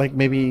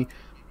maybe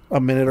a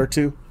minute or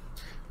two,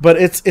 but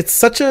it's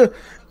such a.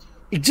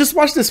 Just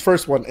watch this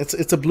first one.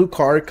 It's a blue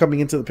car coming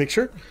into the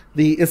picture.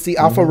 It's the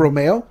Alfa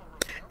Romeo,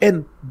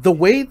 and the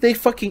way they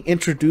fucking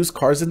introduce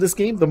cars in this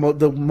game, the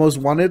most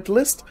wanted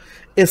list,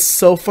 is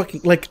so fucking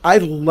like I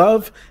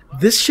love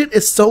this shit.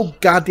 Is so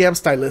goddamn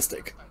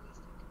stylistic.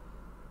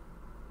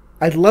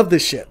 I love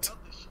this shit.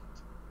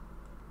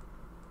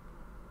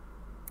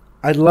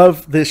 I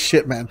love this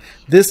shit, man.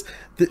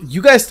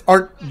 You guys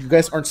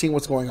aren't seeing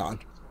what's going on,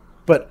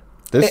 but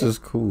this is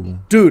cool,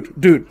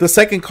 dude. The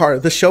second car,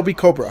 the Shelby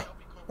Cobra.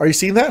 Are you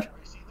seeing that?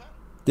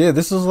 Yeah,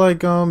 this is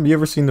like you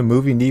ever seen the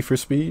movie Need for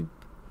Speed?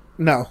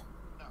 No.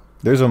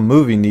 There's a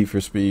movie Need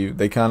for Speed.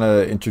 They kind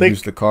of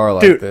introduced the car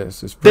like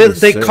this. It's pretty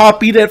they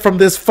copied it from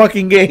this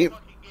fucking game.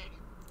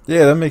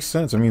 Yeah, that makes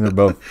sense. I mean, they're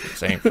both the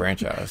same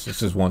franchise. It's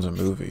just one's a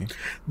movie.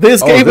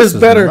 This game is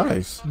better.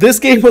 Nice. This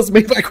game was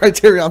made by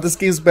Criterion. This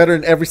game's better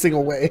in every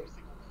single way.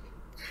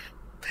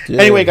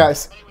 Yeah. Anyway,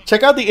 guys,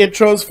 check out the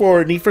intros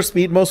for Need for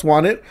Speed Most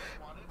Wanted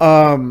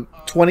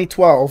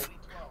 2012.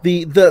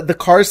 The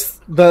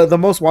cars, the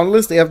most wanted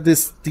list, they have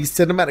these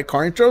cinematic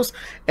car intros,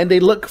 and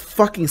they look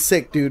fucking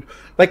sick, dude.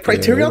 Like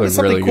Criterion is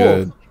something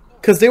really cool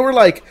because they were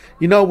like,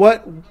 you know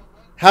what,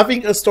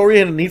 having a story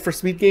in a Need for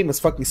Speed game is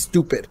fucking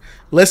stupid.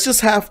 Let's just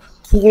have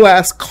cool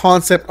ass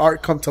concept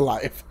art come to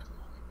life.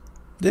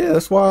 Yeah,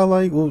 that's why I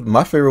like. Well,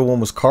 my favorite one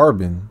was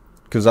Carbon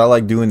because I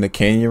like doing the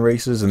canyon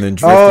races and then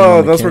drifting.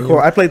 Oh, those were cool.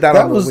 I played that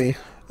on the Wii.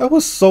 That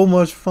was so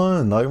much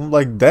fun.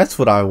 Like that's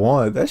what I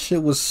want. That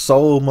shit was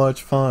so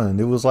much fun.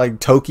 It was like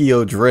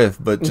Tokyo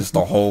Drift, but just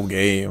the whole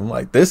game. I'm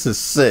like, this is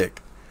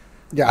sick.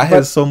 Yeah, I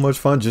had so much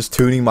fun just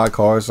tuning my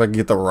car so I could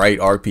get the right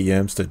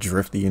RPMs to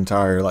drift the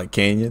entire like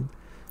canyon.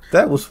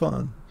 That was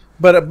fun.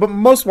 But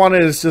Most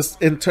Wanted is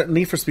just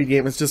Need for Speed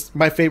game. It's just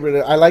my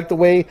favorite. I like the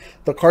way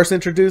the car's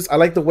introduced. I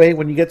like the way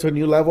when you get to a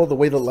new level, the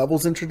way the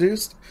level's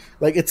introduced.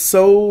 Like it's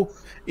so.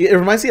 It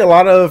reminds me a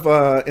lot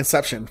of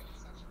Inception.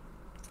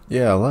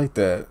 Yeah, I like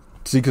that.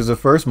 See, because the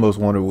first Most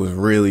Wanted was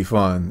really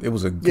fun. It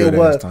was a good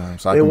ass time.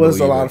 So it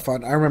was a lot of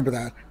fun. I remember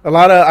that.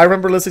 I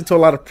remember listening to a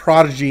lot of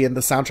Prodigy in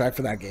the soundtrack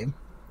for that game.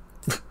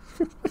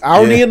 I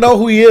don't even know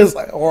who he is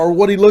or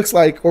what he looks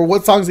like or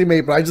what songs he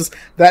made, but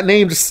that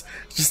name just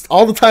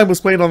all the time was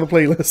playing on the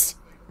playlist.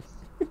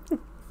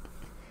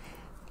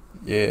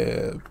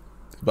 Yeah,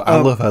 but I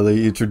love how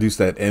they introduced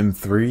that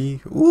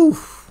M3.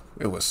 Oof,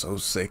 it was so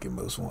sick in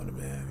Most Wanted,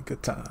 man.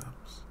 Good times.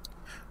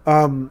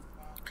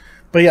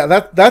 But yeah,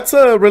 that's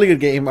a really good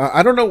game.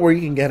 I don't know where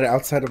you can get it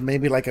outside of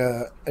maybe like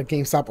a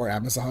GameStop or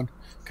Amazon.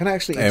 Can I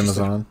actually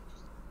Amazon?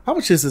 How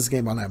much is this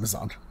game on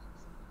Amazon?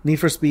 Need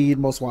for Speed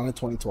Most Wanted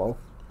 2012.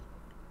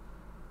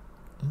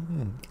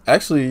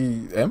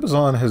 Actually,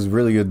 Amazon has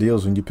really good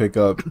deals when you pick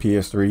up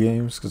PS3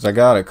 games because I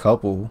got a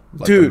couple,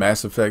 like the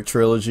Mass Effect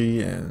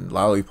trilogy and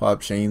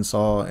Lollipop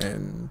Chainsaw,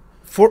 and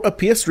for a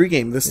PS3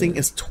 game, this thing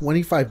is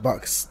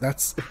 $25.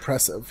 That's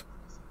impressive.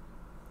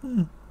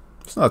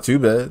 It's not too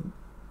bad.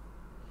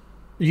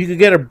 You could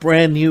get a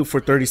brand new for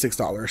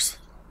 $36.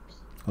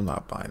 I'm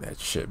not buying that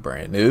shit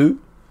brand new.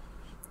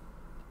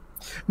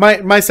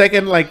 My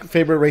second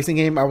favorite racing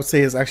game I would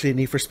say is actually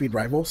Need for Speed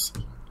Rivals,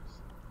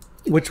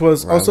 which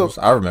was also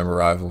I remember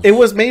Rivals. It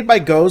was made by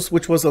Ghost,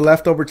 which was a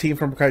leftover team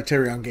from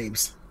Criterion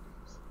Games.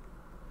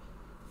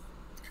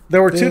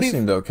 There were two. It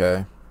seemed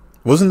okay.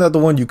 Wasn't that the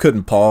one you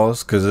couldn't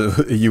pause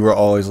because you were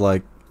always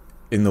like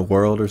in the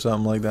world or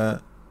something like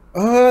that?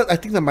 I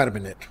think that might have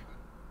been it.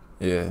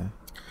 Yeah.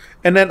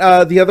 And then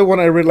the other one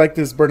I really liked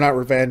is Burnout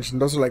Revenge,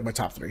 and those are like my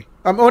top three.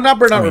 Not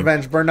Burnout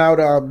Revenge,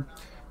 Burnout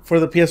for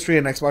the PS3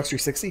 and Xbox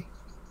 360.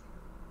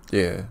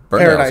 Yeah,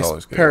 Burnout was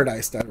always good.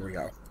 Paradise, there we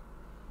go.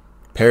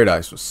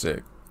 Paradise was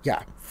sick.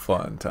 Yeah.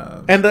 Fun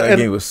time. That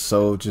game was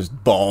so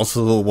just balls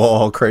to the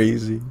wall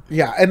crazy.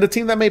 Yeah, and the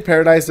team that made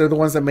Paradise, they're the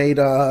ones that made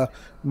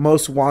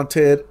Most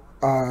Wanted,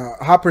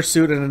 Hot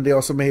Pursuit, and then they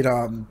also made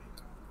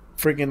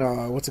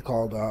what's it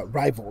called?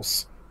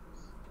 Rivals.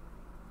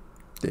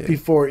 Yeah.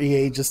 Before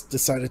EA just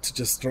decided to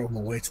just throw them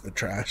away to the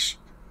trash.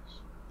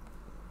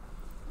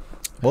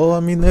 Well, I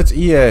mean, that's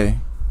EA.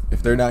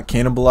 If they're not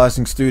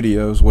cannibalizing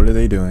studios, what are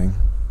they doing?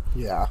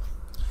 Yeah.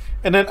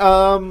 And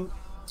then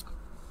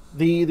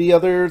the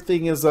other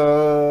thing is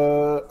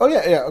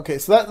okay,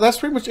 so that's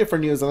pretty much it for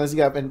news, unless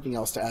you have anything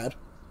else to add.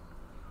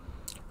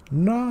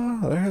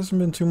 Nah, there hasn't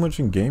been too much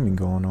in gaming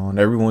going on.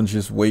 Everyone's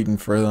just waiting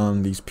for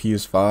these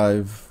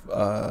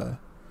PS5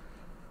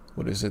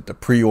 what is it, the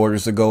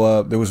pre-orders to go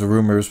up. There was a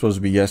rumor it was supposed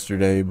to be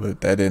yesterday,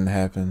 but that didn't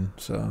happen,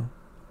 so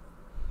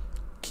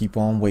keep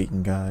on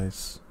waiting,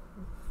 guys.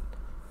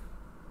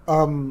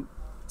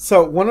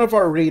 So one of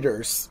our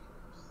readers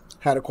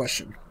had a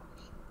question.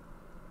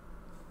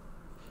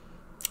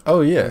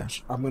 Oh yeah,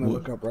 which I'm gonna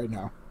look up right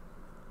now.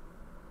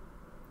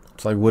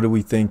 It's like, what do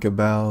we think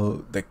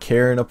about the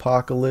Karen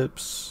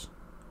apocalypse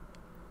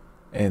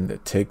and the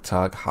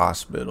TikTok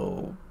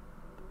hospital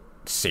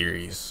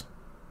series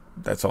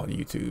that's on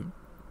YouTube?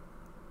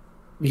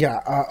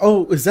 Yeah.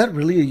 Is that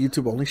really a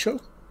YouTube only show?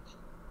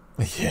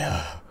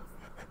 Yeah.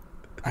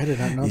 I did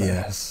not know that.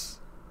 Yes.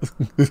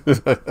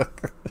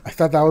 I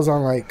thought that was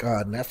on like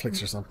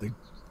Netflix or something.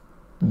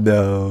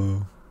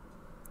 No.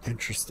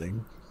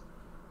 Interesting.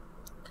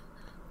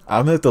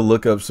 I'm gonna have to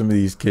look up some of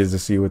these kids to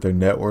see what their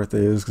net worth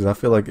is, because I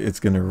feel like it's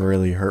gonna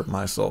really hurt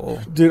my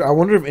soul. Dude, I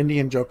wonder if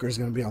Indian Joker is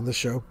gonna be on the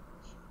show.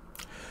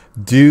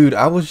 Dude,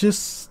 I was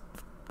just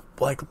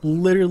like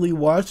literally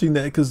watching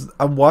that because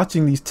I'm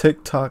watching these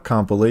TikTok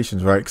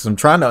compilations, right? Because I'm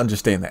trying to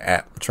understand the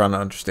app, I'm trying to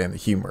understand the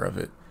humor of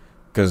it,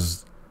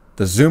 because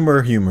the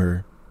Zoomer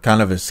humor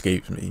kind of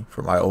escapes me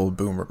from my old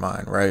boomer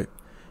mind, right?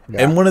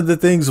 Yeah. And one of the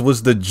things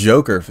was the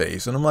Joker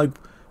face, and I'm like,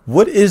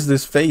 what is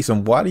this face,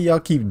 and why do y'all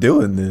keep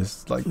doing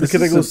this? Like, this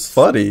is so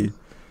funny.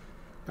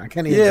 I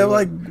can't even. Yeah,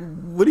 like,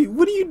 what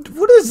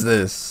is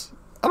this?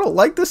 I don't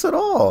like this at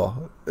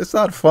all. It's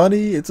not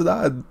funny. It's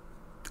not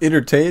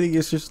entertaining.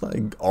 It's just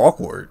like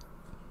awkward.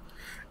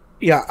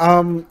 Yeah.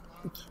 I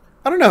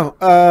don't know.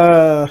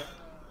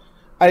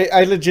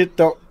 I legit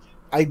don't.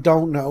 I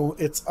don't know.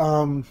 It's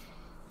I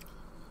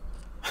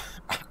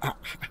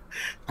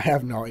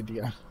have no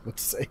idea what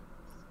to say.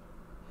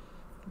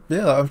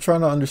 Yeah, I'm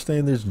trying to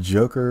understand this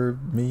Joker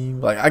meme.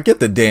 Like, I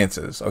get the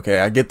dances, okay?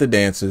 I get the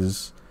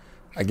dances.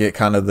 I get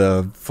kind of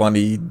the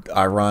funny,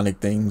 ironic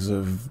things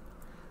of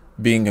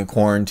being in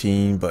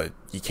quarantine, but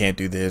you can't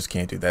do this,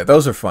 can't do that.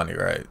 Those are funny,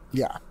 right?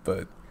 Yeah.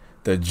 But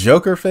the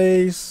Joker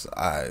face,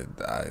 it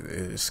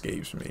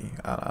escapes me.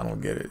 I don't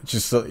get it.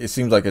 It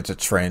seems like it's a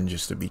trend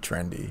just to be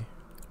trendy.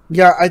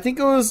 Yeah, I think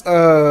it was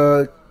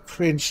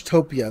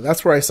Cringetopia.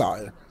 That's where I saw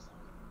it.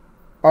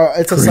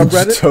 It's a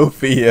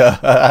subreddit.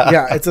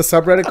 Yeah, it's a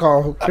subreddit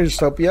called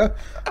Cringetopia.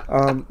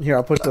 Here,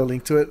 I'll put the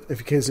link to it in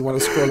case you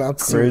want to scroll down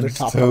to see what their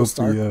top posts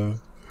are.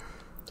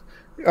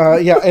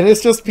 Yeah, and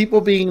it's just people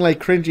being like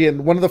cringy.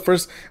 And one of the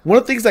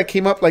things that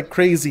came up like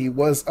crazy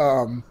was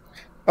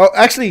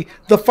actually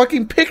the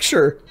fucking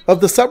picture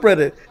of the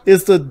subreddit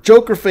is the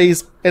Joker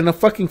face and a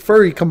fucking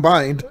furry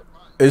combined.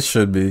 It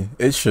should be.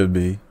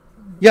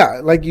 Yeah,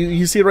 like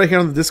you see it right here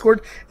on the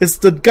Discord. It's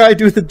the guy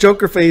doing the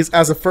Joker face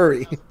as a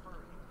furry.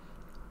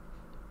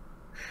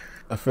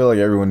 I feel like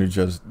everyone who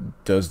just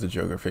does the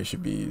Joker face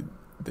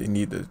they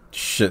need the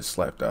shit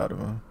slapped out of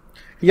them.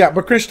 Yeah,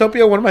 but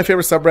Cringetopia, one of my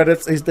favorite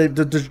subreddits, is the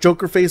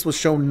Joker face was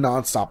shown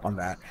nonstop on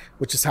that,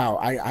 which is how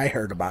I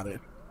heard about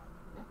it.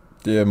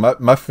 Yeah,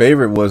 my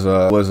favorite was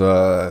it was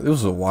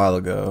a while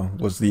ago,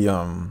 was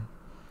the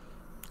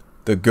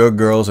Good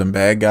Girls and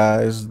Bad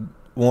Guys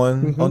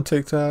one on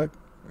TikTok.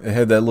 It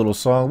had that little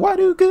song, "Why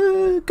do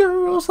good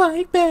girls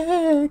like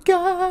bad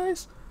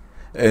guys?"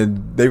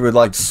 And they would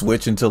like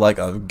switch into like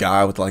a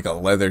guy with like a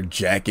leather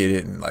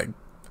jacket and like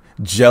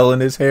gel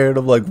in his hair, and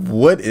I'm like,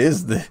 what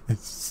is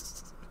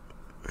this?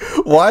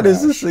 Why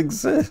does this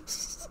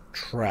exist?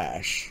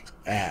 Trash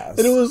ass.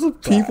 And it was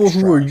people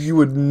who you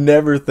would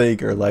never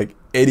think are like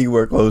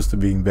anywhere close to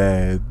being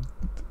bad.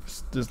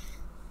 It's just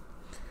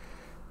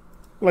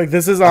like,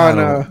 this is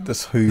on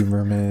this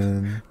humor,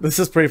 man. This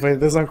is pretty funny.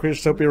 This is on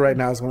Cringetopia right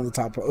now. Is one of the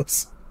top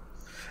posts.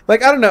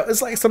 Like, I don't know.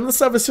 It's like some of the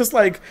stuff is just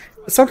like,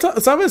 some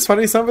of it's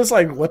funny. Some of it's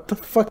like, what the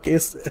fuck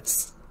is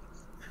this?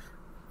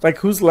 Like,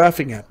 who's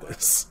laughing at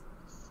this?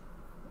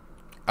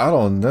 I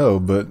don't know,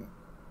 but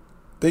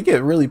they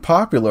get really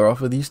popular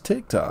off of these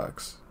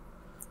TikToks.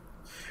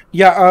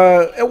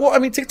 Yeah, well, I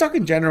mean, TikTok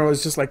in general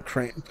is just like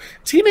cringe.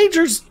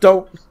 Teenagers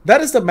don't. That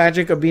is the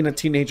magic of being a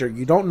teenager.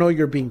 You don't know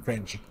you're being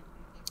cringy.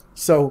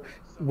 So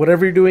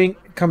whatever you're doing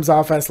comes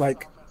off as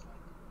like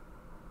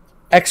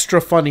extra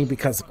funny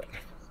because of it.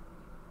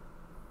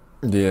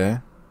 Yeah.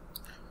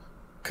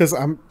 Because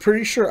I'm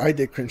pretty sure I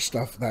did cringe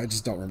stuff that I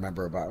just don't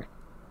remember about.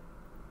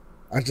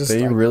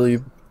 They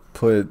really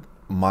put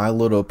My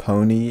Little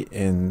Pony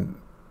in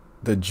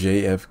the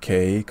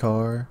JFK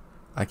car.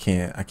 I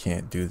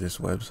can't do this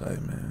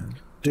website, man.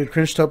 Dude,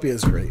 Cringetopia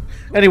is great.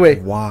 Anyway.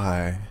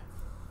 Why?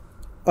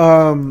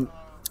 I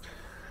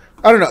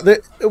don't know.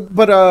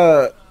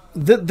 But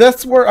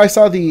that's where I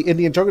saw the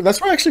Indian Joker. That's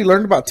where I actually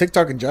learned about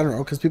TikTok in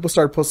general, because people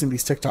started posting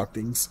these TikTok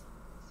things.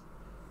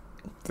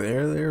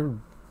 I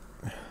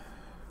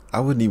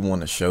wouldn't even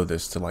want to show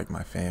this to like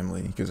my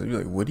family, because they'd be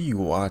like, what are you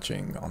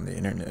watching on the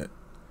internet?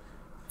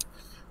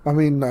 I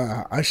mean,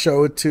 I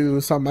show it to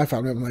some of my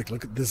family. I'm like,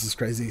 look, this is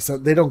crazy. So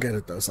they don't get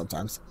it though.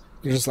 Sometimes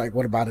you're just like,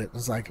 what about it?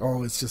 It's like,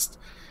 oh, it's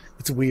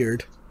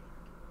weird.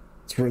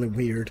 It's really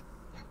weird.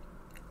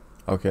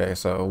 Okay,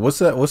 so what's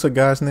a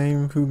guy's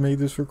name who made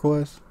this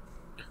request?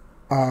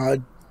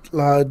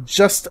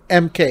 Just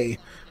MK,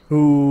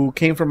 who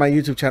came from my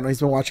YouTube channel. He's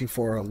been watching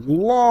for a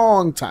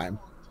long time.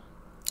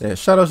 Yeah,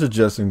 shout out to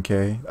Justin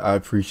K. I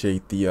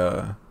appreciate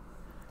the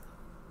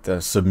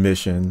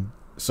submission.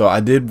 So I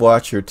did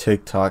watch your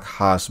TikTok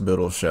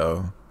hospital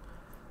show.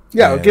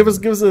 Yeah, give us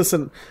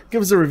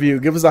a review.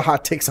 Give us a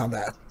hot takes on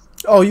that.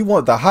 Oh, you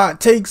want the hot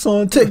takes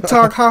on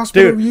TikTok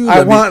hospital review?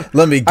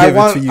 Let me give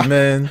it to you,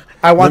 man.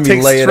 I want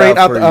takes straight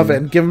out the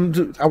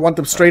oven. I want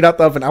them straight out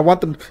the oven. I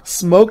want them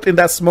smoked in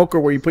that smoker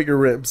where you put your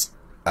ribs.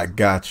 I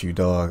got you,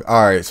 dog.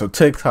 All right, so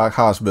TikTok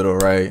hospital,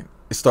 right?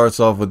 It starts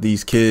off with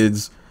these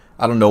kids.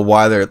 I don't know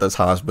why they're at this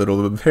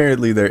hospital, but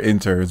apparently they're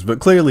interns. But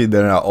clearly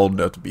they're not old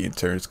enough to be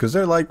interns because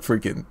they're like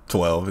freaking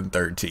 12 and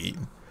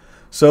 13.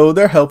 So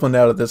they're helping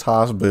out at this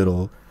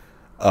hospital,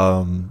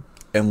 and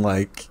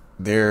like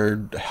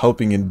they're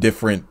helping in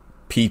different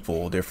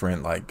people,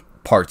 different like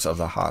parts of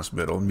the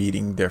hospital,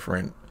 meeting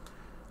different,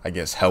 I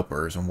guess,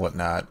 helpers and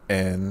whatnot.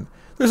 And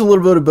there's a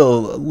little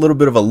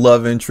bit of a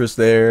love interest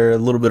there, a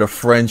little bit of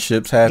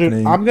friendships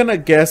happening. Dude, I'm gonna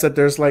guess that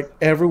there's like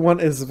everyone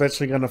is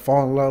eventually gonna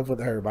fall in love with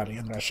everybody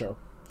in that show.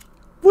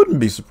 Wouldn't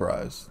be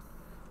surprised.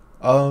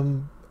 A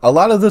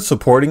lot of the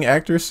supporting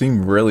actors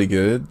seem really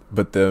good,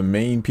 but the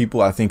main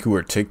people I think who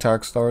are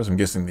TikTok stars, I'm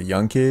guessing the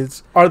young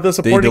kids, are the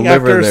supporting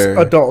actors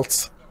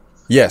adults?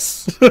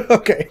 Yes.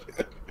 Okay.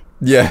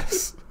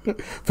 Yes.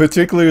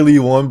 Particularly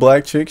one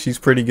black chick, she's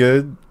pretty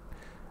good.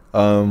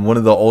 One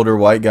of the older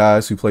white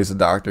guys who plays the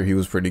doctor, he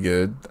was pretty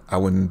good. I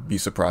wouldn't be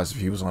surprised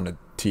if he was on a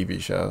TV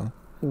show.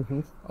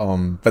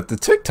 Mm-hmm. But the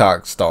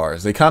TikTok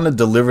stars, they kind of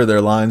deliver their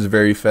lines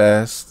very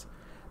fast.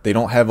 They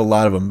don't have a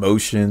lot of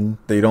emotion.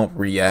 They don't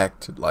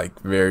react like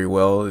very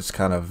well. It's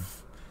kind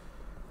of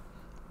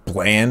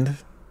bland,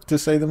 to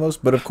say the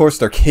most. But of course,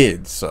 they're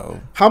kids,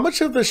 so. How much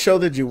of the show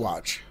did you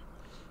watch?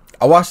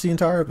 I watched the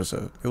entire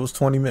episode. It was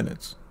 20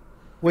 minutes.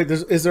 Wait,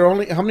 is there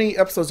only, how many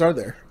episodes are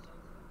there?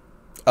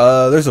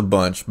 There's a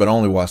bunch, but I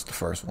only watched the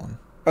first one.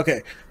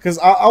 Okay, because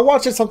I'll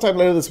watch it sometime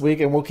later this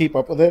week, and we'll keep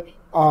up with it.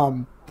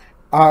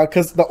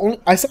 Because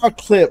I saw a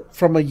clip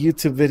from a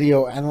YouTube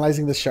video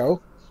analyzing the show.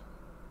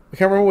 I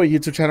can't remember what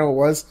YouTube channel it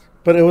was,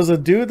 but it was a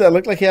dude that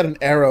looked like he had an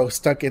arrow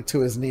stuck into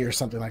his knee or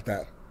something like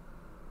that.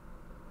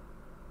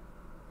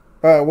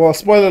 Well,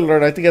 spoiler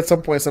alert, I think at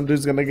some point some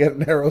dude's going to get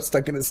an arrow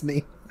stuck in his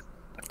knee.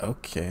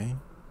 Okay.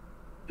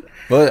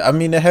 But, I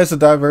mean, it has a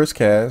diverse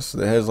cast.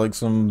 It has, like,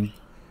 some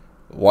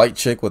white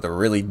chick with a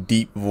really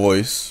deep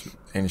voice,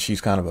 and she's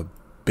kind of a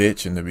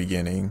bitch in the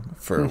beginning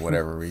for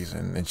whatever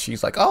reason. And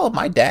she's like, oh,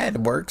 my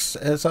dad works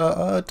as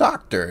a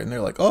doctor. And they're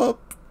like, oh,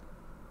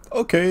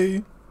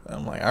 okay.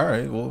 I'm like, all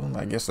right, well,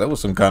 I guess that was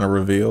some kind of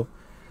reveal.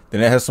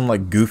 Then it has some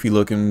like goofy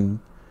looking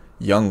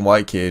young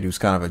white kid who's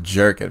kind of a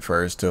jerk at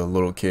first to a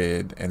little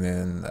kid, and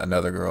then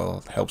another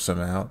girl helps him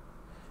out.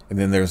 And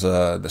then there's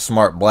the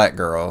smart black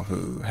girl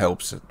who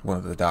helps one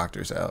of the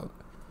doctors out.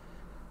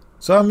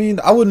 So, I mean,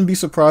 I wouldn't be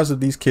surprised if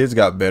these kids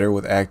got better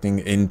with acting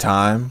in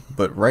time,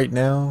 but right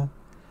now,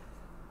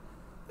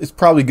 it's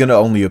probably going to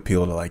only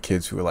appeal to like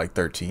kids who are like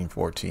 13,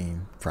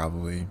 14,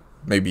 probably,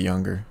 maybe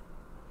younger.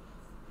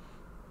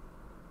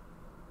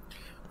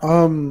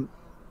 How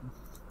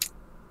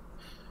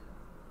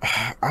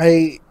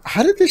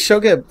did this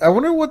show get? I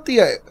wonder what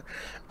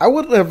I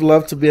would have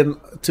loved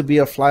to be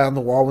a fly on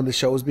the wall when the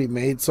show was being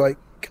made. So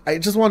I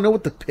just want to know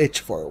what the pitch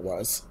for it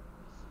was.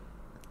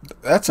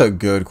 That's a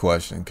good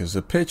question because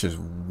the pitch is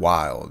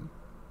wild.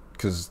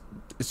 Because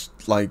it's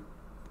like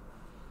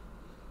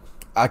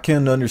I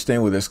can't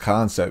understand where this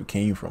concept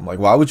came from. Like,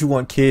 why would you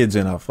want kids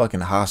in a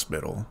fucking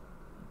hospital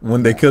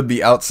when they could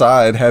be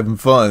outside having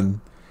fun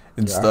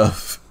and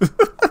stuff?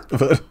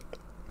 But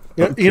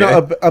okay. You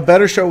know, a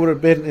better show would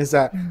have been is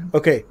that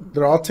okay,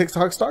 they're all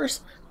TikTok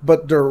stars,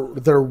 but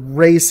they're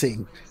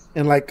racing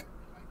and like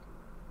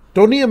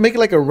don't even make it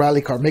like a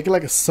rally car, make it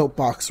like a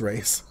soapbox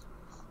race,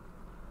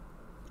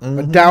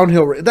 a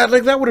downhill race. That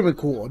would have been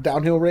cool, a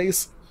downhill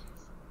race.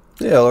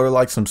 Yeah, or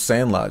like some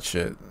Sandlot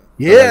shit.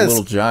 Yes, like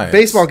Little Giants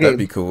baseball game. That'd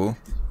be cool.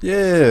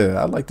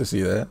 Yeah, I'd like to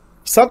see that.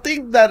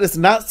 Something that is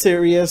not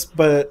serious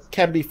but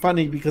can be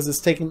funny because it's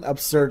taken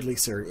absurdly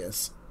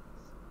serious.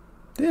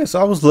 Yeah,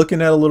 so I was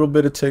looking at a little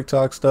bit of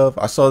TikTok stuff.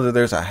 I saw that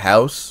there's a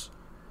house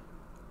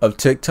of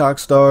TikTok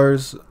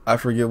stars. I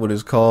forget what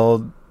it's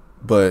called,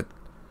 but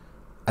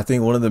I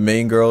think one of the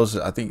main girls,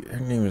 I think her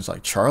name is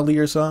like Charlie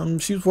or something.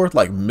 She's worth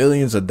like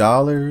millions of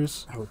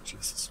dollars. Oh,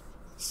 Jesus.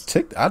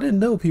 I didn't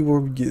know people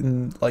were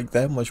getting like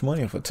that much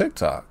money for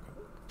TikTok.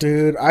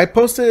 Dude, I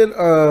posted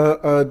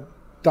a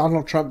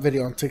Donald Trump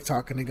video on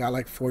TikTok and it got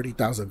like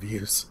 40,000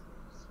 views.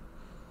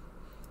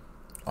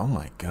 Oh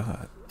my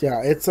God.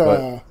 Yeah, it's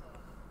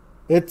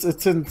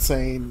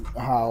insane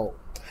how,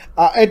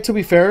 and to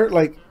be fair,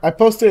 like I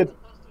posted.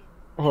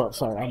 Oh,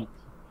 sorry,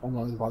 I'm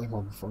on the volume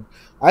on the phone.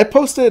 I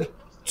posted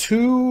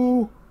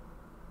two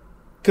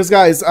Because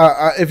guys,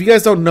 if you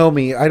guys don't know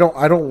me, I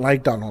don't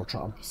like Donald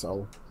Trump.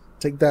 So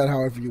take that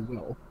however you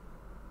will.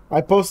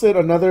 I posted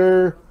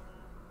another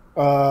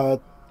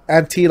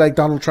anti like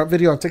Donald Trump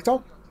video on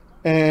TikTok,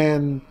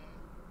 and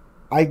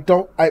I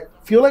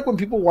feel like when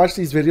people watch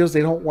these videos,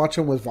 they don't watch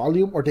them with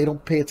volume or they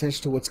don't pay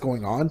attention to what's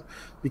going on,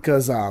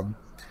 because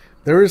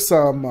there is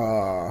some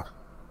I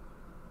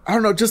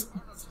don't know, just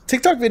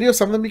TikTok videos.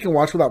 Some of them you can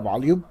watch without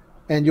volume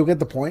and you'll get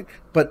the point.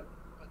 But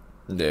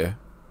yeah,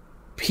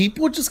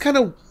 people just kind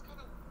of,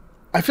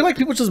 I feel like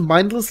people just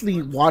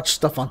mindlessly watch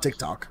stuff on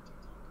TikTok.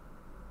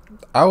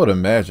 I would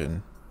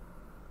imagine.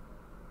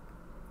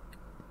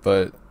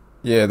 But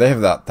yeah, they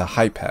have the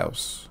Hype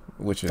House,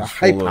 which is the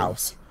Hype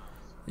House.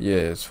 Yeah,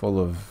 it's full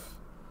of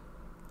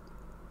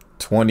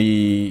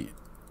 20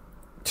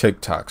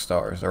 TikTok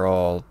stars. They're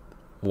all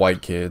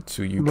white kids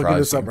who you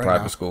probably see in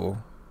private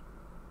school.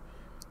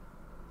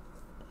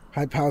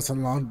 Hype House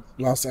in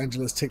Los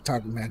Angeles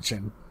TikTok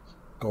mansion.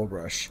 Gold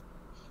Rush.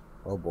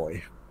 Oh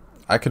boy.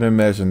 I can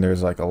imagine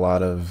there's like a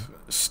lot of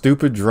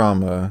stupid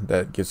drama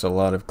that gets a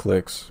lot of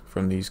clicks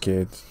from these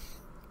kids.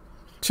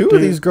 Two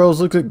of these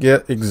girls look to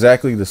get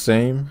exactly the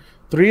same.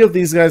 3 of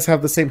these guys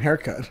have the same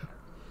haircut.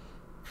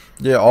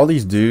 Yeah, all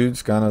these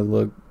dudes kind of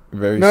look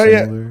very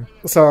similar.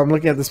 Yeah. So I'm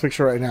looking at this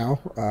picture right now.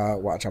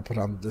 Watch, I'll put it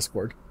on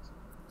Discord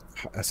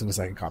as soon as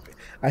I can copy.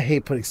 I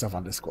hate putting stuff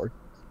on Discord.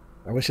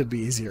 I wish it'd be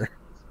easier.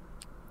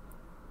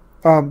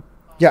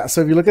 Yeah,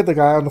 so if you look at the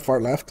guy on the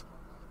far left,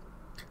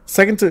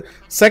 second to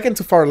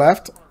far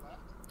left,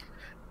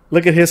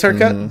 look at his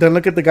haircut, then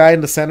look at the guy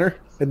in the center,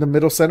 in the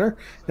middle center,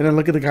 and then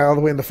look at the guy all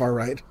the way in the far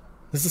right.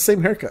 It's the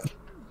same haircut.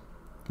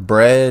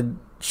 Brad,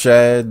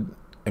 Chad,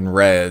 and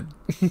Rad.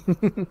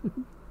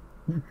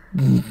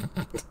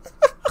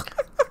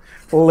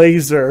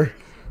 Laser.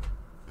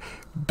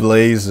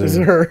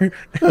 Blazer.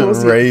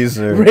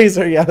 Razor.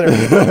 Razor, yeah. There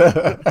we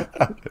go.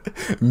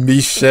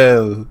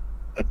 Michelle.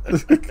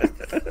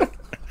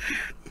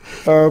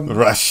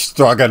 Rush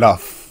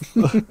Stroganoff.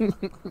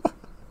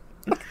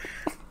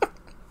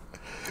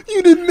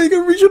 You didn't make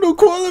a regional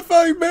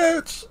qualifying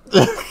match.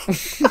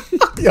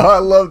 Yo, I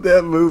love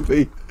that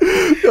movie.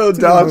 Yo,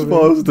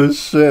 Dodgeball is the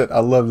shit. I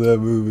love that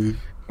movie.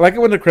 I like it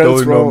when the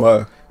credits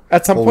roll.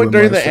 At some point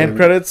during the end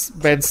credits,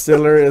 Ben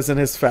Stiller is in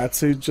his fat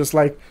suit, just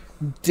like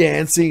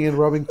dancing and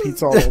rubbing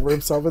pizza all over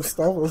himself and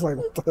stuff. I was like,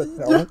 what the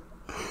hell?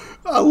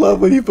 I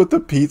love when he put the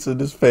pizza in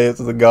his pants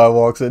and the guy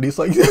walks in. He's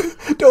like,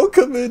 don't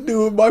come in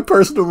doing my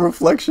personal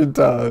reflection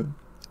time.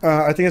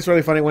 I think it's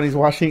really funny when he's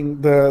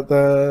washing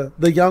the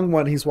young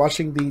one. He's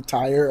washing the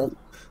tire of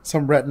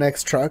some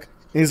redneck's truck.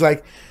 And he's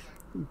like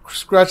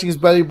scratching his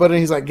belly button.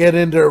 He's like, "Get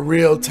in there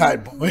real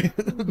tight, boy."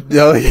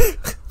 Yo,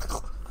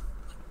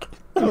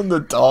 and the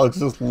dog's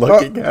just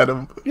looking at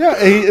him. Yeah,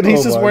 and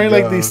he's just wearing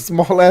like these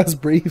small ass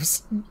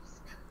briefs.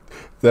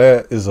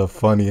 That is a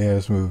funny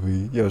ass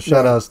movie. Yo,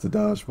 shout outs to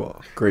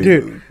Dodgeball. Great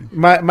movie.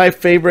 My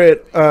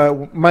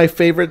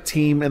favorite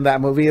team in that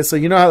movie is, so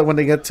you know how when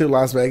they get to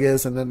Las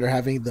Vegas and then they're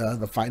having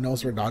the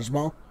finals for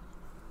Dodgeball?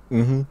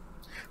 Mm-hmm.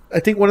 I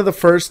think one of the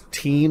first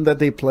team that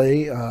they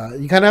play,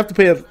 you kind of have to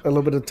pay a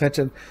little bit of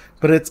attention,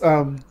 but it's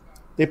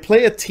they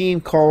play a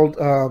team called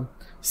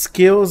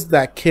Skills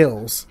That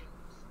Kills.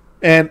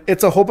 And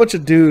it's a whole bunch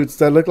of dudes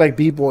that look like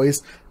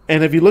B-boys.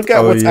 And if you look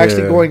at what's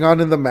actually going on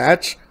in the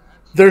match,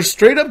 they're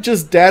straight up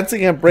just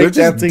dancing and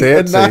breakdancing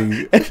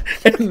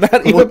and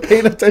not even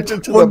paying attention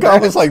to the match. One guy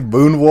was like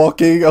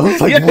moonwalking. I was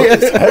like, what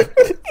is that?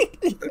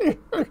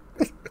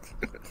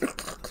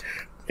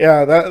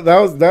 Yeah,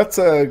 that's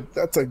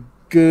a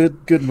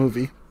good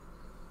movie.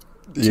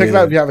 Check it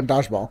out if you haven't.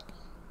 Dodgeball.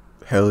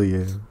 Hell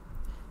yeah.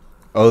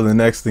 Oh, the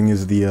next thing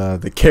is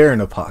the Karen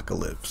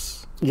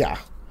apocalypse. Yeah.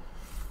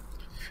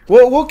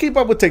 We'll keep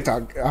up with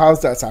TikTok.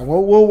 How's that sound?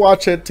 We'll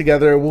watch it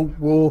together.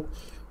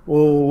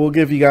 We'll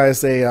give you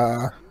guys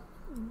a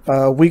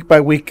week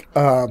by week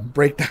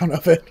breakdown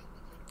of it.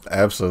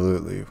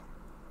 Absolutely.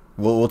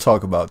 We'll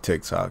talk about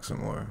TikTok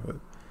some more. But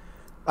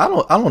I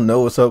don't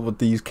know what's up with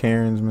these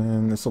Karens,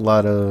 man. It's a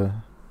lot of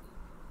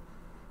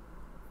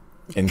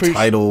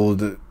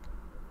entitled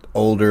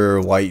older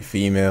white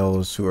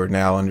females who are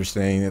now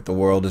understanding that the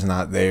world is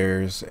not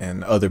theirs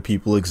and other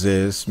people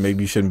exist.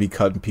 Maybe you shouldn't be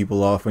cutting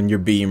people off on your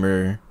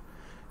Beamer,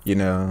 you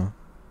know.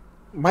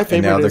 My favorite,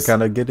 and now they're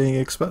kind of getting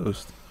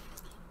exposed.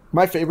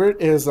 My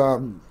favorite is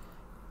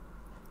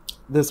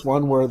this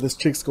one where this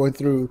chick's going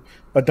through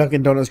a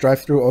Dunkin' Donuts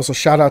drive-thru. Also,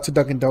 shout out to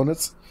Dunkin'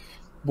 Donuts.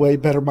 Way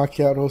better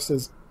macchiatos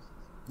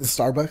than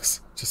Starbucks.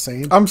 Just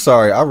saying. I'm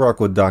sorry. I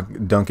rock with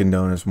Dunkin'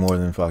 Donuts more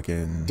than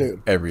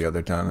fucking every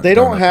other time. They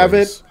don't have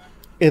it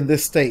in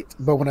this state.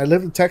 But when I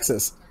lived in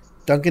Texas,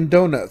 Dunkin'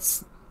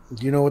 Donuts,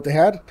 you know what they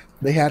had?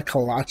 They had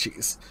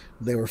kolaches.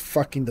 They were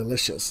fucking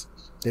delicious.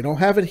 They don't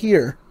have it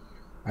here.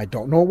 I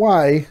don't know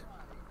why.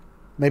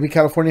 Maybe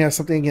California has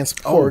something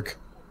against pork.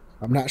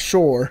 I'm not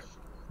sure.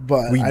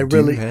 But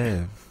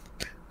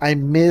I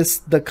miss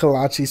the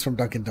kolaches from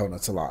Dunkin'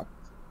 Donuts a lot.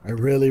 I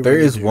really There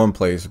is do. one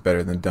place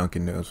better than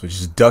Dunkin' Donuts, which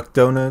is Duck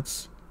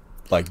Donuts.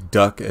 Like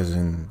duck as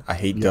in I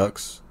hate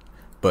ducks.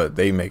 but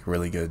they make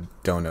really good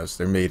donuts.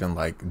 They're made in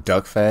like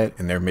duck fat,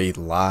 and they're made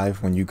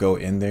live when you go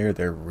in there.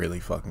 They're really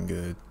fucking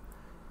good.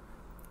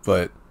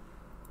 But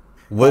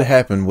what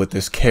happened with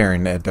this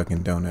Karen at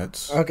Dunkin'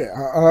 Donuts? Okay.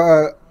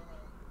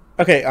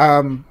 Okay.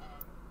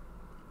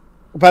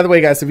 By the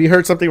way, guys, if you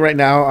heard something right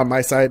now on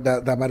my side,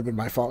 that might have been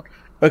my fault.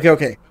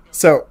 Okay.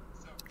 So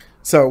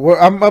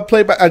I'm gonna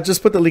play back. I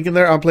just put the link in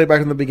there. I'll play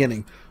back in the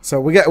beginning. So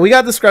we got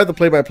to describe the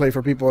play-by-play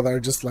for people that are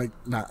just like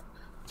not.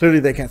 Clearly,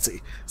 they can't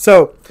see.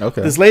 So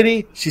This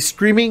lady, she's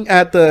screaming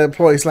at the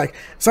employees like,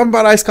 "Something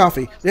about iced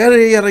coffee." Yada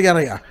yada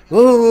yada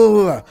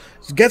yada.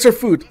 She gets her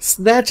food,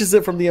 snatches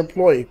it from the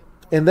employee,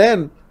 and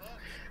then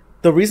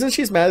the reason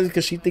she's mad is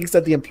because she thinks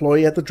that the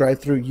employee at the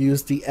drive-thru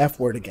used the F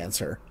word against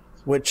her,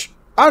 which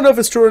I don't know if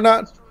it's true or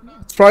not.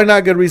 It's probably not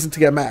a good reason to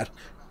get mad.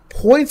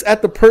 Points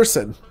at the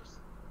person,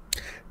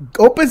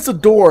 opens the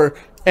door,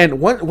 and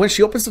when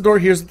she opens the door,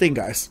 here's the thing,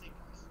 guys.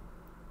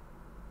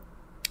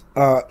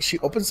 She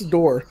opens the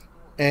door,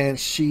 and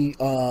she,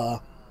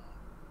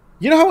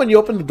 you know how when you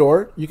open the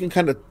door, you can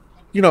kind of,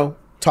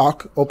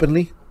 talk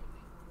openly?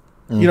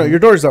 Mm-hmm. Your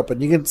door's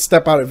open. You can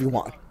step out if you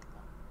want.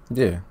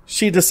 Yeah.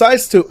 She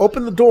decides to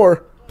open the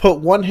door, put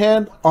one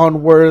hand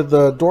on where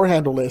the door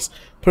handle is,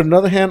 put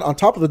another hand on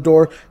top of the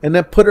door, and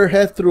then put her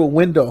head through a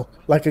window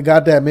like a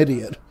goddamn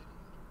idiot.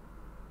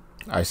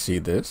 I see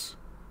this.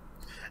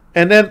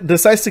 And then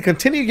decides to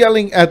continue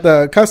yelling at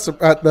the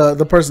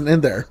the person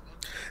in there.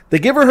 They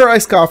give her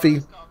iced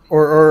coffee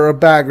or a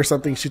bag or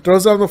something. She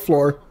throws it on the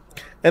floor,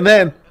 and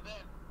then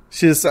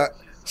she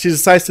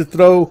decides to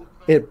throw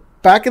it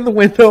back in the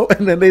window,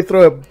 and then they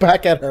throw it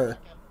back at her.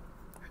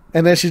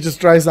 And then she just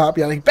drives up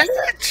yelling,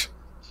 "Bitch!"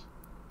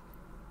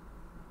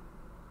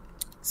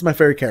 It's my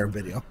favorite Karen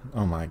video.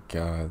 Oh my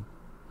god.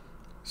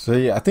 So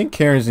yeah, I think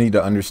Karens need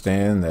to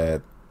understand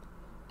that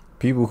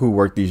people who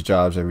work these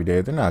jobs every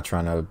day, they're not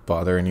trying to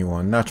bother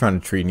anyone, not trying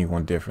to treat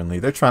anyone differently.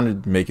 They're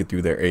trying to make it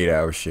through their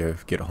 8-hour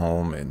shift, get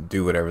home, and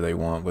do whatever they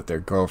want with their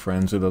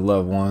girlfriends or their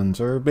loved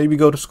ones, or maybe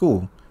go to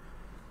school.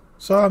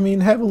 So, I mean,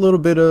 have a little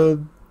bit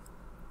of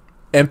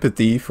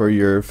empathy for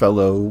your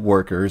fellow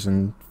workers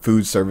in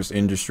food service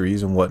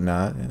industries and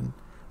whatnot, and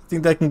I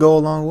think that can go a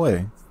long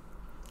way.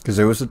 Because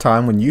there was a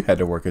time when you had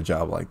to work a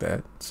job like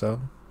that, so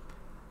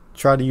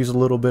try to use a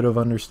little bit of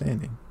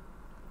understanding.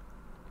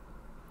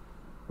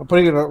 I'm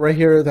putting it right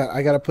here that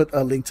I got to put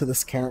a link to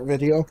this Karen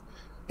video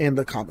in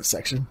the comment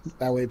section.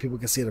 That way people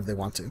can see it if they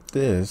want to.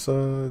 Yeah,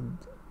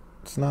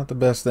 it's not the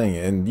best thing.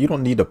 And you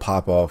don't need to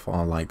pop off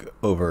on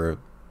over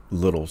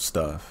little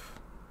stuff.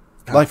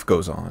 Life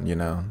goes on,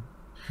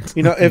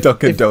 if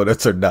Dunkin'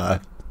 Donuts or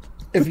not.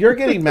 If you're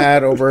getting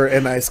mad over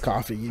an iced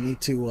coffee, you need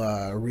to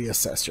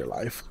reassess your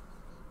life.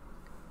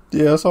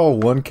 Yeah, I saw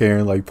one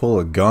Karen pull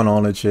a gun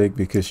on a chick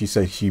because she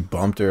said she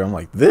bumped her. I'm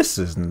like, this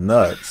is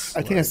nuts.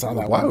 I think I saw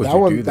that why one.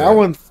 Would you do that? That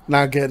one's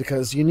not good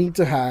because you need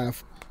to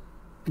have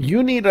if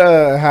you're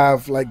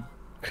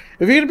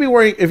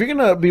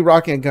gonna be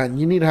rocking a gun,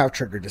 you need to have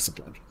trigger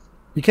discipline.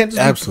 You can't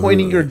just be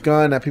pointing your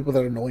gun at people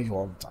that annoy you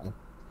all the time.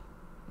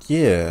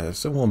 Yeah, if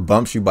someone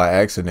bumps you by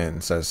accident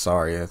and says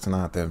sorry, it's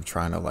not them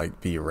trying to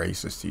be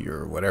racist to you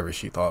or whatever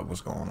she thought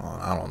was going on.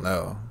 I don't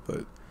know,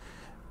 but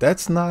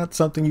that's not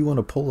something you want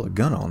to pull a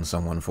gun on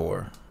someone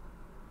for.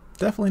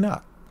 Definitely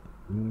not.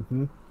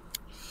 Mm-hmm.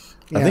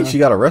 Yeah. I think she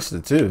got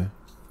arrested too.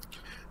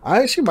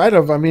 She might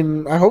have. I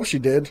mean, I hope she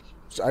did.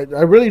 I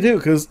really do,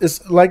 because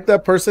it's like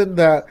that person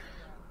that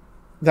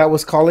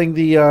was calling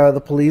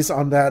the police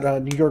on that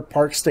New York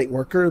Park state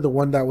worker, the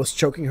one that was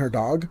choking her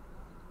dog.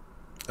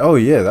 Oh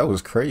yeah, that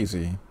was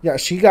crazy. Yeah,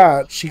 she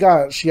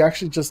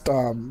actually just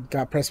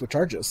got pressed with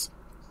charges.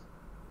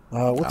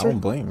 I don't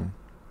blame.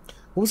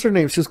 What was her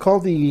name? She was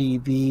called the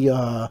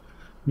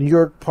New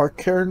York Park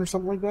Karen or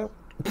something like that.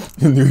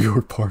 New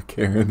York Park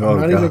Karen.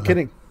 I'm not even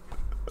kidding.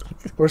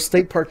 Or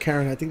State Park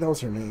Karen. I think that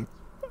was her name.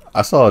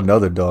 I saw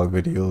another dog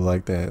video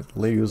like that. The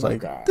lady was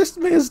 "This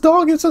man's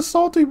dog is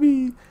assaulting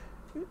me,"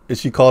 and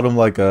she called him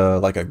like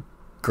a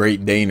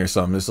Great Dane or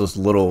something. It's this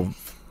little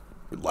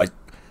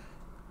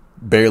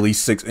barely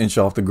 6-inch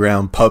off the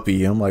ground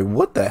puppy. And I'm like,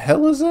 what the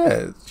hell is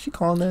that? She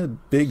calling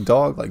that big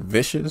dog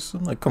vicious?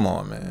 I'm like, come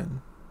on,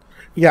 man.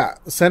 Yeah,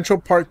 Central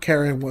Park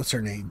Karen was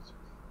her name.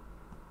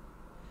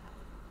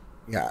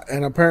 Yeah,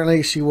 and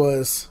apparently she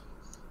was,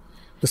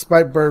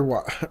 despite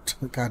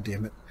God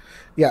damn it.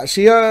 Yeah,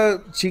 she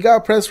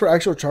got pressed for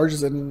actual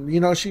charges, and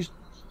you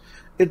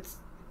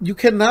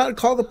cannot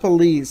call the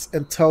police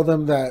and tell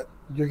them that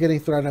you're getting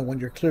threatened when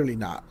you're clearly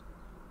not.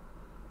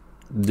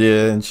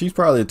 Yeah, and she's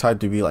probably the type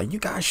to be like, you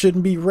guys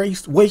shouldn't be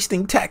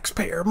wasting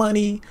taxpayer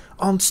money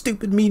on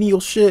stupid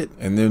menial shit.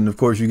 And then, of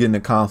course, you get in a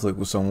conflict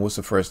with someone. What's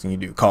the first thing you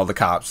do? Call the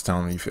cops,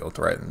 tell them you feel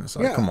threatened. It's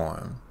come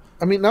on.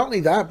 I mean, not only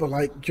that, but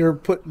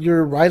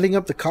you're riling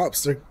up the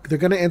cops. They're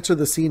going to enter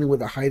the scene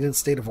with a heightened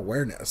state of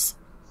awareness.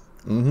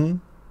 Mm-hmm.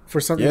 For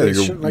something,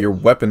 you're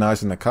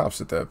weaponizing the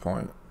cops at that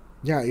point.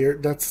 Yeah,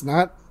 that's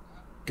not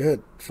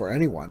good for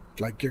anyone.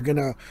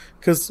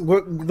 Because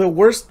the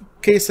worst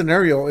case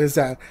scenario is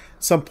that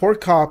some poor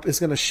cop is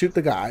gonna shoot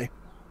the guy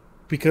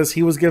because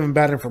he was given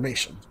bad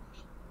information.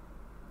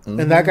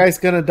 and that guy's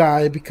gonna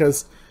die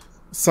because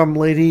some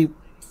lady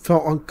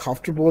felt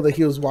uncomfortable that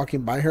he was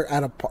walking by her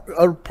at a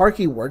park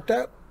he worked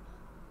at.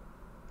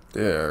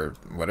 Yeah, or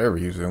whatever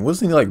he was doing.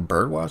 Wasn't he like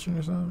bird watching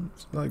or something?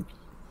 It's like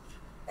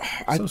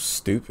so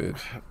stupid.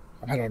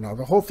 I don't know.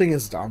 The whole thing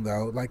is dumb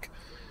though. Like,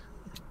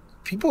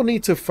 people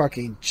need to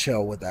fucking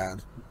chill with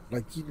that.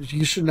 Like,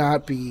 you should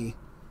not be.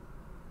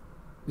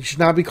 You should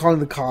not be calling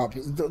the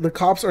cops. The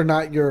cops are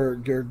not your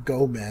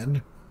go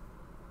men.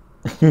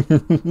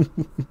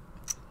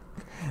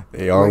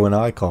 They are when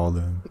I call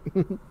them.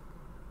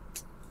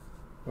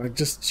 Like,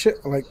 just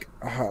shit. Like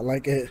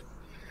it.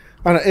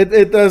 I don't know,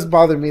 it does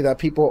bother me that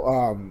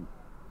people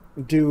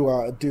do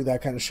that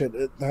kind of shit.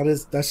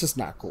 That's just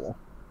not cool.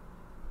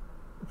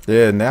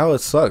 Yeah, now it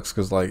sucks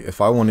because like if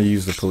I want to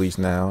use the police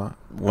now,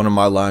 one of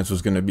my lines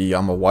was going to be,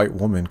 "I'm a white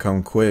woman,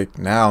 come quick."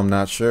 Now I'm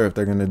not sure if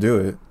they're going to do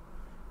it.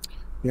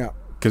 Yeah.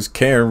 Because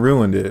Karen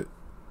ruined it.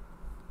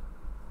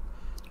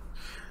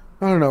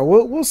 I don't know.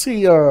 We'll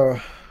see.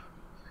 I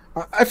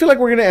feel like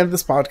we're gonna end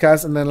this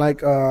podcast, and then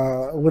like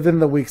within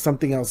the week,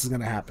 something else is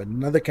gonna happen.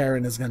 Another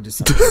Karen is gonna do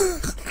something.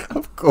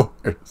 Of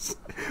course,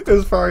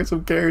 there's probably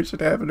some Karen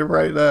shit happening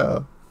right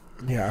now.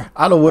 Yeah,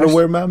 I don't want to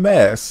wear my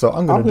mask, so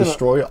I'm gonna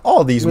destroy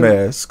all these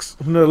masks.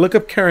 I'm gonna look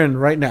up Karen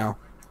right now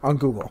on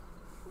Google.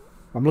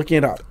 I'm looking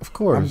it up. Of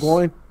course, I'm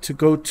going to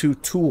go to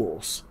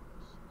tools.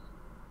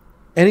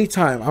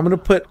 Anytime I'm gonna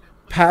put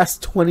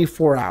past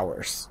 24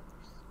 hours.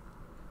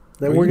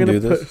 Then we're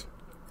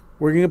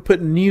gonna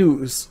put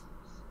news.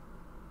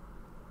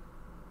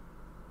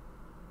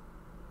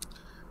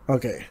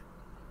 Okay.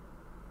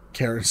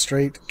 Karen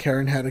Straight.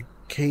 Karen had a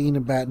cane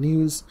and bad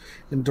news.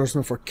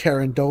 Endorsement for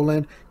Karen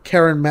Dolan.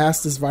 Karen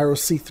mask is viral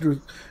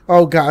see-through.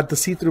 Oh God, the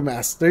see-through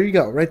mask. There you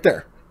go, right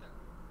there.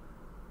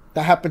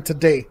 That happened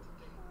today.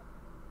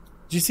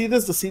 Did you see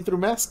this? The see-through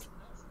mask?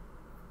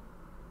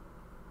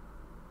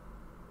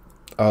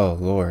 Oh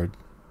Lord.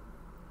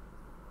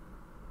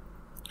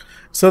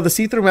 So the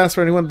see-through mask,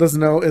 for anyone who doesn't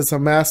know, is a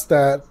mask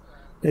that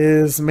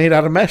is made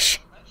out of mesh.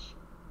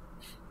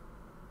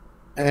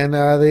 And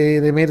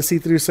they made a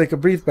see-through so they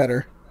could breathe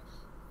better.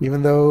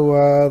 Even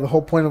though the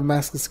whole point of a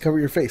mask is to cover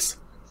your face.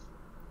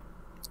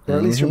 Or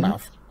at least your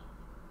mouth.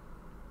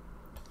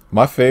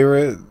 My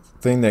favorite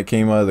thing that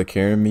came out of the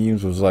Karen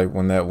memes was like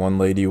when that one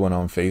lady went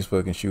on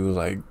Facebook and she was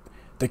like,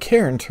 the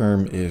Karen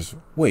term is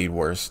way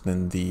worse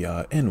than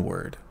the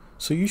N-word,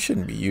 so you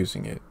shouldn't be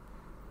using it.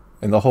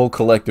 And the whole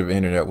collective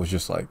internet was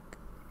just like,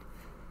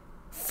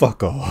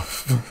 fuck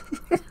off.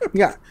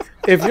 Yeah.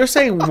 If you're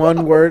saying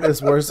one word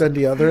is worse than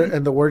the other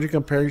and the word you're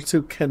comparing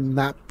to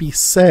cannot be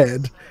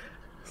said,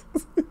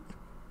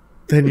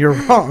 then you're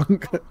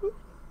wrong.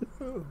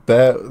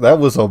 That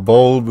was a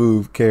bold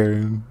move,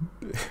 Karen.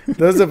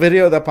 There's a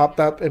video that popped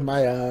up in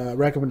my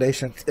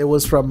recommendation. It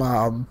was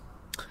from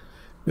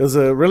it was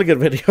a really good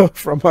video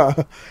from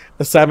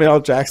Samuel L.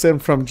 Jackson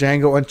from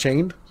Django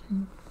Unchained.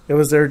 It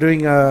was they're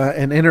doing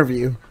an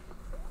interview,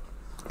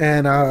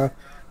 and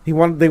they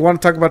want to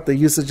talk about the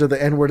usage of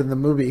the N-word in the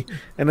movie,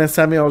 and then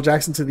Samuel L.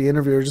 Jackson to the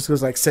interviewer just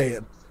goes like, "Say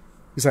it."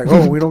 He's like,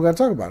 "Oh, we don't got to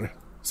talk about it."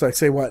 It's like,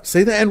 "Say what?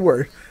 Say the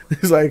N-word."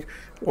 He's like,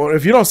 "Well,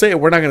 if you don't say it,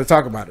 we're not going to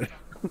talk about it."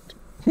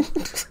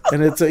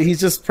 And it's he's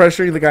just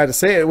pressuring the guy to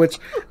say it, which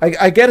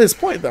I get his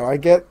point though. I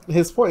get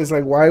his point. It's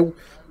like, why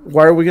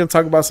are we going to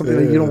talk about something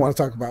that you don't want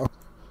to talk about?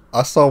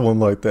 I saw one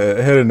like that.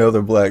 I had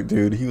another black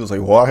dude. He was like,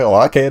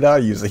 why can't I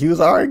use it? He was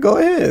like, all right, go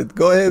ahead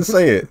and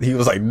say it. He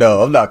was like,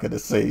 no, I'm not going to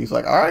say it. He's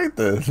like, all right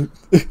then.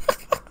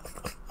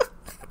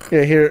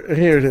 Yeah, here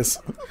it is.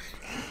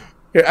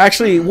 Here,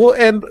 actually, we'll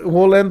end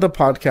the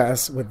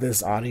podcast with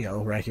this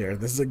audio right here.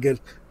 This is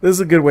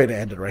a good way to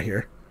end it right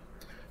here.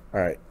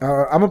 All right,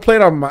 I'm gonna play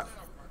it on my.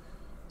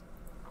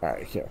 All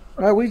right, here.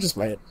 We just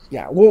play it.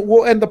 Yeah,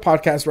 we'll end the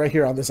podcast right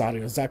here on this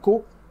audio. Is that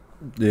cool?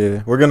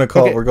 Yeah, we're gonna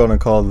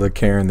call the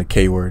Karen the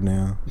K word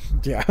now.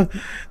 Yeah.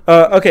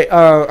 Okay.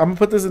 I'm gonna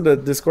put this in the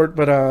Discord,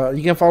 but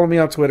you can follow me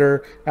on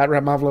Twitter at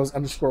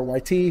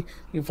 @Ramavlos_YT. You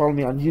can follow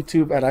me on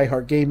YouTube at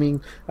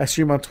iHeartGaming. I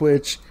stream on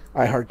Twitch,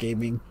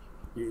 iHeartGaming.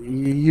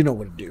 You know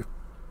what to do.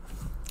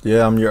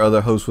 Yeah, I'm your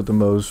other host with the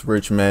most,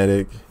 Rich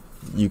Matic.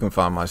 You can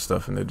find my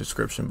stuff in the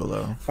description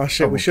below. Oh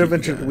shit! We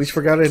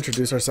forgot to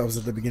introduce ourselves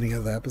at the beginning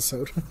of the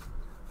episode.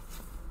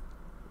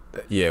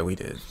 Yeah, we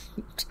did.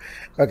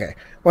 Okay.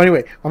 Well,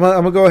 anyway, I'm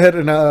gonna go ahead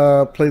and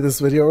play this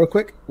video real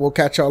quick. We'll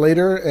catch y'all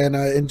later and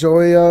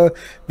enjoy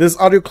this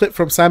audio clip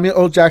from Samuel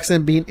L.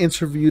 Jackson being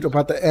interviewed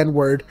about the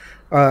N-word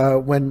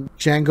when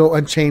Django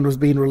Unchained was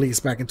being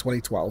released back in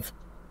 2012.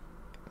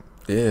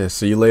 Yeah.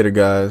 See you later,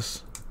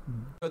 guys.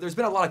 There's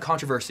been a lot of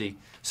controversy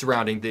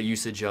surrounding the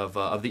usage of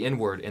the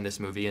N-word in this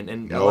movie,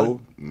 and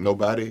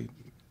nobody,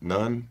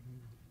 none.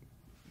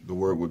 The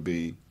word would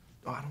be.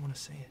 Oh, I don't want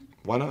to say it.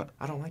 Why not?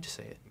 I don't like to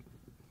say it.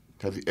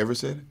 Have you ever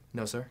said it?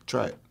 No, sir.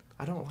 Try it.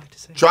 I don't like to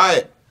say it. Try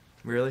it.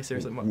 Really?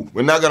 Seriously?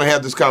 We're not going to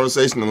have this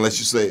conversation unless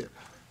you say it.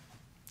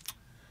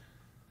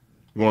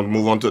 You want to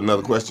move on to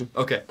another question?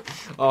 Okay.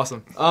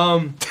 Awesome.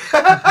 I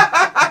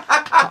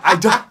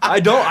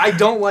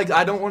don't want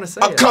to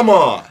say it. Come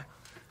on.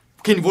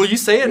 Will you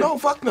say it? No,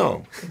 fuck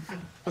no.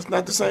 That's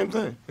not the same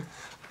thing.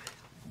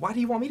 Why do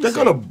you want me to They're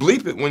say going to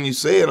bleep it when you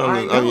say it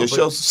on your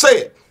show. Say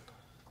it.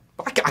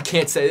 I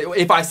can't say it.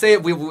 If I say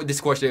it,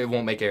 this question, it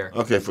won't make air.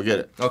 Okay, forget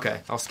it.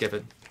 Okay, I'll skip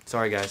it.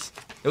 Sorry, guys.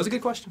 It was a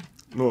good question.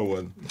 No, it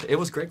wasn't. It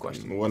was a great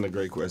question. It wasn't a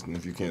great question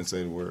if you can't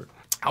say the word.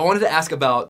 I wanted to ask about